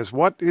some areas.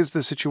 What is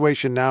the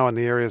situation now in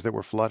the areas that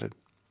were flooded?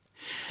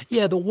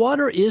 Yeah, the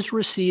water is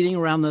receding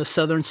around the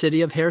southern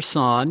city of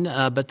Kherson,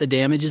 but the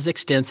damage is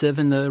extensive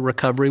and the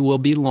recovery will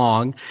be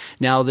long.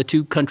 Now, the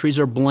two countries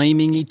are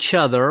blaming each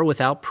other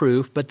without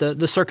proof, but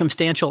the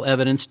circumstantial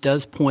evidence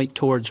does point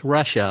towards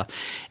Russia.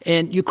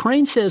 And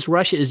Ukraine says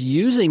Russia is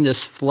using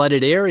this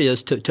flooded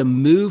areas to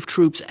move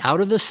troops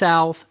out of the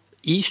south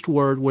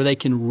eastward where they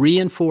can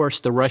reinforce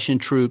the Russian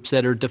troops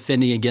that are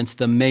defending against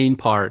the main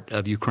part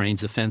of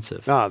Ukraine's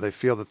offensive. They supposedly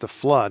feel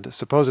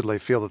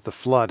that the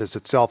flood is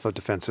itself a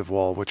defensive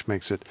wall, which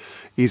makes it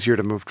easier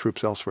to move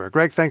troops elsewhere.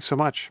 Greg, thanks so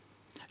much.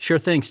 Sure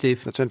thing,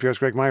 Steve. That's NPR's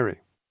Greg Myrie.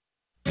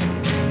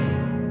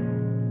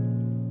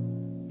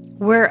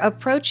 We're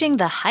approaching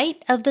the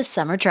height of the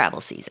summer travel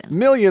season.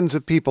 Millions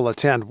of people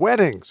attend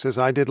weddings, as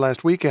I did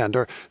last weekend,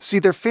 or see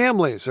their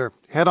families, or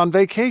head on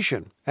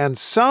vacation. And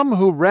some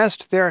who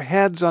rest their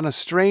heads on a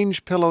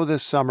strange pillow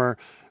this summer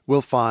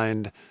will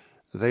find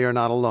they are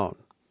not alone.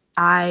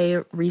 I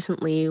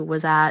recently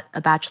was at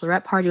a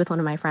bachelorette party with one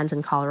of my friends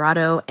in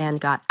Colorado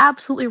and got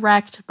absolutely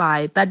wrecked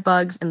by bed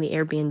bugs in the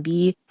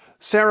Airbnb.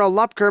 Sarah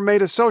Lupker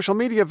made a social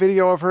media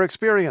video of her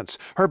experience.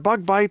 Her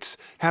bug bites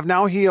have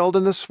now healed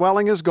and the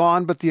swelling is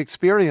gone, but the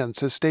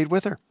experience has stayed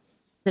with her.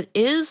 It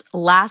is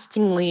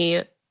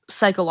lastingly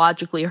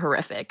psychologically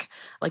horrific.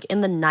 Like in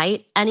the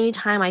night,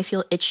 anytime I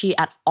feel itchy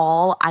at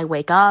all, I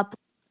wake up.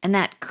 And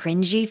that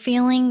cringy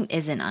feeling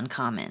isn't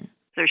uncommon.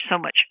 There's so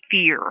much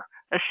fear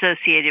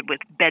associated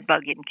with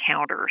bedbug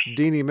encounters.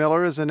 Deanie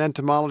Miller is an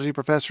entomology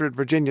professor at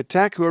Virginia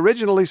Tech who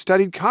originally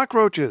studied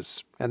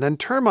cockroaches and then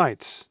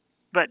termites.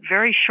 But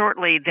very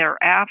shortly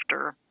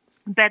thereafter,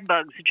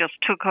 bedbugs just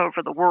took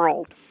over the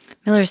world.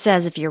 Miller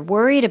says if you're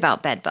worried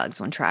about bedbugs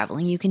when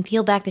traveling, you can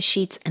peel back the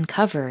sheets and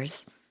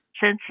covers.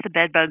 Since the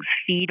bedbugs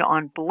feed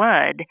on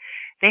blood,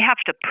 they have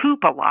to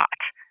poop a lot.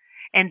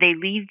 and they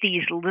leave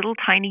these little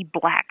tiny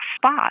black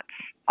spots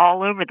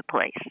all over the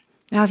place.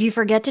 Now, if you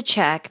forget to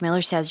check,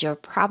 Miller says you're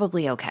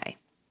probably okay.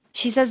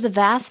 She says the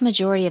vast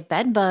majority of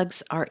bed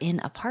bugs are in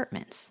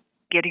apartments.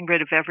 Getting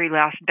rid of every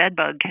last bed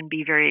bug can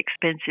be very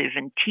expensive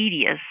and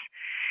tedious,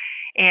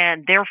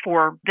 and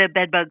therefore the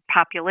bed bug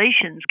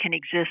populations can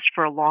exist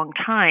for a long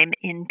time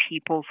in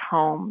people's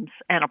homes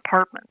and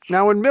apartments.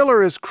 Now, when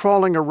Miller is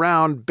crawling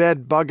around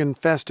bed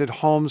bug-infested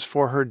homes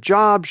for her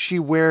job, she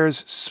wears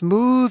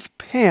smooth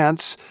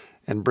pants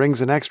and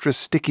brings an extra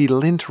sticky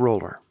lint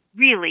roller.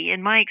 Really,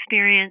 in my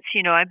experience,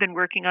 I've been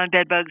working on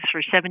bed bugs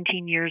for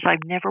 17 years.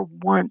 I've never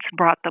once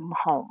brought them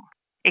home,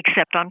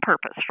 except on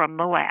purpose from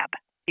the lab,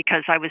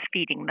 because I was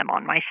feeding them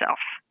on myself.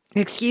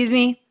 Excuse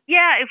me?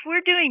 Yeah, if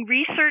we're doing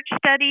research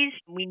studies,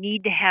 we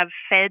need to have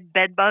fed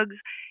bed bugs.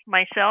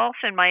 Myself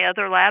and my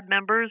other lab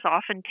members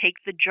often take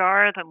the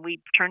jar, then we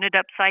turn it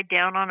upside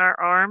down on our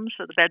arms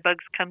so the bed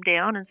bugs come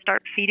down and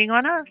start feeding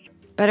on us.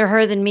 Better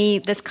her than me.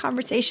 This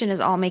conversation is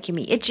all making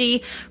me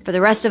itchy. For the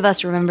rest of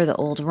us, remember the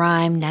old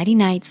rhyme,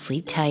 nighty-night,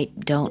 sleep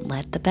tight, don't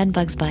let the bed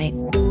bugs bite.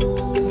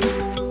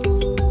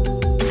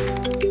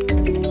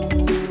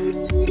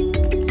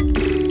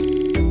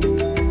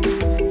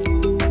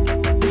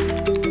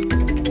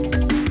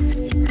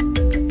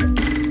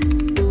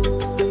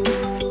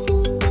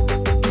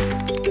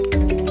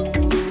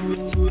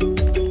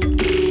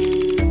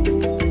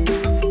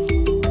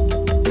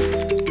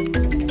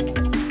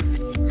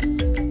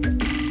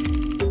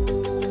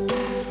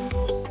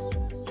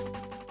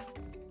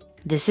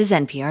 This is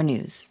NPR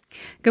News.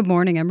 Good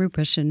morning, I'm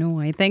Rupa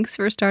Shenoy. Thanks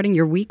for starting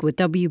your week with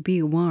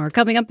WBUR.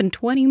 Coming up in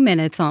 20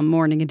 minutes on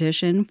Morning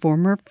Edition,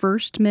 former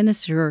First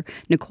Minister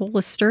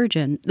Nicola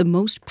Sturgeon, the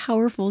most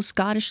powerful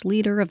Scottish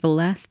leader of the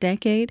last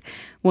decade,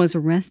 was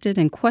arrested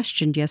and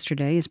questioned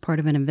yesterday as part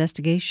of an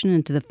investigation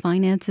into the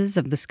finances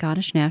of the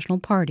Scottish National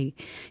Party.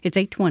 It's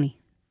 8:20.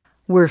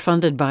 We're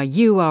funded by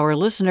you, our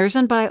listeners,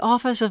 and by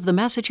Office of the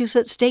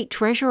Massachusetts State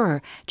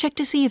Treasurer. Check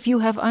to see if you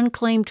have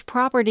unclaimed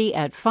property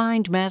at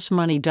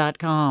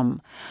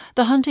findmassmoney.com.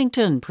 The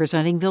Huntington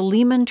presenting the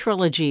Lehman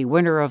Trilogy,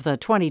 winner of the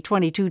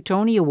 2022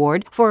 Tony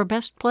Award for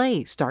Best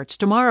Play, starts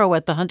tomorrow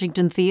at the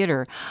Huntington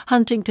Theater,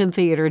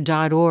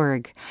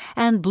 huntingtontheater.org.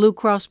 And Blue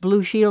Cross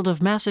Blue Shield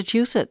of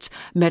Massachusetts.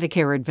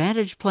 Medicare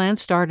Advantage plans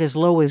start as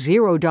low as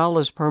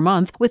 $0 per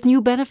month with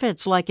new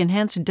benefits like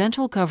enhanced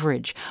dental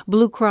coverage.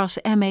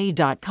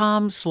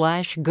 BlueCrossMA.com/go.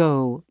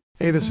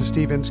 Hey, this is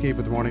Steve Inskeep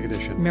with the Morning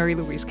Edition. Mary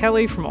Louise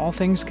Kelly from All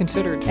Things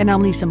Considered. And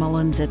I'm Lisa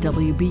Mullins at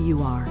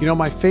WBUR. You know,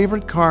 my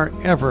favorite car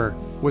ever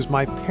was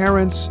my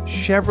parents'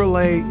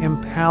 Chevrolet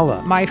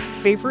Impala. My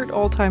favorite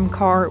all-time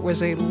car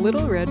was a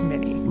Little Red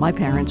Mini. My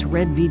parents'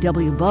 red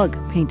VW Bug,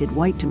 painted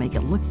white to make it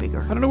look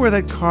bigger. I don't know where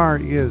that car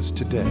is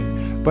today,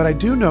 but I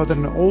do know that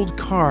an old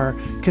car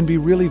can be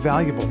really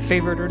valuable.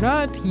 Favorite or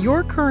not,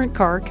 your current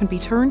car can be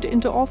turned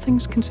into All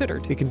Things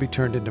Considered. It can be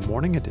turned into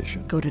Morning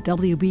Edition. Go to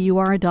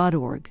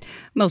WBUR.org.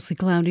 Mostly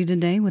cloudy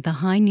today with a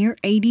high near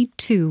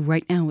 82.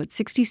 Right now it's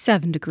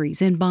 67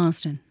 degrees in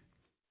Boston.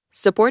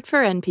 Support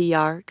for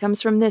NPR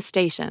comes from this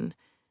station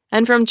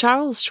and from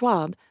Charles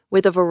Schwab,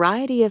 with a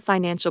variety of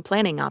financial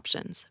planning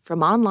options,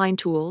 from online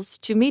tools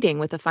to meeting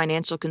with a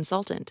financial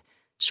consultant.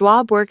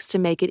 Schwab works to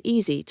make it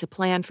easy to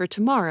plan for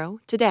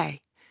tomorrow, today.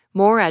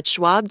 More at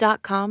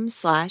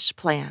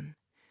schwab.com/plan.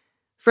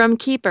 From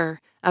Keeper,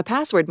 a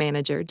password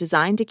manager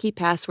designed to keep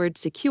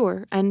passwords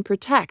secure and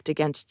protect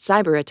against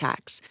cyber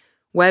attacks.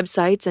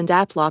 Websites and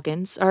app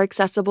logins are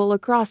accessible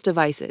across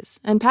devices,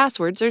 and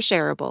passwords are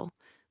shareable.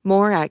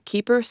 More at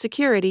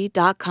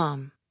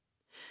keepersecurity.com.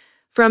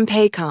 From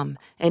Paycom,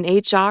 an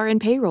HR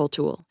and payroll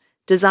tool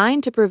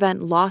designed to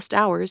prevent lost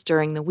hours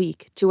during the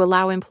week to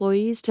allow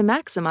employees to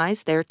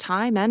maximize their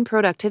time and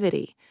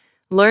productivity.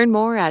 Learn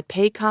more at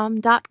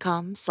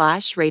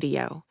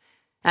paycom.com/radio.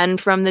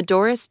 And from the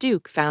Doris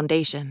Duke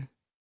Foundation.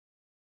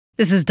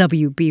 This is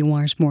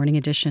WBUR's Morning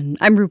Edition.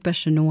 I'm Rupa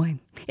Shenoy.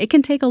 It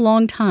can take a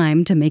long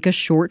time to make a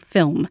short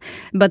film,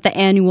 but the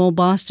annual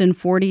Boston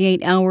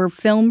 48-hour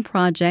film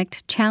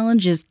project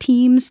challenges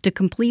teams to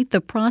complete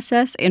the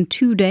process in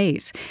 2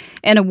 days.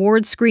 An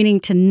award screening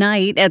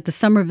tonight at the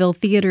Somerville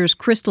Theater's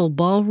Crystal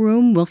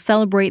Ballroom will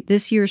celebrate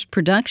this year's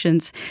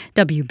productions.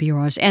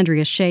 WBUR's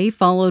Andrea Shea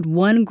followed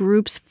one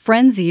group's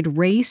frenzied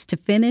race to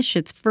finish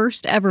its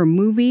first ever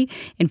movie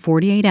in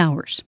 48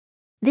 hours.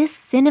 This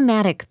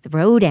cinematic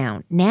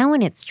throwdown, now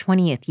in its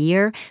 20th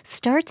year,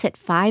 starts at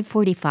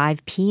 5:45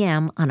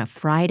 p.m. on a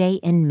Friday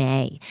in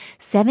May.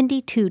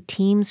 72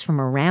 teams from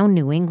around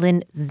New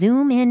England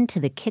zoom in to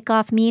the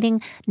kickoff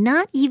meeting,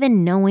 not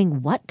even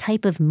knowing what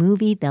type of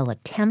movie they'll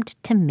attempt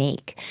to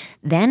make.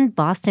 Then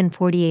Boston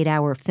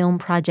 48-hour film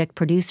project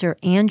producer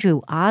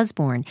Andrew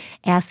Osborne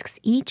asks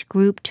each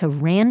group to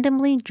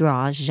randomly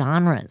draw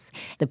genres.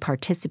 The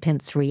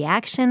participants'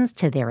 reactions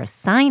to their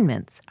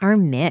assignments are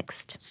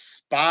mixed.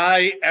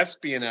 Spy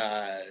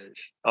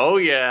espionage. Oh,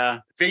 yeah.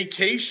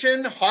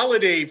 Vacation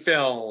holiday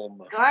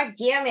film. God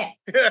damn it.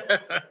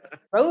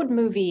 Road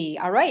movie.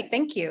 All right,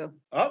 thank you.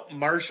 Oh,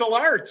 martial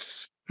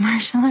arts.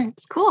 Martial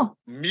arts, cool.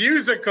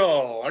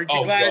 Musical. Aren't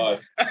you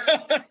glad?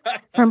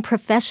 From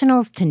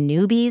professionals to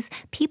newbies,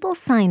 people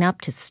sign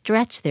up to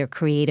stretch their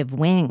creative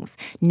wings,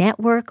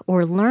 network,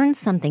 or learn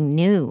something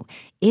new.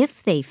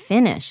 If they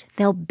finish,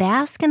 they'll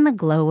bask in the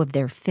glow of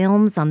their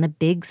films on the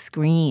big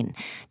screen.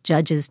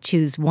 Judges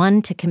choose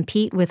one to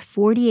compete with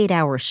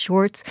 48-hour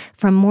shorts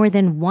from more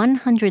than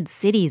 100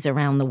 cities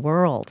around the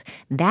world.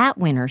 That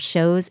winner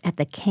shows at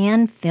the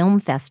Cannes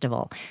Film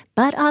Festival.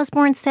 But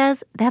Osborne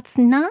says that's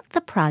not the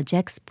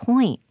project's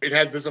point. It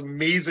has this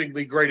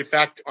amazingly great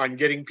effect on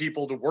getting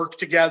people to work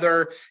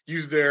together,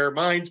 use their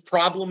minds,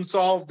 problem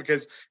solve,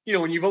 because,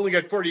 when you've only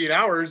got 48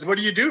 hours, what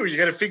do? You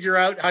got to figure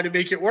out how to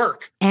make it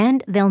work.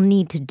 And they'll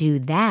need to do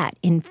that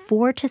in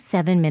 4 to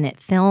 7 minute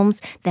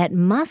films that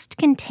must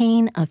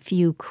contain a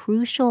few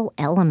crucial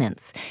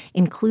elements,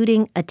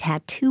 including a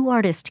tattoo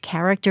artist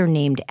character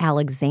named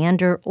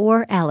Alexander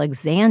or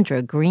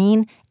Alexandra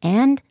Green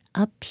and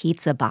a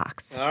pizza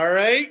box. All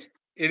right.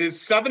 It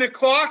is 7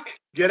 o'clock.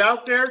 Get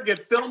out there, get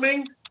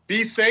filming,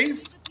 be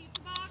safe.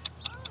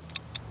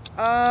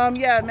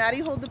 Maddie,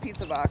 hold the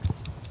pizza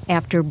box.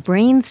 After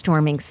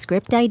brainstorming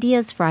script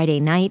ideas Friday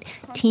night,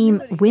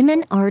 Team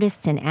Women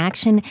Artists in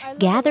Action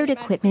gathered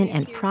equipment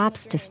and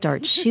props to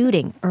start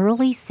shooting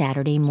early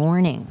Saturday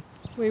morning.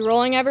 We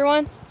rolling,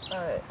 everyone? All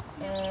right.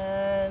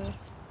 And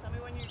tell me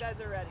when you guys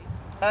are ready.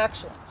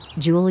 Action.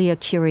 Julia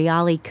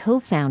Curiali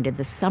co-founded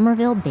the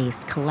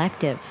Somerville-based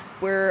collective.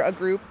 We're a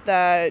group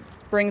that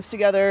brings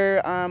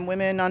together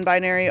women,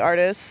 non-binary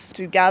artists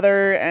to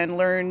gather and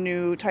learn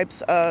new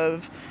types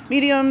of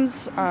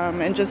mediums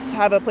and just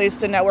have a place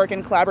to network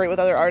and collaborate with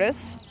other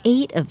artists.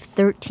 8 of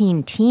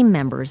 13 team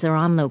members are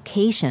on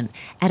location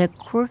at a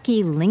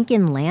quirky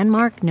Lincoln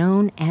landmark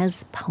known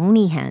as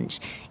Ponyhenge.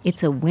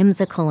 It's a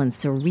whimsical and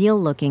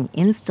surreal-looking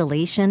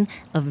installation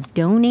of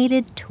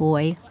donated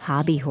toy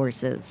hobby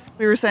horses.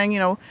 We were saying,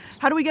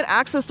 how do we get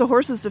access to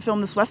horses to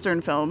film this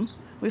Western film?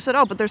 We said,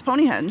 but there's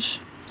Ponyhenge.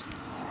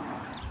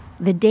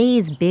 The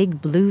day's big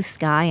blue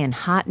sky and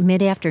hot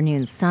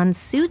mid-afternoon sun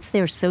suits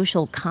their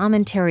social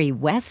commentary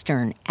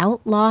Western,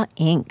 Outlaw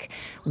Inc.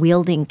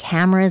 Wielding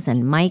cameras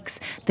and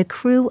mics, the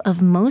crew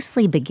of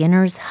mostly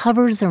beginners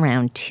hovers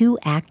around 2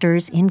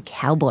 actors in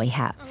cowboy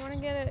hats. I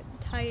want to get it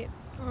tight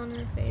on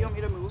her face. You want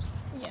me to move?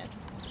 Yes.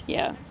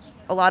 Yeah.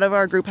 A lot of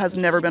our group has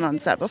never been on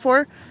set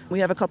before. We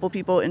have a couple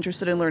people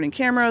interested in learning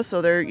camera,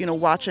 so they're,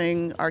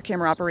 watching our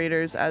camera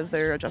operators as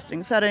they're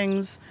adjusting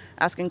settings,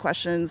 asking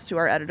questions to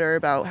our editor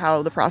about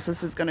how the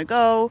process is going to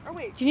go.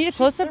 Do you need a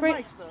close-up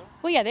right?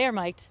 Well, yeah, they are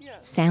mic'd.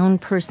 Sound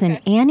person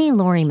Annie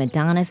Laurie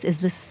Madonis is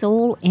the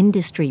sole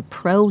industry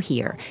pro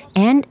here,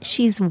 and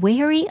she's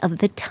wary of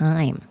the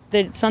time.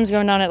 The sun's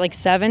going down at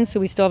 7, so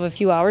we still have a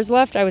few hours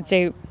left. I would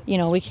say,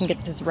 we can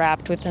get this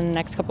wrapped within the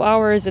next couple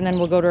hours, and then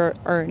we'll go to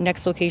our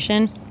next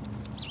location.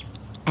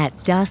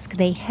 At dusk,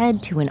 they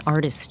head to an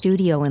artist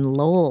studio in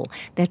Lowell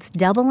that's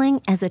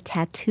doubling as a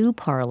tattoo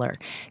parlor.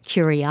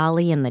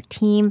 Curiali and the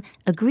team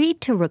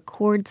agreed to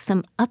record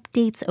some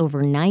updates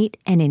overnight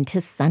and into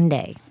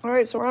Sunday. All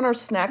right, so we're on our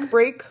snack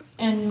break.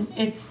 And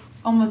it's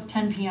almost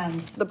 10 p.m.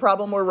 The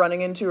problem we're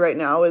running into right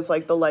now is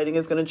the lighting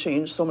is going to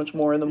change so much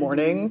more in the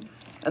morning,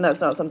 and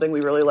that's not something we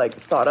really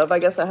thought of, I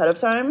guess, ahead of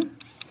time.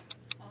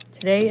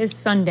 Today is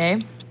Sunday.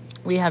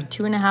 We have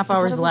 2.5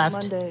 hours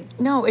left. Monday.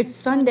 No, it's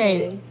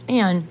Sunday.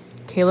 And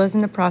Kayla's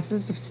in the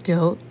process of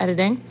still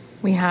editing.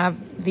 We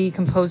have the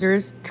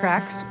composer's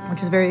tracks,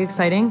 which is very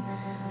exciting.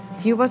 A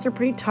few of us are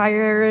pretty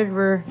tired.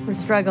 We're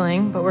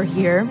struggling, but we're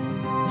here.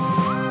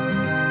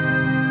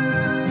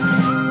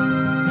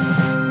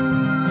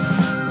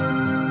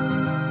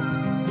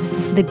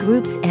 The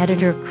group's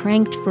editor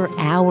cranked for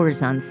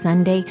hours on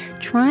Sunday,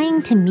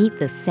 trying to meet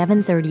the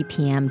 7:30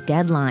 p.m.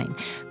 deadline.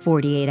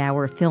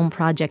 48-hour film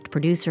project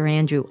producer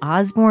Andrew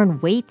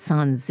Osborne waits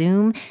on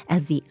Zoom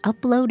as the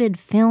uploaded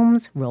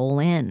films roll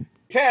in.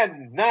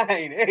 10, 9,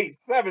 8,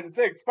 7,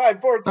 6,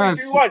 5, 4, 3,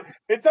 2, 1.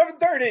 It's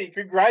 7:30.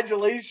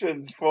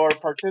 Congratulations for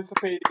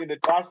participating in the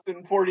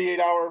Boston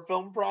 48-hour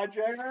film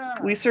project.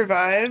 We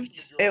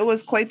survived. It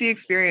was quite the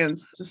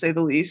experience, to say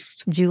the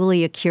least.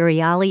 Julia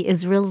Curiali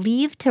is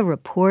relieved to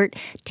report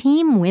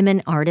Team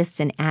Women Artists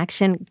in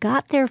Action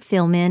got their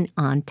film in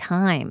on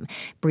time.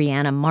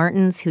 Brianna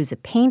Martins, who's a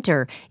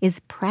painter, is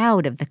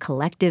proud of the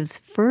collective's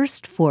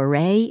first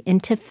foray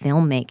into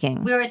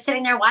filmmaking. We were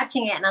sitting there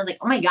watching it, and I was like,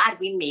 oh my God,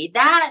 we made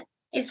that?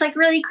 It's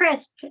really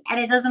crisp, and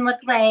it doesn't look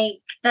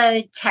like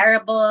the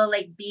terrible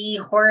B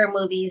horror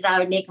movies I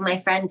would make with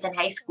my friends in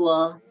high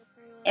school.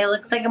 It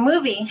looks like a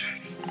movie.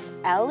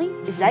 Allie,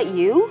 is that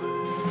you?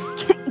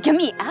 Get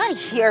me out of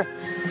here.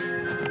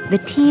 The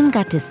team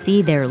got to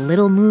see their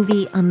little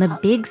movie on the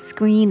big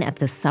screen at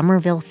the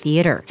Somerville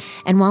Theater.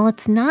 And while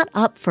it's not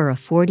up for a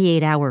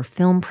 48-hour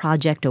film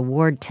project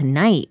award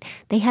tonight,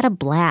 they had a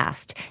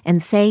blast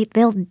and say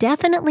they'll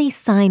definitely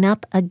sign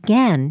up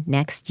again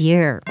next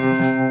year.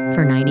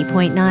 For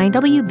 90.9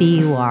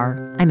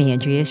 WBUR, I'm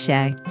Andrea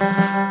Shea.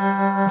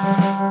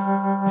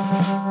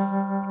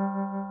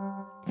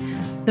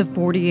 The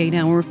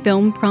 48-hour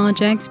film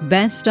project's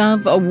Best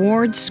of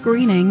Awards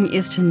screening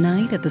is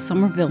tonight at the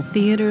Somerville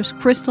Theater's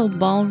Crystal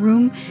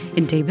Ballroom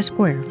in Davis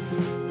Square.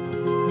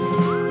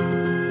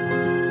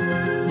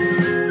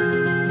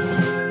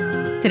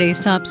 Today's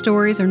top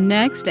stories are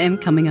next, and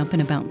coming up in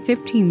about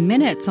 15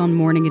 minutes on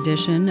Morning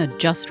Edition, a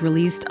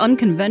just-released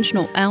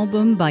unconventional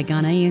album by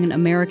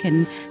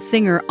Ghanaian-American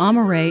singer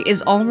Amare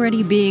is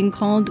already being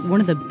called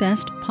one of the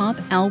best pop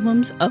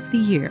albums of the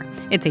year.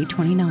 It's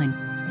 8:29.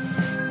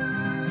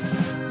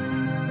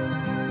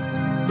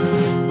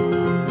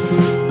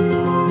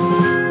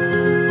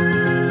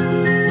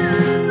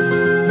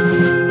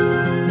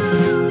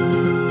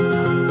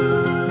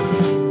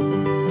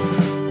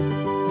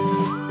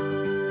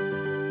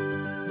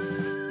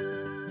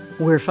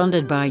 We're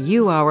funded by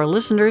you, our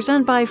listeners,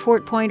 and by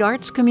Fort Point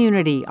Arts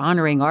Community,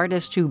 honoring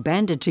artists who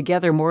banded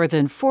together more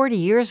than 40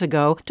 years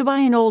ago to buy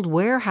an old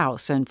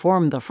warehouse and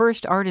form the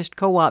first artist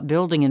co-op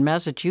building in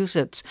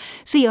Massachusetts.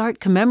 See art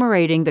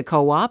commemorating the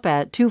co-op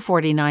at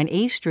 249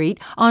 A Street,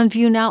 on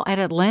view now at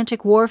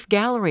Atlantic Wharf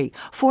Gallery,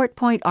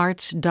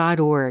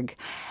 fortpointarts.org.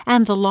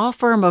 And the law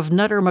firm of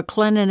Nutter,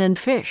 McLennan &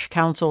 Fish,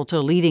 counsel to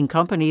leading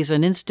companies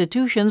and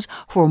institutions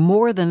for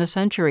more than a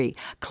century.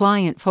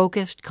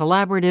 Client-focused,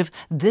 collaborative,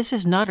 this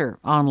is Nutter.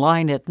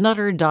 Online at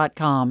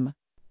nutter.com.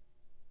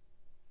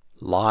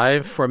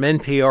 Live from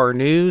NPR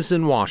News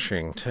in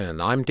Washington,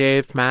 I'm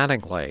Dave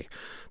Mattingly.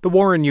 The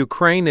war in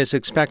Ukraine is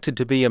expected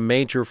to be a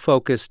major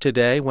focus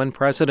today when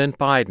President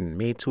Biden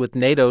meets with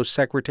NATO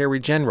Secretary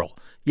General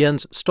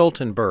Jens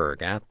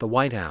Stoltenberg at the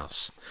White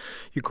House.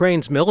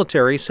 Ukraine's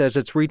military says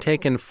it's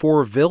retaken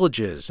 4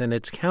 villages in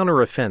its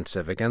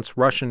counteroffensive against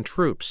Russian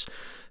troops.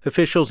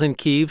 Officials in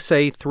Kyiv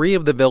say 3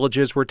 of the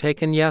villages were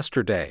taken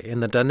yesterday in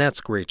the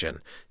Donetsk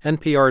region.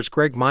 NPR's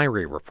Greg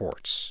Myrie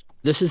reports.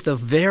 This is the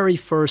very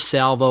first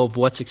salvo of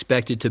what's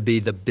expected to be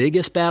the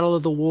biggest battle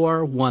of the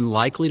war, one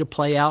likely to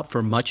play out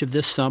for much of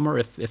this summer,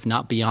 if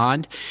not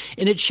beyond.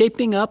 And it's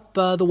shaping up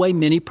the way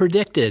many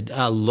predicted.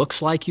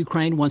 Looks like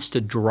Ukraine wants to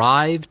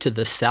drive to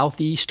the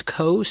southeast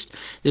coast.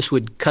 This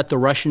would cut the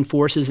Russian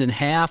forces in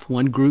half,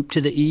 one group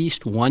to the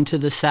east, one to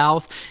the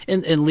south,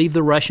 and leave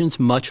the Russians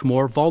much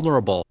more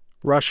vulnerable.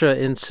 Russia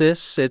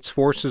insists its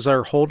forces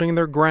are holding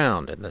their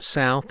ground in the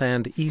south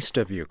and east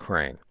of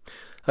Ukraine.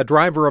 A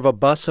driver of a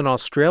bus in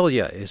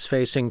Australia is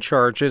facing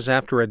charges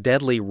after a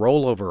deadly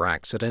rollover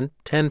accident.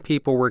 10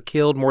 people were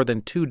killed, more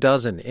than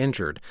 24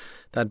 injured.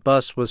 That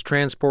bus was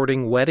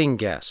transporting wedding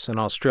guests in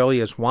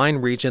Australia's wine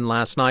region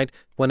last night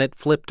when it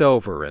flipped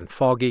over in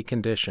foggy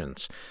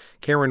conditions.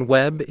 Karen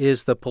Webb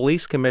is the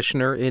police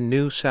commissioner in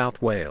New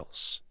South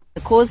Wales.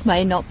 The cause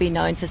may not be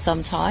known for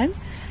some time.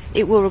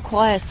 It will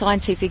require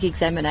scientific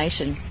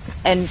examination,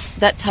 and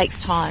that takes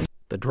time.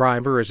 The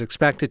driver is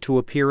expected to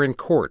appear in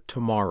court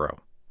tomorrow.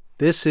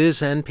 This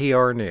is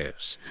NPR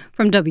News.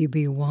 From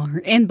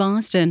WBUR in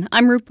Boston,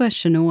 I'm Rupa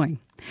Shenoy.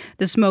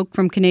 The smoke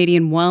from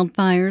Canadian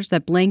wildfires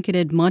that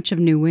blanketed much of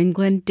New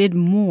England did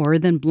more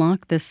than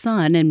block the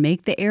sun and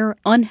make the air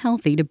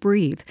unhealthy to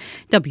breathe.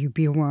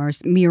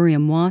 WBUR's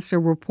Miriam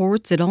Wasser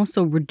reports it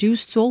also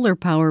reduced solar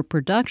power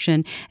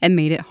production and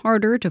made it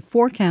harder to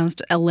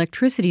forecast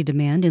electricity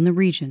demand in the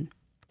region.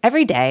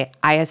 Every day,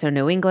 ISO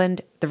New England,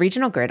 the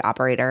regional grid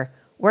operator,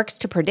 works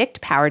to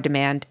predict power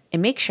demand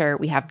and make sure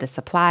we have the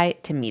supply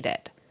to meet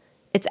it.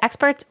 Its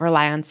experts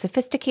rely on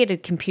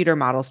sophisticated computer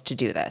models to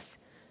do this,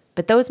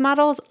 but those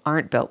models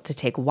aren't built to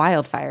take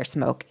wildfire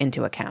smoke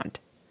into account.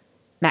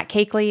 Matt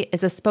Cakeley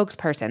is a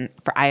spokesperson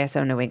for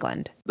ISO New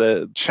England.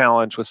 The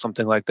challenge with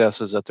something like this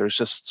is that there's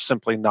just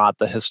simply not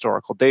the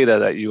historical data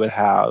that you would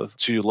have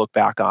to look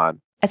back on.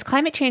 As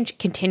climate change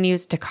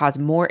continues to cause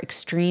more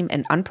extreme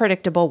and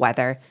unpredictable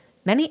weather,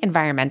 many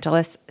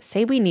environmentalists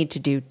say we need to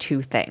do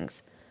 2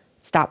 things: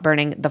 stop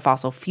burning the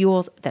fossil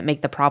fuels that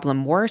make the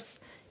problem worse,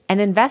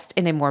 and invest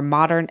in a more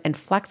modern and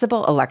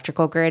flexible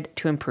electrical grid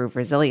to improve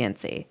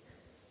resiliency.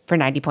 For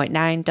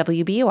 90.9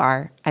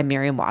 WBUR, I'm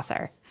Miriam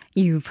Wasser.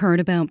 You've heard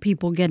about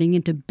people getting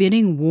into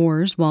bidding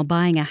wars while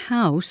buying a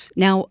house.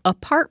 Now,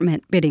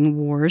 apartment bidding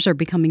wars are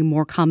becoming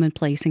more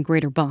commonplace in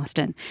Greater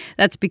Boston.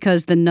 That's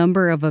because the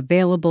number of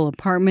available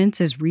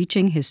apartments is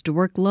reaching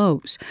historic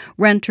lows.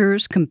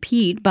 Renters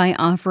compete by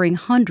offering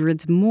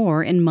hundreds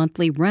more in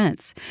monthly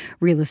rents.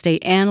 Real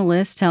estate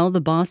analysts tell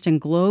the Boston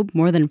Globe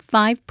more than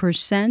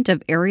 5%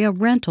 of area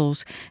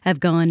rentals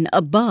have gone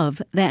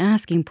above the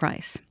asking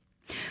price.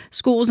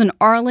 Schools in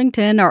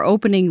Arlington are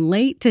opening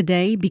late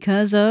today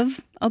because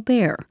of a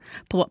bear.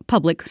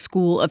 Public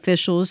school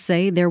officials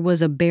say there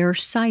was a bear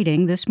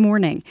sighting this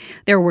morning.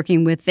 They're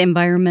working with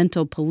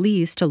environmental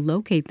police to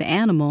locate the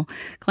animal.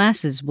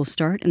 Classes will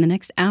start in the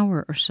next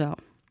hour or so.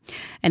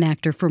 An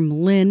actor from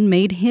Lynn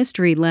made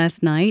history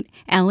last night.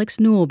 Alex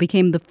Newell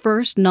became the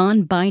first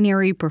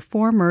non-binary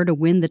performer to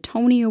win the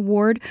Tony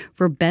Award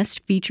for Best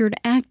Featured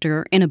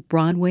Actor in a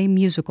Broadway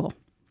musical.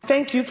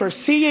 Thank you for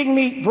seeing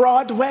me,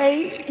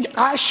 Broadway.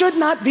 I should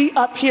not be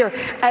up here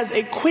as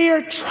a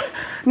queer,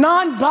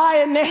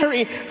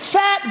 non-binary,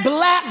 fat,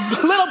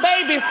 black little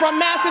baby from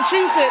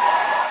Massachusetts.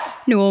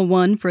 Newell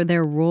won for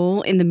their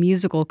role in the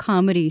musical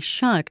comedy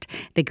Shucked.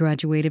 They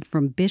graduated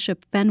from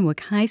Bishop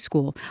Fenwick High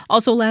School.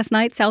 Also last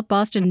night, South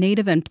Boston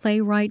native and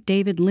playwright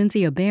David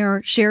Lindsay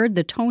Abair shared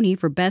the Tony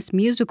for Best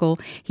Musical.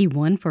 He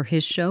won for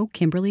his show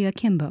Kimberly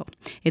Akimbo.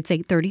 It's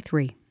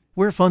 8:33.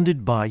 We're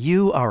funded by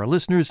you, our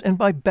listeners, and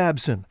by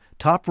Babson.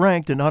 Top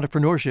ranked in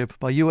entrepreneurship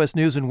by U.S.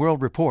 News &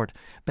 World Report,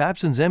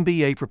 Babson's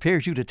MBA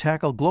prepares you to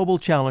tackle global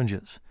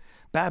challenges.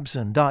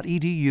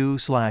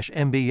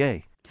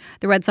 Babson.edu/MBA.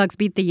 The Red Sox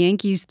beat the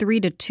Yankees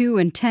 3-2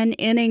 in 10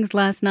 innings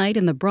last night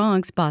in the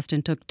Bronx.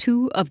 Boston took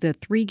 2 of the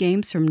 3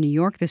 games from New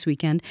York this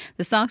weekend.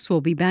 The Sox will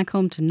be back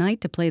home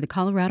tonight to play the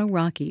Colorado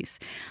Rockies.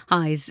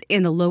 Highs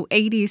in the low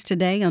 80s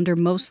today under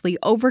mostly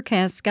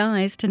overcast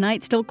skies.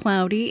 Tonight still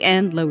cloudy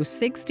and low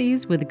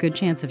 60s with a good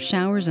chance of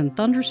showers and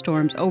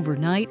thunderstorms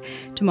overnight.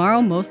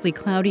 Tomorrow mostly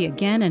cloudy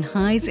again and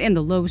highs in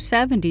the low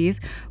 70s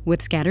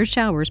with scattered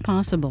showers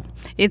possible.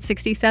 It's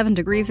 67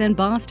 degrees in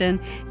Boston.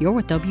 You're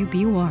with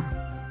WBUR.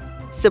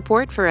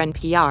 Support for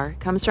NPR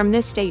comes from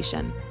this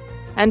station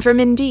and from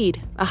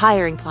Indeed, a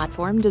hiring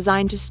platform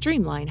designed to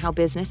streamline how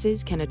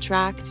businesses can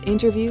attract,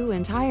 interview,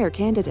 and hire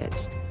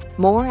candidates.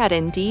 More at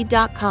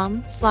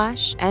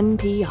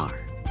Indeed.com/NPR.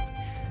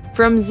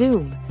 From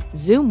Zoom,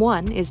 Zoom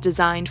One is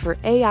designed for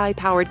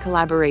AI-powered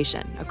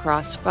collaboration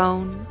across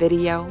phone,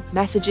 video,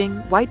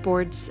 messaging,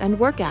 whiteboards, and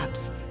work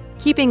apps,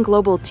 keeping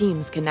global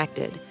teams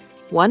connected.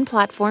 One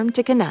platform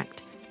to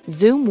connect.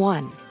 Zoom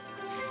One.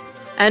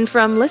 And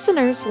from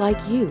listeners like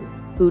you,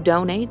 who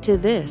donate to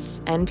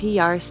this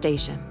NPR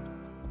station.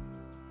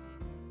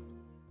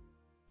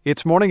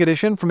 It's Morning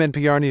Edition from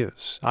NPR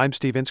News. I'm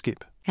Steve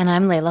Inskeep. And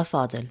I'm Layla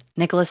Fadel.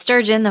 Nicola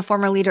Sturgeon, the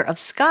former leader of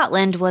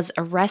Scotland, was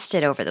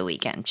arrested over the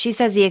weekend. She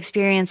says the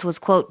experience was,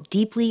 quote,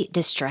 deeply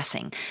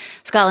distressing.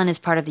 Scotland is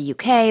part of the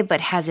UK, but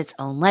has its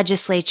own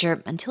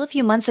legislature. Until a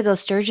few months ago,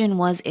 Sturgeon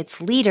was its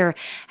leader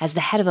as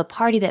the head of a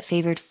party that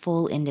favored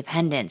full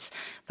independence.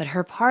 But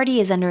her party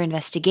is under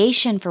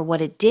investigation for what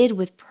it did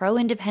with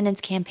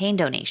pro-independence campaign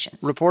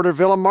donations. Reporter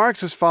Willem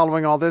Marks is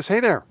following all this. Hey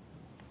there.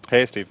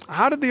 Hey, Steve.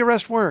 How did the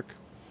arrest work?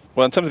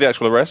 Well, in terms of the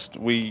actual arrest,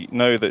 we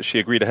know that she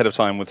agreed ahead of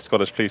time with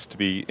Scottish police to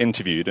be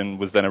interviewed and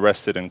was then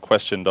arrested and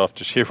questioned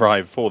after she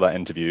arrived for that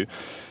interview.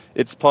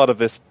 It's part of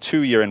this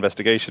 2-year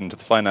investigation into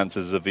the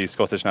finances of the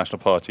Scottish National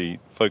Party,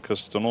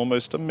 focused on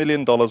almost $1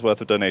 million worth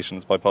of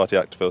donations by party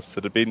activists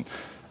that had been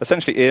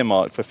essentially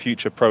earmarked for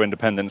future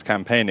pro-independence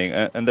campaigning.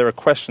 And there are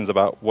questions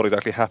about what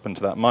exactly happened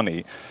to that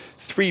money.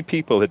 3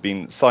 people had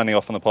been signing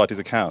off on the party's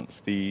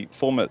accounts. The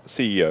former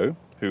CEO,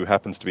 who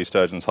happens to be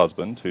Sturgeon's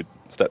husband, who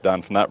stepped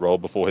down from that role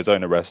before his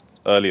own arrest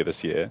earlier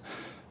this year.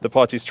 The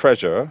party's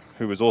treasurer,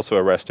 who was also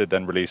arrested,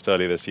 then released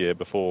earlier this year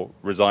before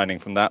resigning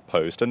from that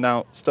post. And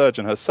now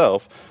Sturgeon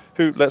herself,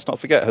 who, let's not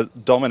forget, has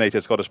dominated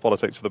Scottish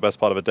politics for the best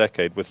part of a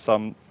decade with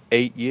some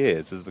 8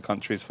 years as the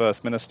country's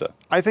first minister.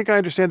 I think I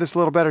understand this a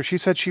little better. She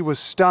said she was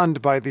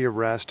stunned by the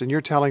arrest, and you're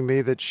telling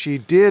me that she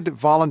did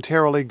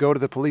voluntarily go to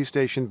the police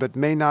station but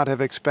may not have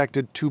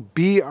expected to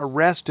be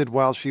arrested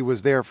while she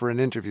was there for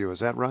an interview. Is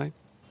that right?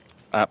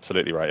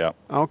 Absolutely right, yeah.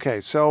 Okay,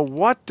 so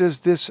what does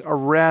this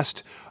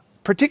arrest,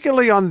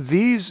 particularly on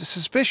these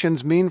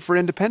suspicions, mean for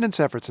independence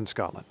efforts in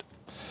Scotland?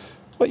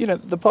 Well,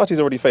 the party's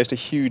already faced a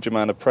huge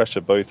amount of pressure,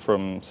 both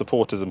from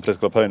supporters and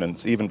political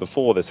opponents, even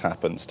before this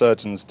happened.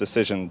 Sturgeon's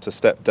decision to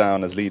step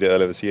down as leader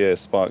earlier this year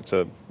sparked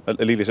a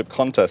leadership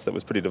contest that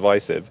was pretty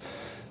divisive.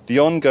 The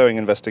ongoing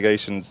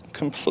investigations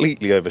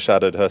completely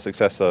overshadowed her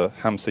successor,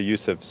 Hamza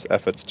Yousaf's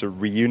efforts to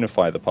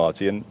reunify the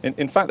party. And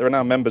in fact, there are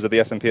now members of the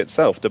SNP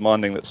itself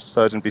demanding that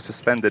Sturgeon be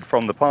suspended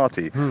from the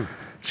party.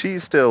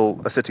 She's still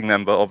a sitting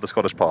member of the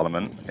Scottish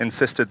Parliament,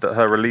 insisted that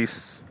her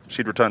release,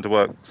 she'd return to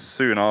work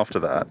soon after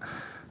that.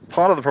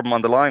 Part of the problem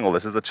underlying all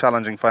this is the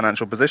challenging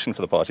financial position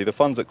for the party. The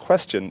funds at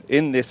question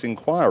in this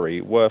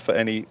inquiry were for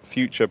any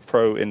future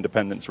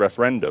pro-independence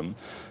referendum.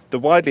 The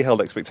widely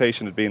held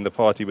expectation had been the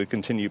party would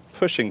continue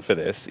pushing for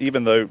this,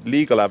 even though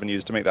legal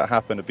avenues to make that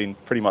happen have been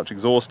pretty much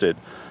exhausted.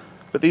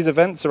 But these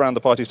events around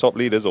the party's top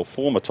leaders, or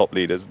former top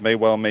leaders, may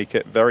well make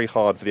it very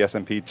hard for the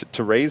SNP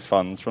to raise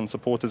funds from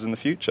supporters in the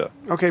future.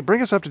 Okay,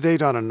 bring us up to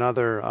date on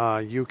another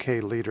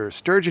UK leader.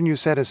 Sturgeon, you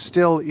said, is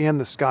still in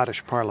the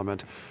Scottish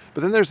Parliament.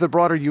 But then there's the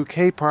broader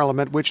UK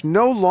Parliament, which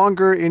no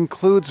longer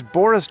includes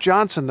Boris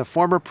Johnson. The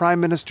former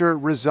Prime Minister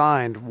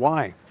resigned.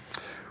 Why?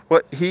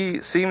 Well, he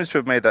seems to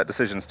have made that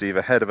decision, Steve,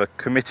 ahead of a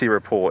committee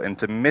report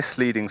into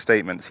misleading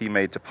statements he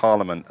made to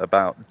Parliament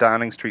about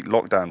Downing Street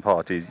lockdown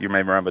parties, you may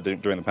remember,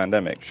 during the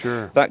pandemic.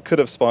 Sure. That could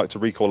have sparked a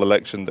recall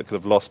election that could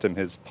have lost him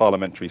his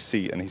parliamentary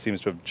seat, and he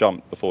seems to have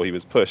jumped before he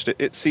was pushed.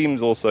 It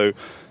seems also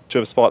to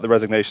have sparked the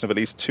resignation of at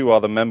least 2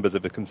 other members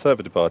of the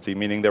Conservative Party,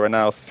 meaning there are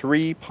now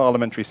 3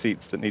 parliamentary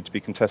seats that need to be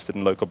contested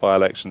in local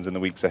by-elections in the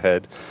weeks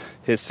ahead.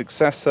 His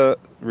successor,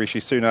 Rishi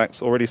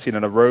Sunak's already seen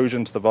an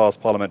erosion to the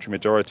vast parliamentary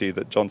majority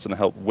that Johnson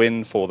helped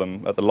win for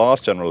them at the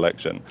last general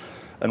election.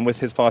 And with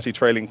his party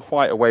trailing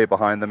quite a way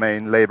behind the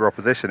main Labour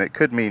opposition, it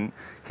could mean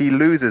he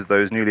loses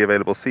those newly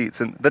available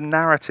seats, and the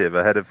narrative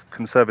ahead of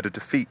Conservative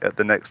defeat at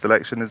the next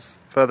election is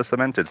further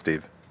cemented,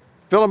 Steve.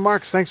 Willem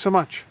Marks, thanks so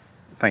much.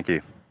 Thank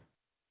you.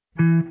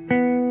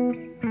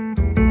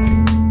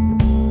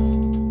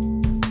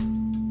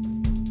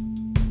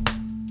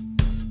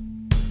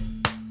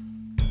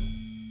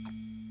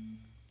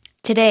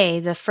 Today,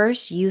 the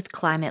first youth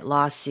climate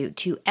lawsuit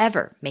to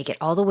ever make it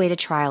all the way to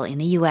trial in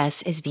the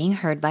U.S. is being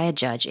heard by a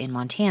judge in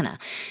Montana.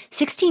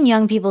 16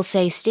 young people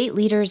say state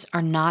leaders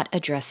are not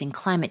addressing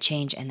climate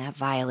change, and that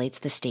violates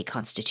the state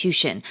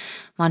constitution.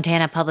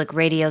 Montana Public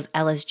Radio's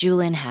Ellis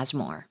Julin has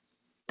more.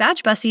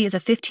 Badge Bussey is a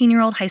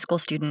 15-year-old high school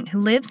student who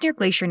lives near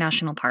Glacier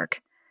National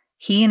Park.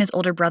 He and his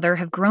older brother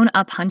have grown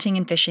up hunting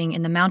and fishing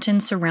in the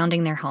mountains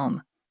surrounding their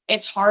home.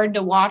 It's hard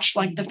to watch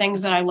the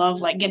things that I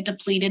love get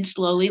depleted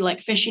slowly.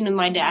 Fishing with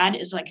my dad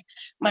is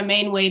my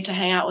main way to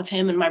hang out with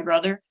him and my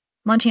brother.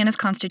 Montana's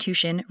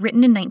Constitution,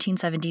 written in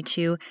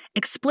 1972,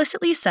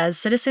 explicitly says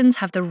citizens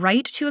have the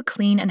right to a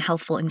clean and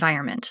healthful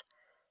environment.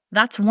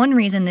 That's one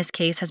reason this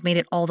case has made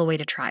it all the way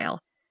to trial.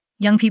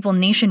 Young people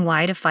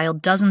nationwide have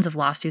filed dozens of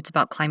lawsuits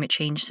about climate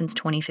change since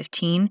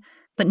 2015,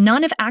 but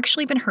none have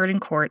actually been heard in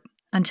court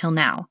until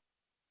now.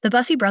 The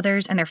Bussey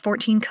brothers and their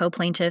 14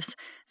 co-plaintiffs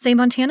say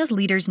Montana's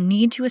leaders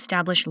need to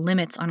establish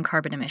limits on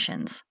carbon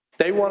emissions.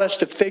 They want us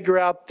to figure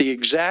out the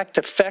exact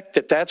effect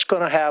that that's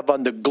going to have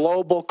on the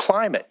global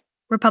climate.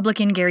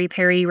 Republican Gary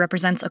Perry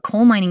represents a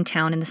coal mining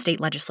town in the state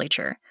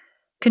legislature.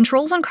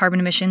 Controls on carbon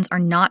emissions are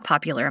not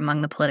popular among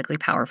the politically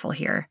powerful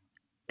here.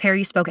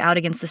 Perry spoke out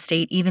against the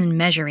state even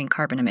measuring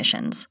carbon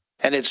emissions.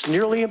 And it's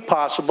nearly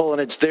impossible,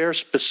 and it's there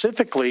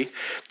specifically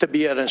to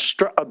be an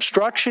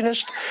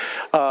obstructionist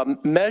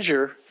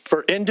measure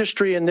for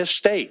industry in this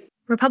state.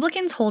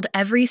 Republicans hold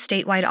every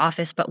statewide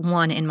office but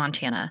one in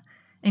Montana,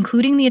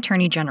 including the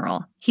Attorney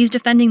General. He's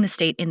defending the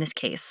state in this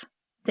case.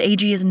 The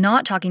AG is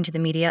not talking to the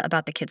media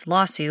about the kid's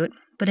lawsuit,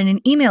 but in an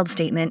emailed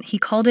statement, he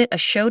called it a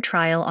show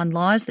trial on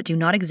laws that do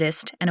not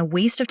exist and a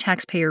waste of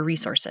taxpayer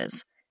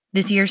resources.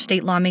 This year,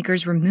 state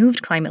lawmakers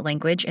removed climate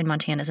language in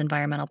Montana's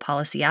Environmental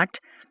Policy Act,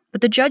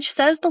 but the judge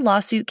says the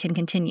lawsuit can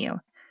continue.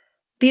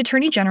 The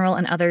Attorney General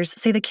and others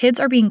say the kids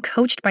are being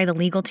coached by the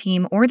legal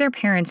team or their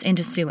parents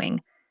into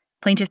suing.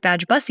 Plaintiff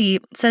Badge Bussey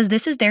says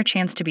this is their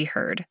chance to be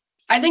heard.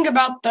 I think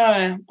about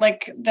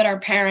that our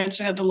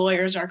parents or the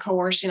lawyers are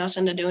coercing us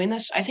into doing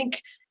this. I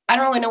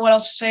don't really know what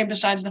else to say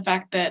besides the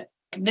fact that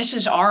this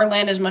is our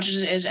land as much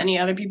as it is any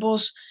other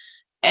people's,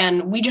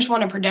 and we just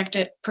want to protect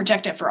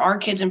it for our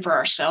kids and for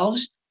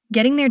ourselves.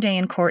 Getting their day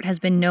in court has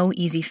been no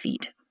easy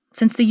feat.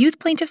 Since the youth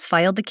plaintiffs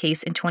filed the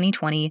case in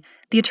 2020,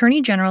 the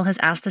Attorney General has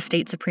asked the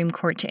state Supreme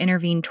Court to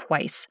intervene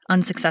twice,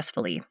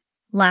 unsuccessfully.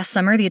 Last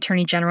summer, the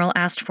Attorney General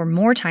asked for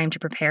more time to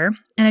prepare,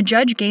 and a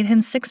judge gave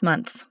him 6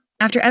 months.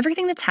 After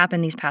everything that's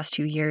happened these past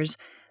 2 years,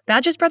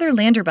 Badge's brother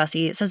Lander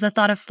Bussey says the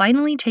thought of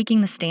finally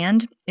taking the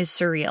stand is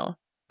surreal.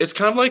 It's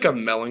kind of like a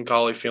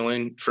melancholy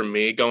feeling for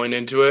me going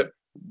into it.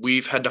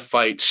 We've had to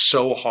fight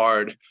so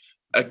hard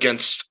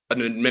against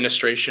an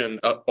administration,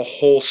 a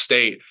whole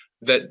state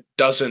that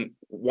doesn't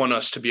want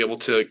us to be able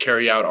to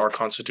carry out our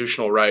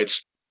constitutional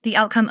rights. The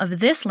outcome of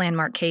this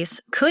landmark case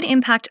could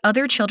impact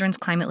other children's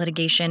climate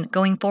litigation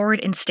going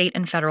forward in state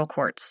and federal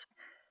courts.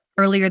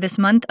 Earlier this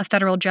month, a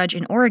federal judge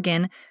in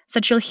Oregon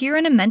said she'll hear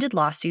an amended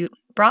lawsuit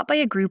brought by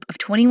a group of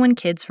 21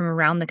 kids from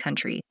around the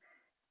country.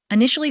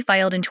 Initially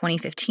filed in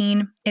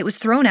 2015, it was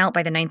thrown out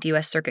by the 9th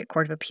U.S. Circuit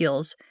Court of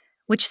Appeals,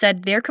 which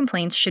said their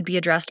complaints should be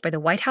addressed by the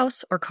White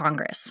House or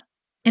Congress.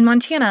 In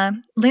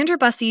Montana, Lander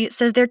Bussey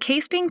says their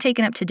case being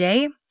taken up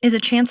today is a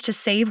chance to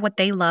save what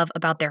they love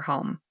about their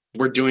home.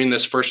 We're doing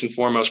this first and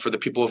foremost for the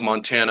people of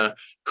Montana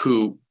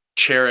who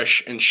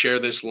cherish and share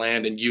this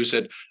land and use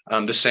it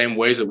the same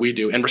ways that we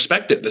do and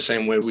respect it the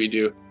same way we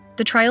do.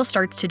 The trial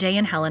starts today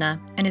in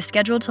Helena and is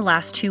scheduled to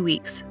last 2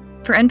 weeks.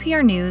 For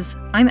NPR News,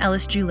 I'm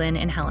Ellis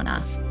Julin in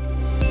Helena.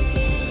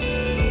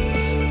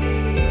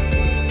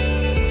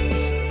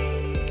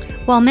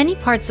 While many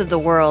parts of the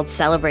world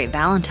celebrate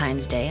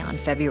Valentine's Day on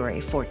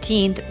February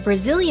 14th,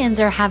 Brazilians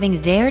are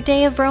having their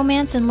day of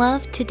romance and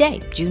love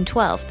today, June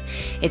 12th.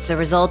 It's the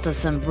result of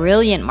some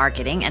brilliant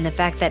marketing and the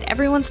fact that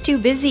everyone's too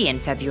busy in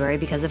February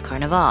because of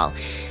Carnival.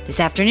 This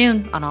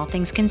afternoon, on All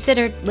Things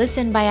Considered,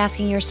 listen by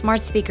asking your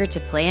smart speaker to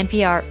play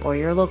NPR or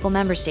your local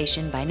member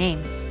station by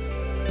name.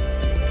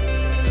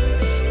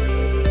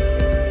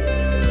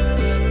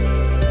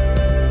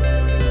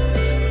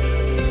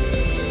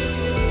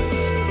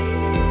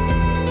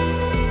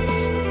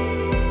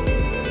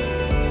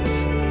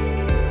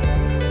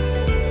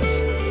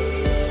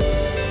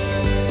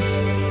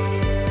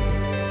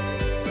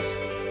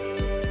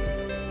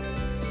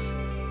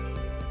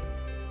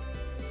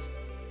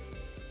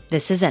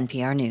 This is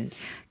NPR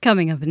News.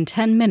 Coming up in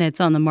 10 minutes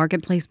on the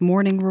Marketplace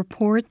Morning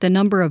Report, the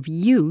number of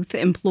youth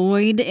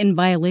employed in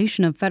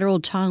violation of federal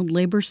child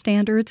labor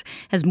standards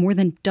has more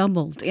than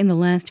doubled in the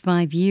last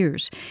 5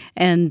 years,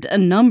 and a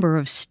number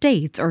of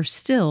states are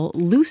still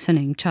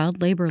loosening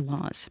child labor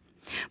laws.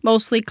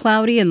 Mostly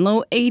cloudy and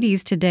low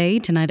 80s today.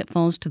 Tonight it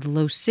falls to the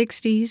low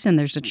 60s, and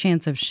there's a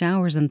chance of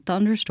showers and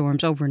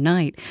thunderstorms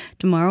overnight.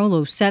 Tomorrow,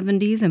 low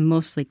 70s and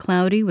mostly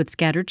cloudy with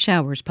scattered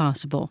showers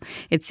possible.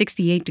 It's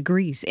 68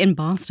 degrees in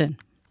Boston.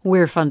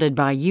 We're funded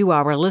by you,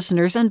 our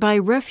listeners, and by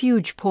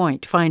Refuge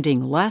Point,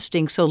 finding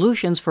lasting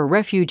solutions for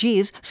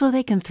refugees so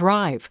they can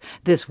thrive.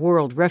 This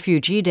World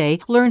Refugee Day,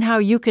 learn how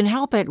you can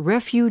help at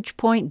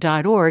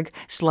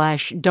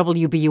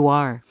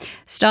refugepoint.org/WBUR.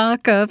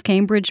 Stock of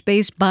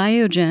Cambridge-based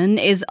Biogen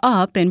is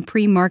up in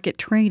pre-market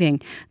trading.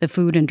 The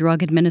Food and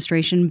Drug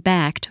Administration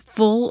backed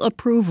full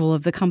approval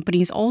of the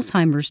company's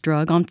Alzheimer's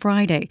drug on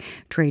Friday.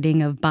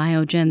 Trading of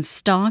Biogen's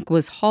stock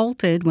was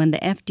halted when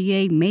the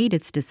FDA made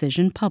its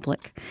decision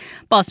public.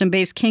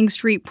 Boston-based King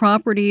Street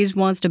Properties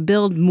wants to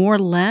build more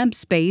lab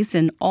space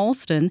in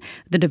Allston.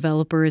 The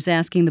developer is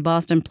asking the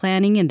Boston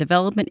Planning and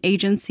Development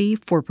Agency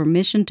for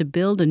permission to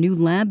build a new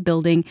lab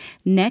building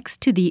next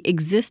to the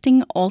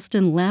existing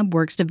Allston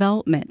LabWorks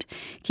development.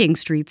 King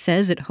Street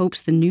says it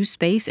hopes the new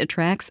space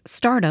attracts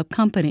startup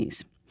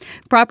companies.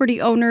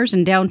 Property owners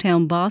in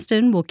downtown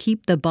Boston will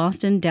keep the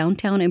Boston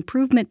Downtown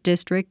Improvement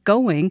District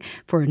going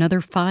for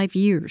another 5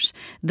 years.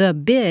 The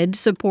bid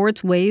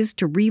supports ways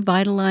to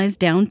revitalize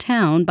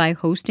downtown by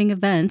hosting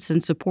events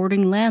and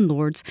supporting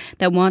landlords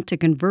that want to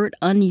convert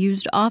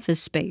unused office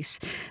space.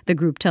 The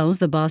group tells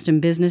the Boston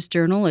Business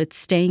Journal it's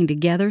staying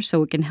together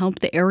so it can help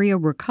the area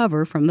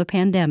recover from the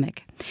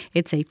pandemic.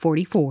 It's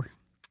 8:44.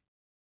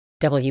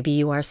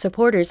 WBUR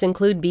supporters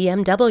include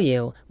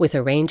BMW. With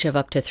a range of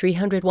up to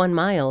 301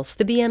 miles,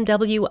 the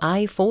BMW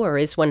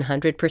i4 is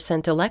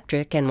 100%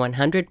 electric and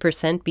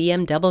 100%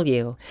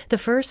 BMW. The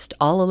first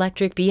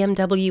all-electric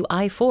BMW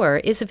i4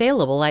 is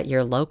available at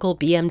your local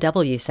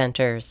BMW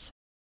centers.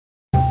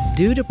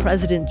 Due to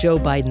President Joe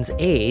Biden's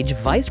age,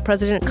 Vice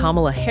President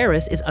Kamala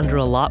Harris is under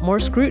a lot more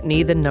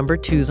scrutiny than number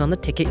twos on the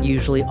ticket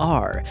usually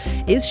are.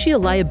 Is she a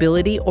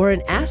liability or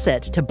an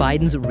asset to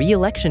Biden's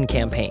re-election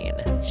campaign?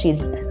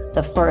 She's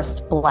the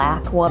first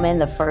Black woman,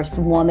 the first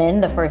woman,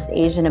 the first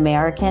Asian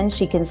American.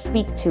 She can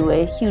speak to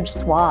a huge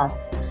swath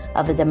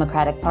of the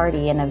Democratic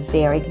Party in a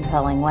very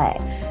compelling way.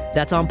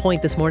 That's On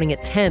Point this morning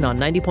at 10 on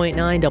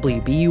 90.9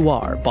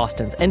 WBUR,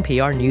 Boston's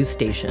NPR news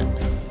station.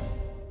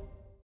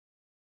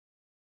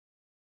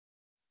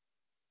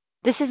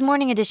 This is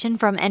Morning Edition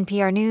from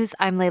NPR News.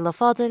 I'm Layla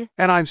Falded.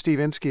 And I'm Steve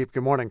Inskeep.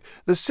 Good morning.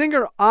 The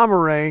singer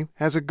Amare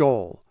has a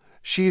goal.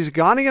 She's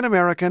Ghanaian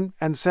American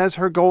and says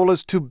her goal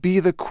is to be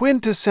the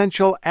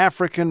quintessential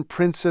African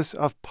princess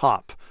of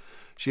pop.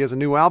 She has a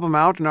new album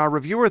out, and our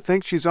reviewer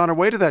thinks she's on her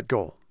way to that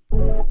goal.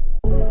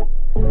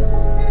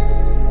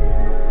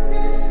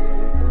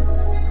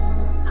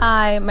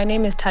 Hi, my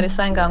name is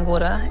Tarisa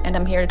Ngangura, and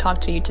I'm here to talk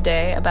to you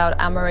today about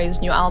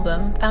Amare's new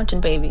album,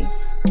 Fountain Baby.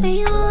 When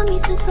you want me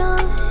too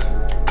close,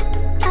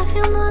 I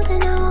feel more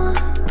than I want,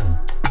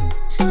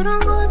 so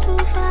don't go too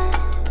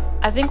fast.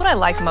 I think what I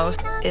like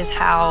most is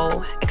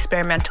how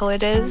experimental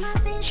it is.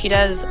 She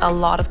does a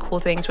lot of cool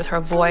things with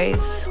her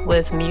voice,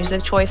 with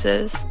music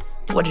choices,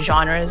 what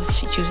genres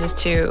she chooses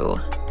to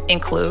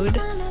include,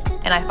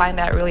 and I find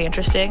that really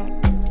interesting.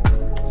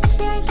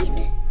 Shake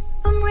it,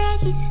 I'm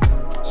ready.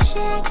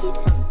 Shake it,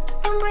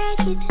 I'm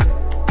ready.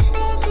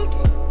 Fake it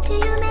till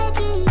you make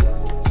it.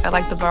 I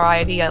like the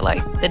variety. I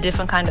like the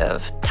different kind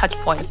of touch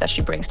points that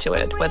she brings to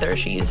it, whether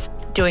she's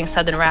doing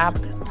southern rap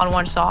on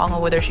one song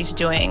or whether she's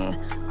doing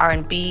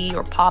R&B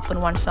or pop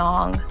on one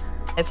song.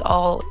 It's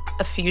all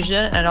a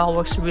fusion and it all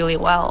works really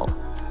well.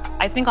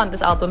 I think on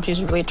this album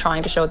she's really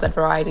trying to show that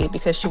variety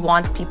because she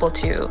wants people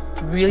to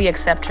really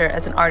accept her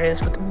as an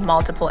artist with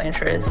multiple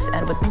interests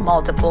and with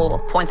multiple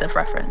points of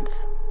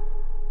reference.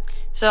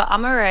 So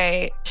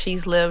Amare,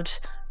 she's lived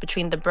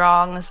between the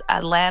Bronx,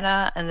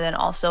 Atlanta, and then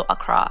also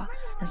Accra.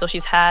 And so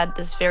she's had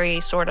this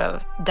very sort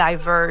of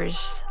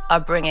diverse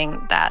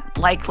upbringing that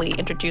likely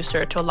introduced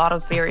her to a lot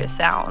of various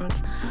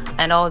sounds.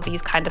 And all of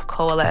these kind of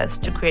coalesce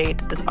to create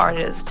this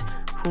artist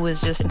who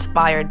is just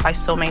inspired by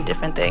so many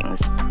different things.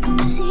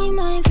 See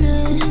my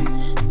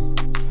blessings,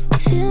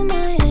 feel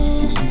my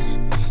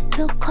essence.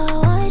 Look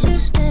how I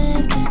just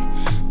stepped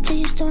in.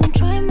 Please don't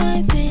try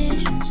my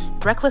patience.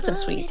 Reckless and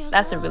Sweet,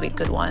 that's a really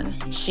good one.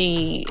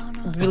 She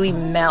really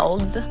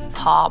melds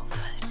pop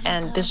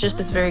and there's just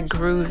this very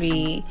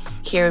groovy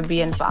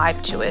Caribbean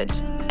vibe to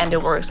it, and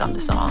it works on the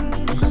song.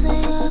 Cause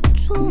I got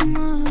too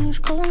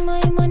much, cause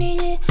my money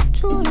here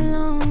too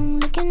long.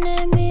 Looking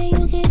at me,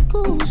 you get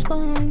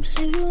goosebumps.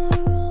 If you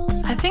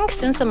I think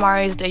since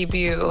Amare's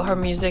debut, her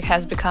music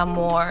has become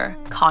more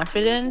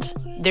confident.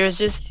 There's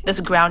just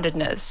this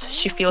groundedness.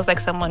 She feels like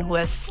someone who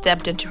has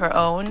stepped into her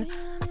own,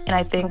 and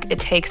I think it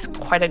takes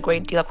quite a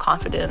great deal of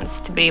confidence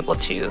to be able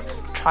to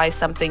try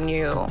something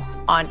new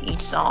on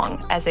each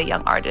song as a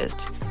young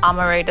artist.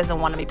 Amare doesn't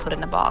want to be put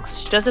in a box.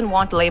 She doesn't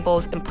want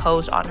labels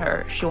imposed on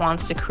her. She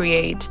wants to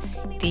create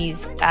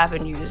these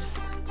avenues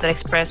that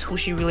express who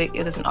she really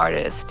is as an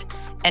artist.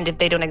 And if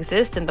they don't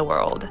exist in the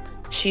world,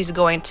 she's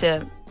going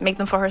to make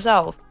them for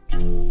herself.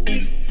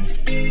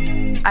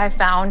 I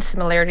found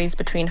similarities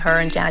between her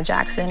and Janet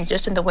Jackson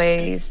just in the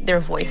ways their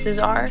voices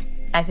are.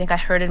 I think I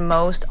heard it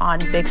most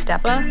on Big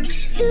Steppa.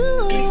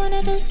 You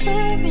wanted to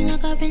serve me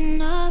like I've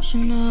been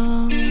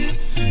optional.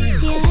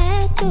 See, I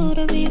had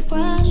to be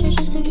precious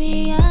just to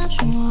be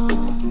optional.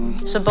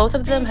 So both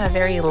of them have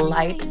very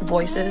light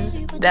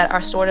voices that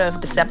are sort of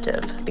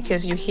deceptive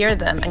because you hear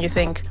them and you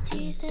think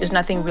there's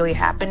nothing really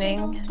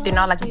happening. They're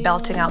not like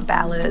belting out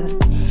ballads.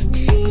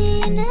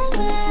 She never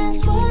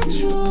asks what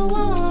you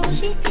want.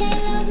 She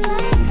can't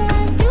love like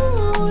I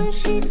do if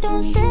she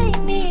don't say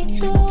me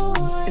to.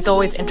 It's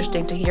always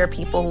interesting to hear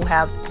people who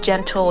have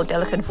gentle,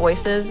 delicate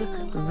voices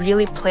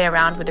really play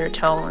around with their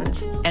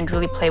tones and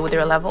really play with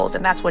their levels.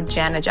 And that's what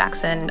Janet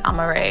Jackson and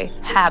Amare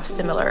have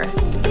similar.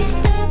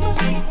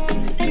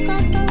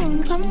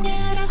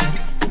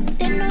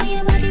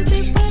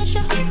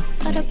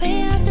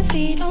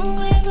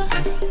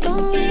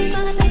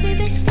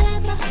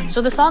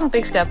 So the song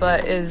Big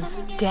Steppa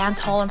is dance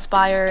hall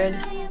inspired,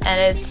 and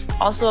it's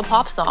also a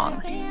pop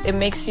song. It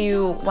makes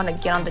you want to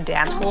get on the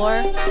dance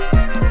floor,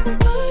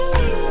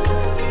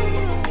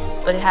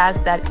 but it has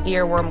that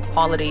earworm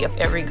quality of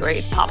every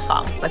great pop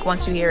song. Like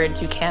once you hear it,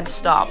 you can't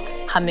stop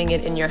humming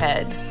it in your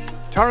head.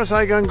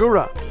 Tarasai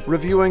Gangura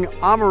reviewing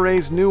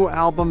Amare's new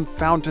album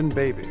Fountain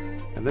Baby.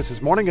 And this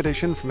is Morning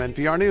Edition from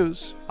NPR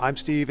News. I'm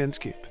Steve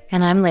Inskeep.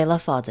 And I'm Leila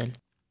Fadel.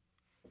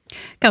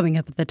 Coming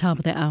up at the top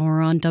of the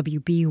hour on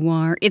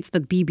WBUR, it's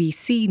the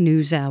BBC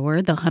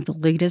NewsHour. They'll have the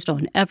latest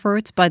on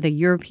efforts by the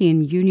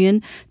European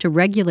Union to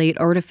regulate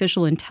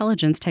artificial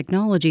intelligence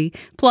technology,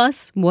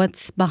 plus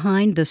what's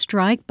behind the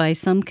strike by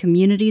some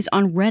communities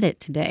on Reddit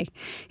today.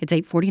 It's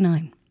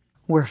 8:49.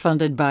 We're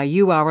funded by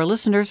you, our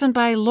listeners, and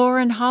by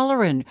Lauren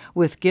Holleran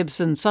with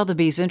Gibson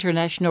Sotheby's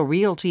International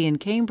Realty in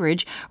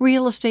Cambridge,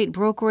 real estate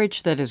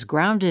brokerage that is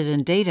grounded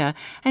in data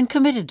and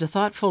committed to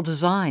thoughtful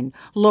design.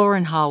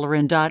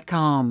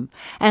 LaurenHolleran.com.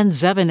 And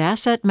Zevin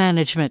Asset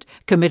Management,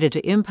 committed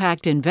to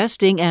impact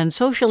investing and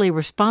socially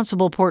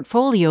responsible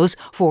portfolios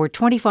for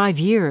 25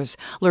 years.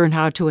 Learn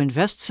how to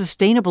invest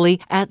sustainably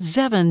at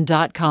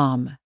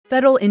Zevin.com.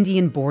 Federal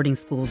Indian boarding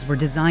schools were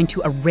designed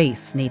to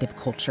erase Native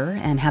culture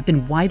and have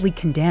been widely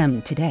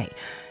condemned today.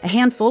 A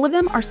handful of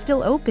them are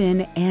still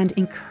open and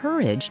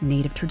encourage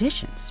Native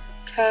traditions.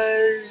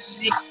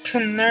 Because you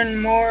can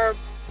learn more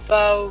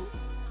about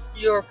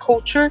your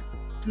culture.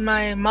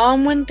 My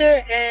mom went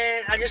there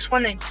and I just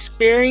want to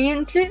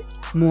experience it.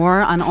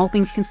 More on All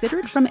Things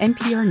Considered from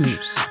NPR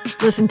News.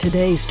 Listen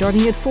today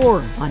starting at 4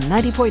 on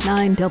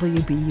 90.9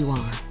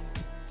 WBUR.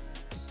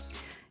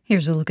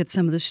 Here's a look at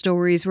some of the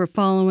stories we're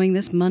following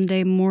this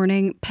Monday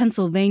morning.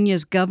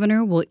 Pennsylvania's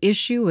governor will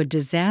issue a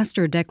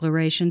disaster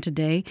declaration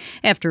today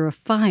after a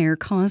fire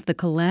caused the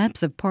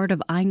collapse of part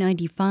of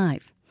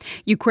I-95.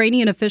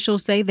 Ukrainian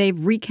officials say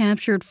they've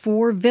recaptured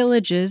 4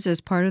 villages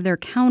as part of their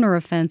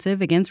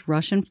counteroffensive against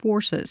Russian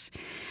forces.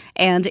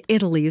 And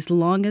Italy's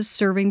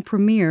longest-serving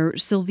premier,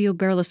 Silvio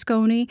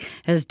Berlusconi,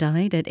 has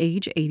died at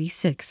age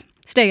 86.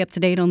 Stay up to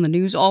date on the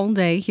news all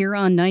day here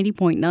on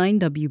 90.9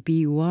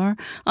 WBUR,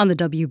 on the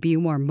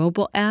WBUR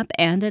mobile app,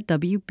 and at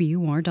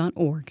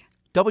WBUR.org.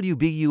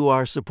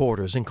 WBUR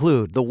supporters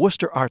include the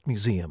Worcester Art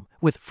Museum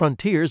with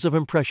Frontiers of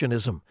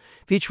Impressionism,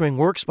 featuring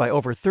works by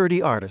over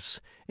 30 artists,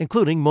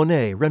 including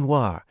Monet,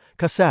 Renoir,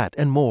 Cassatt,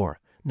 and more.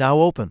 Now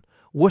open.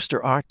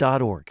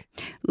 WorcesterArt.org.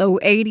 Low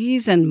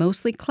 80s and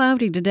mostly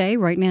cloudy today.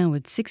 Right now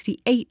it's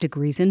 68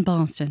 degrees in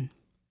Boston.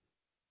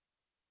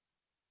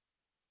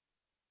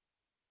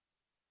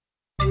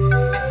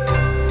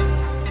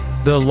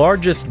 The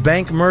largest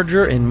bank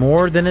merger in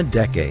more than a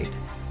decade.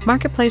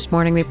 Marketplace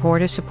Morning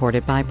Report is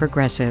supported by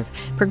Progressive.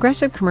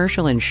 Progressive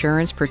Commercial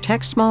Insurance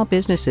protects small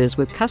businesses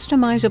with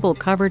customizable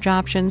coverage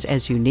options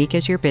as unique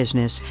as your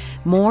business.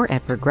 More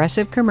at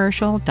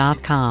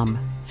progressivecommercial.com.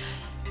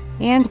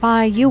 And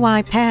by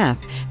UiPath,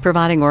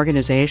 providing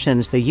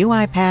organizations the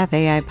UiPath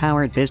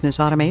AI-powered business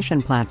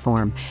automation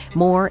platform.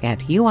 More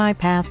at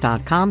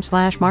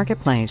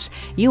uipath.com/marketplace.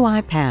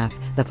 UiPath,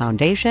 the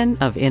foundation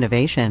of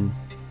innovation.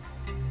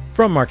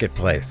 From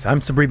Marketplace,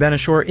 I'm Sabri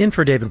Benishore in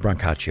for David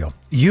Brancaccio.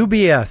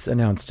 UBS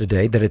announced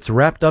today that it's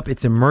wrapped up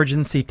its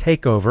emergency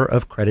takeover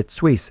of Credit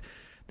Suisse.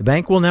 The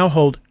bank will now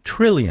hold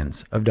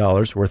trillions of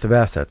dollars worth of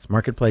assets.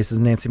 Marketplace's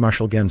Nancy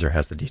Marshall-Genzer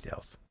has the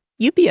details.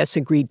 UBS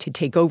agreed to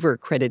take over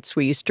Credit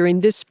Suisse during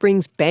this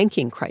spring's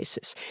banking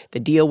crisis. The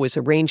deal was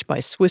arranged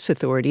by Swiss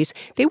authorities.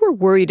 They were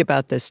worried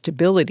about the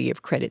stability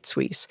of Credit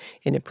Suisse.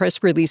 In a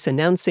press release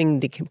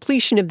announcing the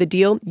completion of the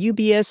deal,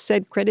 UBS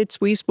said Credit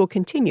Suisse will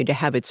continue to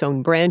have its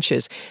own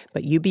branches,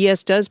 but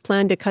UBS does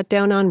plan to cut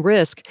down on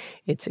risk.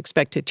 It's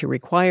expected to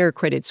require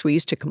Credit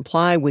Suisse to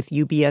comply with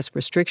UBS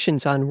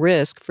restrictions on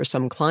risk for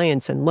some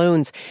clients and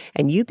loans,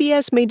 and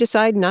UBS may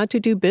decide not to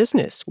do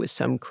business with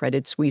some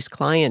Credit Suisse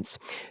clients.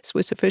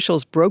 Swiss officials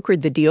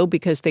brokered the deal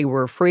because they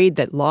were afraid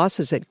that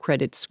losses at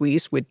Credit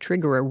Suisse would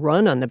trigger a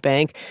run on the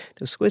bank.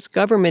 The Swiss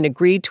government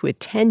agreed to a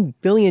 $10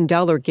 billion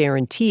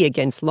guarantee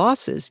against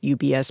losses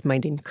UBS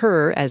might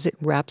incur as it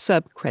wraps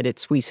up Credit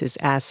Suisse's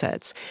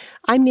assets.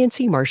 I'm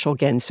Nancy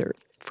Marshall-Genzer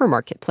for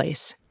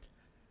Marketplace.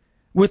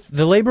 With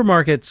the labor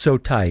market so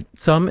tight,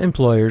 some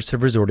employers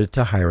have resorted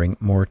to hiring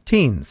more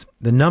teens.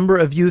 The number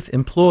of youth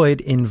employed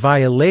in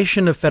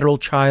violation of federal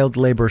child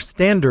labor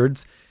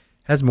standards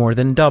has more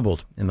than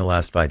doubled in the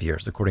last 5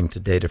 years, according to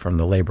data from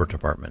the Labor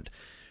Department.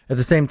 At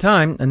the same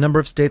time, a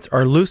number of states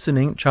are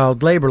loosening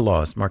child labor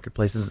laws,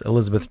 Marketplace's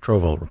Elizabeth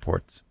Trovel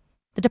reports.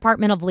 The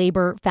Department of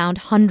Labor found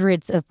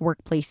hundreds of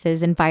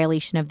workplaces in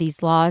violation of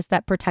these laws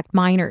that protect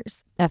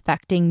minors,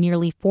 affecting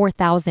nearly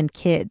 4,000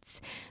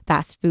 kids.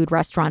 Fast food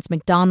restaurants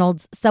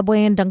McDonald's,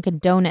 Subway, and Dunkin'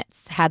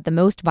 Donuts had the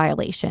most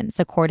violations,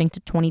 according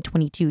to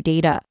 2022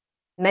 data.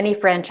 Many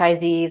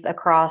franchisees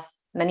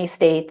across many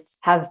states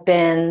have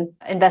been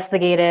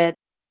investigated.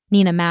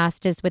 Nina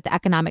Mast is with the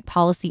Economic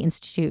Policy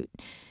Institute.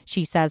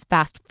 She says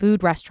fast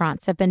food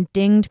restaurants have been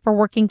dinged for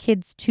working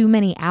kids too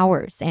many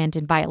hours and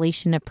in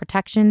violation of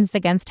protections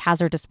against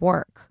hazardous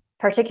work.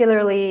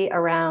 Particularly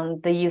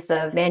around the use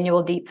of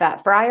manual deep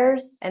fat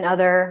fryers and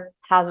other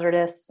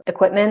hazardous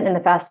equipment in the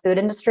fast food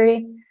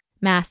industry.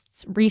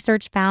 Mast's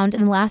research found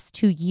in the last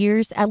 2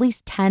 years, at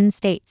least 10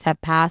 states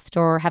have passed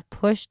or have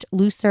pushed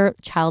looser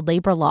child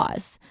labor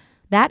laws.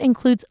 That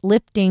includes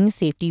lifting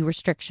safety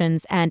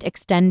restrictions and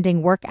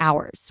extending work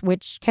hours,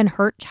 which can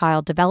hurt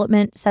child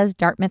development, says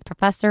Dartmouth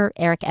professor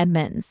Eric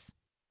Edmonds.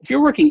 If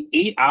you're working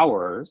 8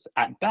 hours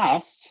at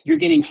best, you're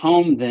getting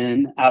home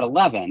then at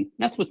 11.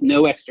 That's with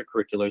no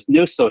extracurriculars,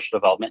 no social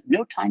development,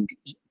 no time to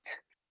eat.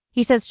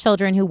 He says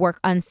children who work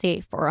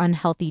unsafe or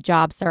unhealthy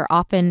jobs are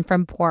often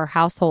from poor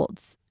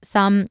households.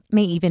 Some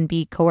may even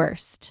be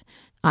coerced.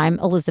 I'm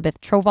Elizabeth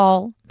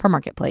Troval for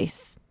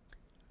Marketplace.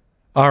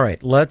 All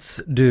right,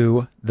 let's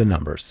do the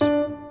numbers.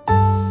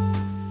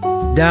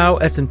 Dow,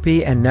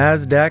 S&P, and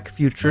NASDAQ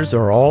futures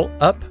are all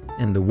up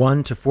in the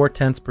 1 to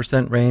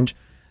 0.4% range.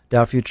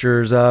 Dow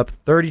futures up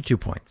 32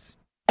 points.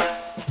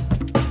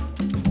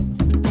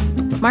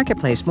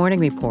 Marketplace Morning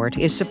Report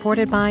is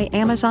supported by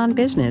Amazon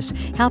Business,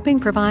 helping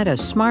provide a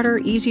smarter,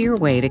 easier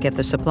way to get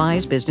the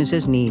supplies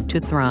businesses need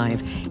to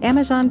thrive.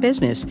 Amazon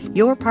Business,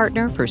 your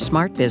partner for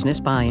smart business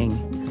buying.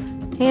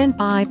 And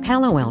by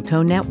Palo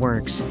Alto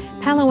Networks.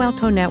 Palo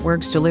Alto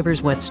Networks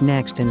delivers what's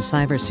next in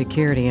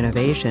cybersecurity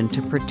innovation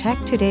to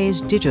protect today's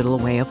digital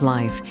way of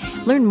life.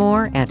 Learn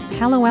more at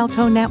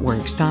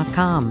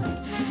paloaltonetworks.com.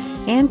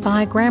 And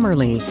by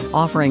Grammarly,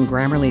 offering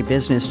Grammarly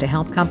Business to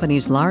help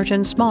companies large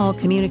and small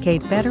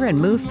communicate better and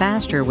move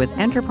faster with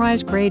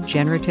enterprise-grade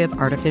generative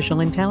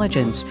artificial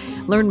intelligence.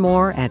 Learn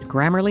more at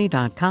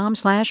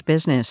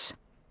grammarly.com/business.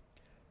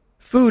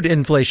 Food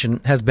inflation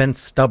has been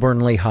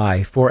stubbornly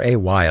high for a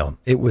while.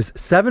 It was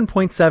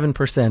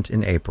 7.7%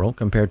 in April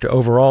compared to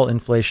overall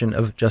inflation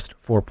of just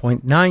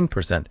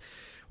 4.9%.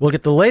 We'll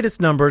get the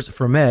latest numbers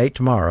for May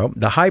tomorrow.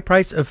 The high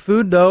price of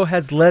food, though,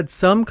 has led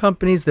some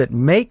companies that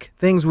make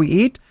things we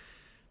eat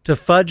to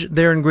fudge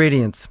their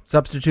ingredients,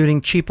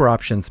 substituting cheaper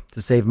options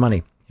to save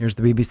money. Here's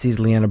the BBC's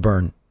Leanna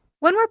Byrne.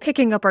 When we're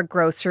picking up our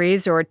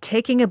groceries or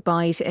taking a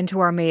bite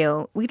into our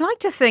meal, we'd like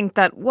to think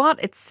that what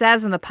it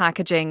says in the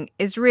packaging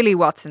is really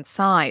what's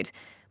inside.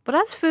 But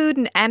as food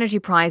and energy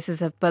prices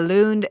have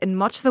ballooned in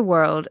much of the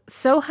world,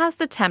 so has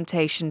the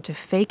temptation to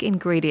fake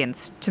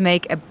ingredients to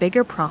make a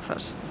bigger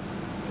profit.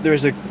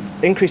 There's an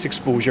increased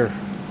exposure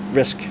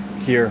risk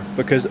here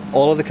because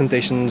all of the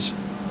conditions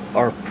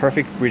are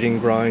perfect breeding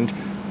ground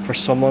for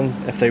someone,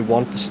 if they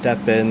want to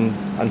step in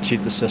and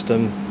cheat the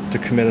system, to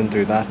come in and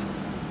do that.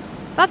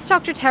 That's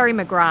Dr. Terry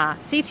McGrath,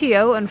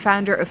 CTO and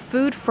founder of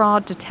food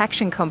fraud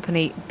detection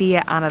company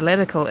Bia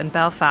Analytical in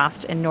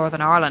Belfast in Northern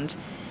Ireland.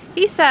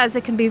 He says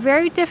it can be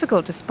very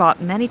difficult to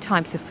spot many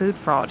types of food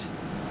fraud.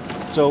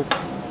 So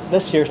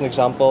this here's an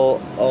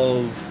example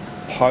of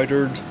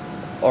powdered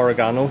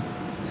oregano.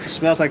 It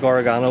smells like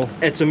oregano.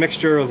 It's a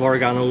mixture of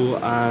oregano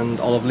and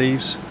olive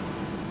leaves.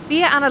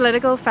 Bia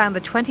Analytical found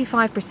that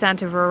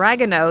 25% of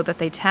oregano that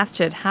they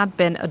tested had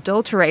been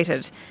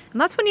adulterated.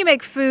 And that's when you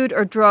make food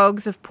or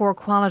drugs of poor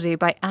quality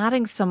by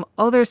adding some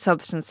other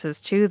substances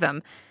to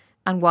them.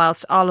 And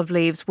whilst olive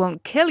leaves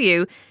won't kill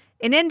you,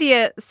 in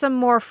India, some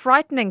more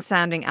frightening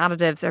sounding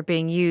additives are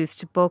being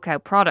used to bulk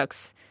out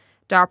products.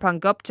 Darpan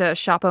Gupta,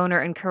 shop owner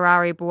in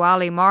Karari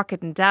Buwali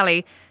Market in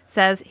Delhi,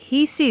 says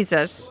he sees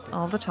it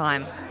all the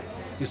time.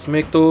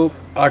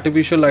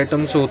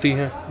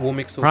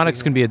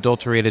 Products can be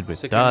adulterated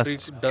with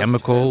dust,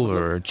 chemical,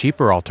 or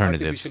cheaper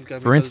alternatives.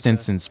 For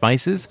instance, in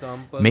spices,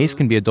 mace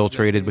can be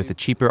adulterated with a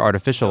cheaper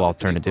artificial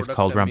alternative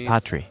called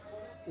rampatri.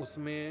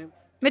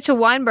 Mitchell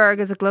Weinberg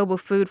is a global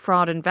food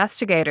fraud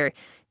investigator.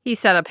 He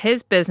set up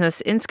his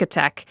business,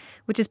 Inskatech,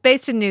 which is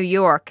based in New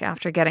York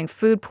after getting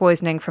food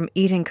poisoning from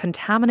eating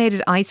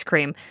contaminated ice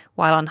cream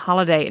while on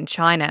holiday in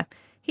China.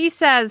 He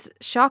says,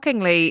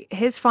 shockingly,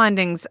 his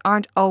findings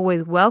aren't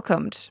always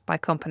welcomed by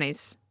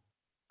companies.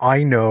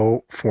 I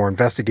know for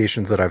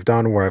investigations that I've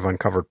done where I've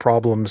uncovered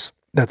problems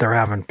that there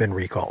haven't been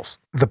recalls.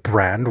 The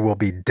brand will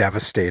be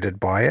devastated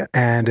by it,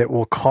 and it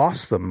will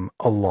cost them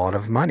a lot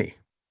of money.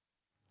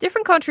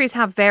 Different countries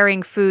have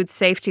varying food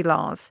safety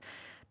laws.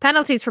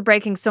 Penalties for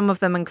breaking some of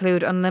them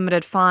include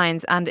unlimited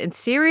fines and, in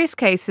serious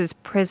cases,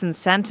 prison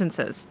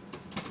sentences.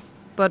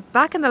 But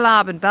back in the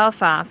lab in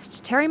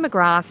Belfast, Terry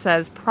McGrath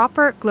says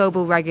proper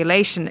global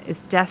regulation is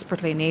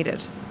desperately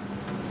needed.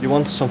 You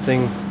want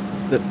something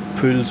that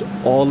pulls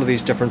all of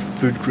these different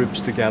food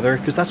groups together,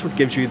 because that's what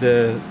gives you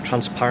the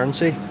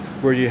transparency,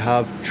 where you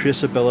have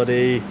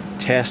traceability,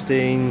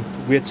 testing,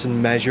 weights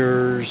and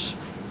measures.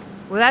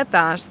 Without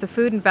that, the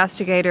food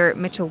investigator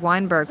Mitchell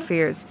Weinberg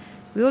fears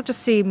we'll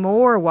just see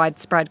more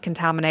widespread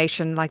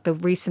contamination like the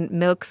recent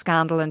milk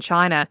scandal in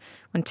China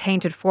when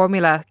tainted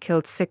formula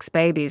killed 6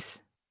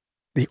 babies.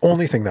 The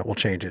only thing that will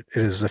change it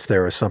is if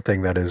there is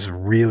something that is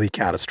really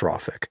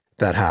catastrophic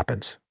that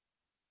happens.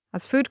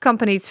 As food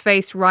companies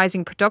face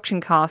rising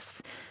production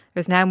costs,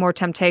 there's now more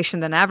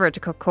temptation than ever to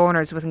cut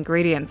corners with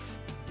ingredients,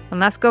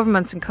 unless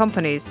governments and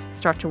companies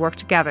start to work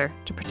together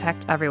to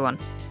protect everyone.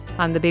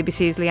 I'm the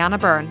BBC's Leanna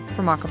Byrne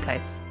for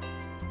Marketplace.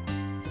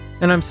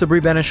 And I'm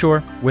Sabri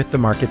Ben-Achour with the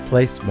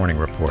Marketplace Morning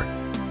Report.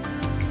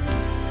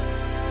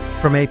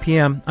 From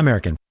APM,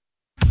 American.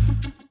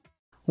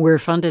 We're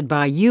funded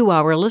by you,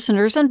 our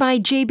listeners, and by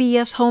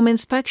JBS Home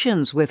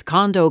Inspections with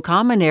condo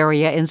common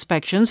area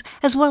inspections,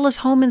 as well as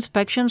home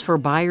inspections for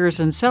buyers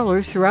and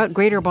sellers throughout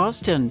Greater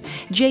Boston.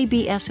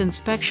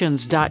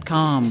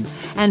 JBSinspections.com.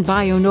 And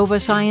BioNova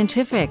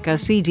Scientific, a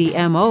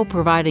CDMO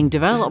providing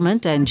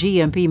development and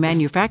GMP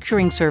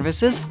manufacturing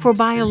services for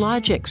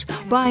biologics.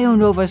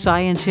 BioNova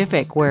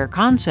Scientific, where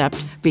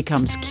concept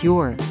becomes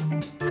cure.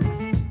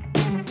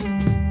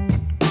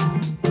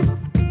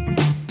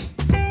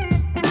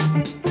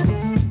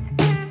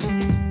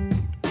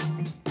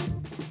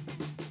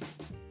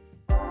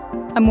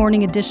 I'm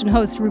Morning Edition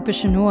host Rupa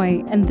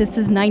Shenoy, and this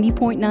is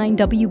 90.9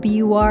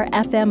 WBUR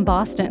FM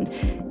Boston,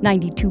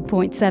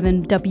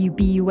 92.7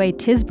 WBUA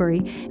Tisbury,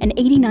 and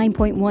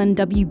 89.1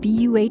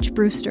 WBUH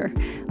Brewster.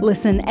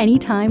 Listen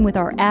anytime with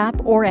our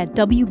app or at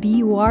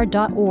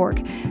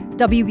WBUR.org.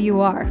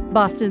 WBUR,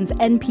 Boston's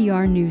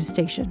NPR news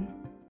station.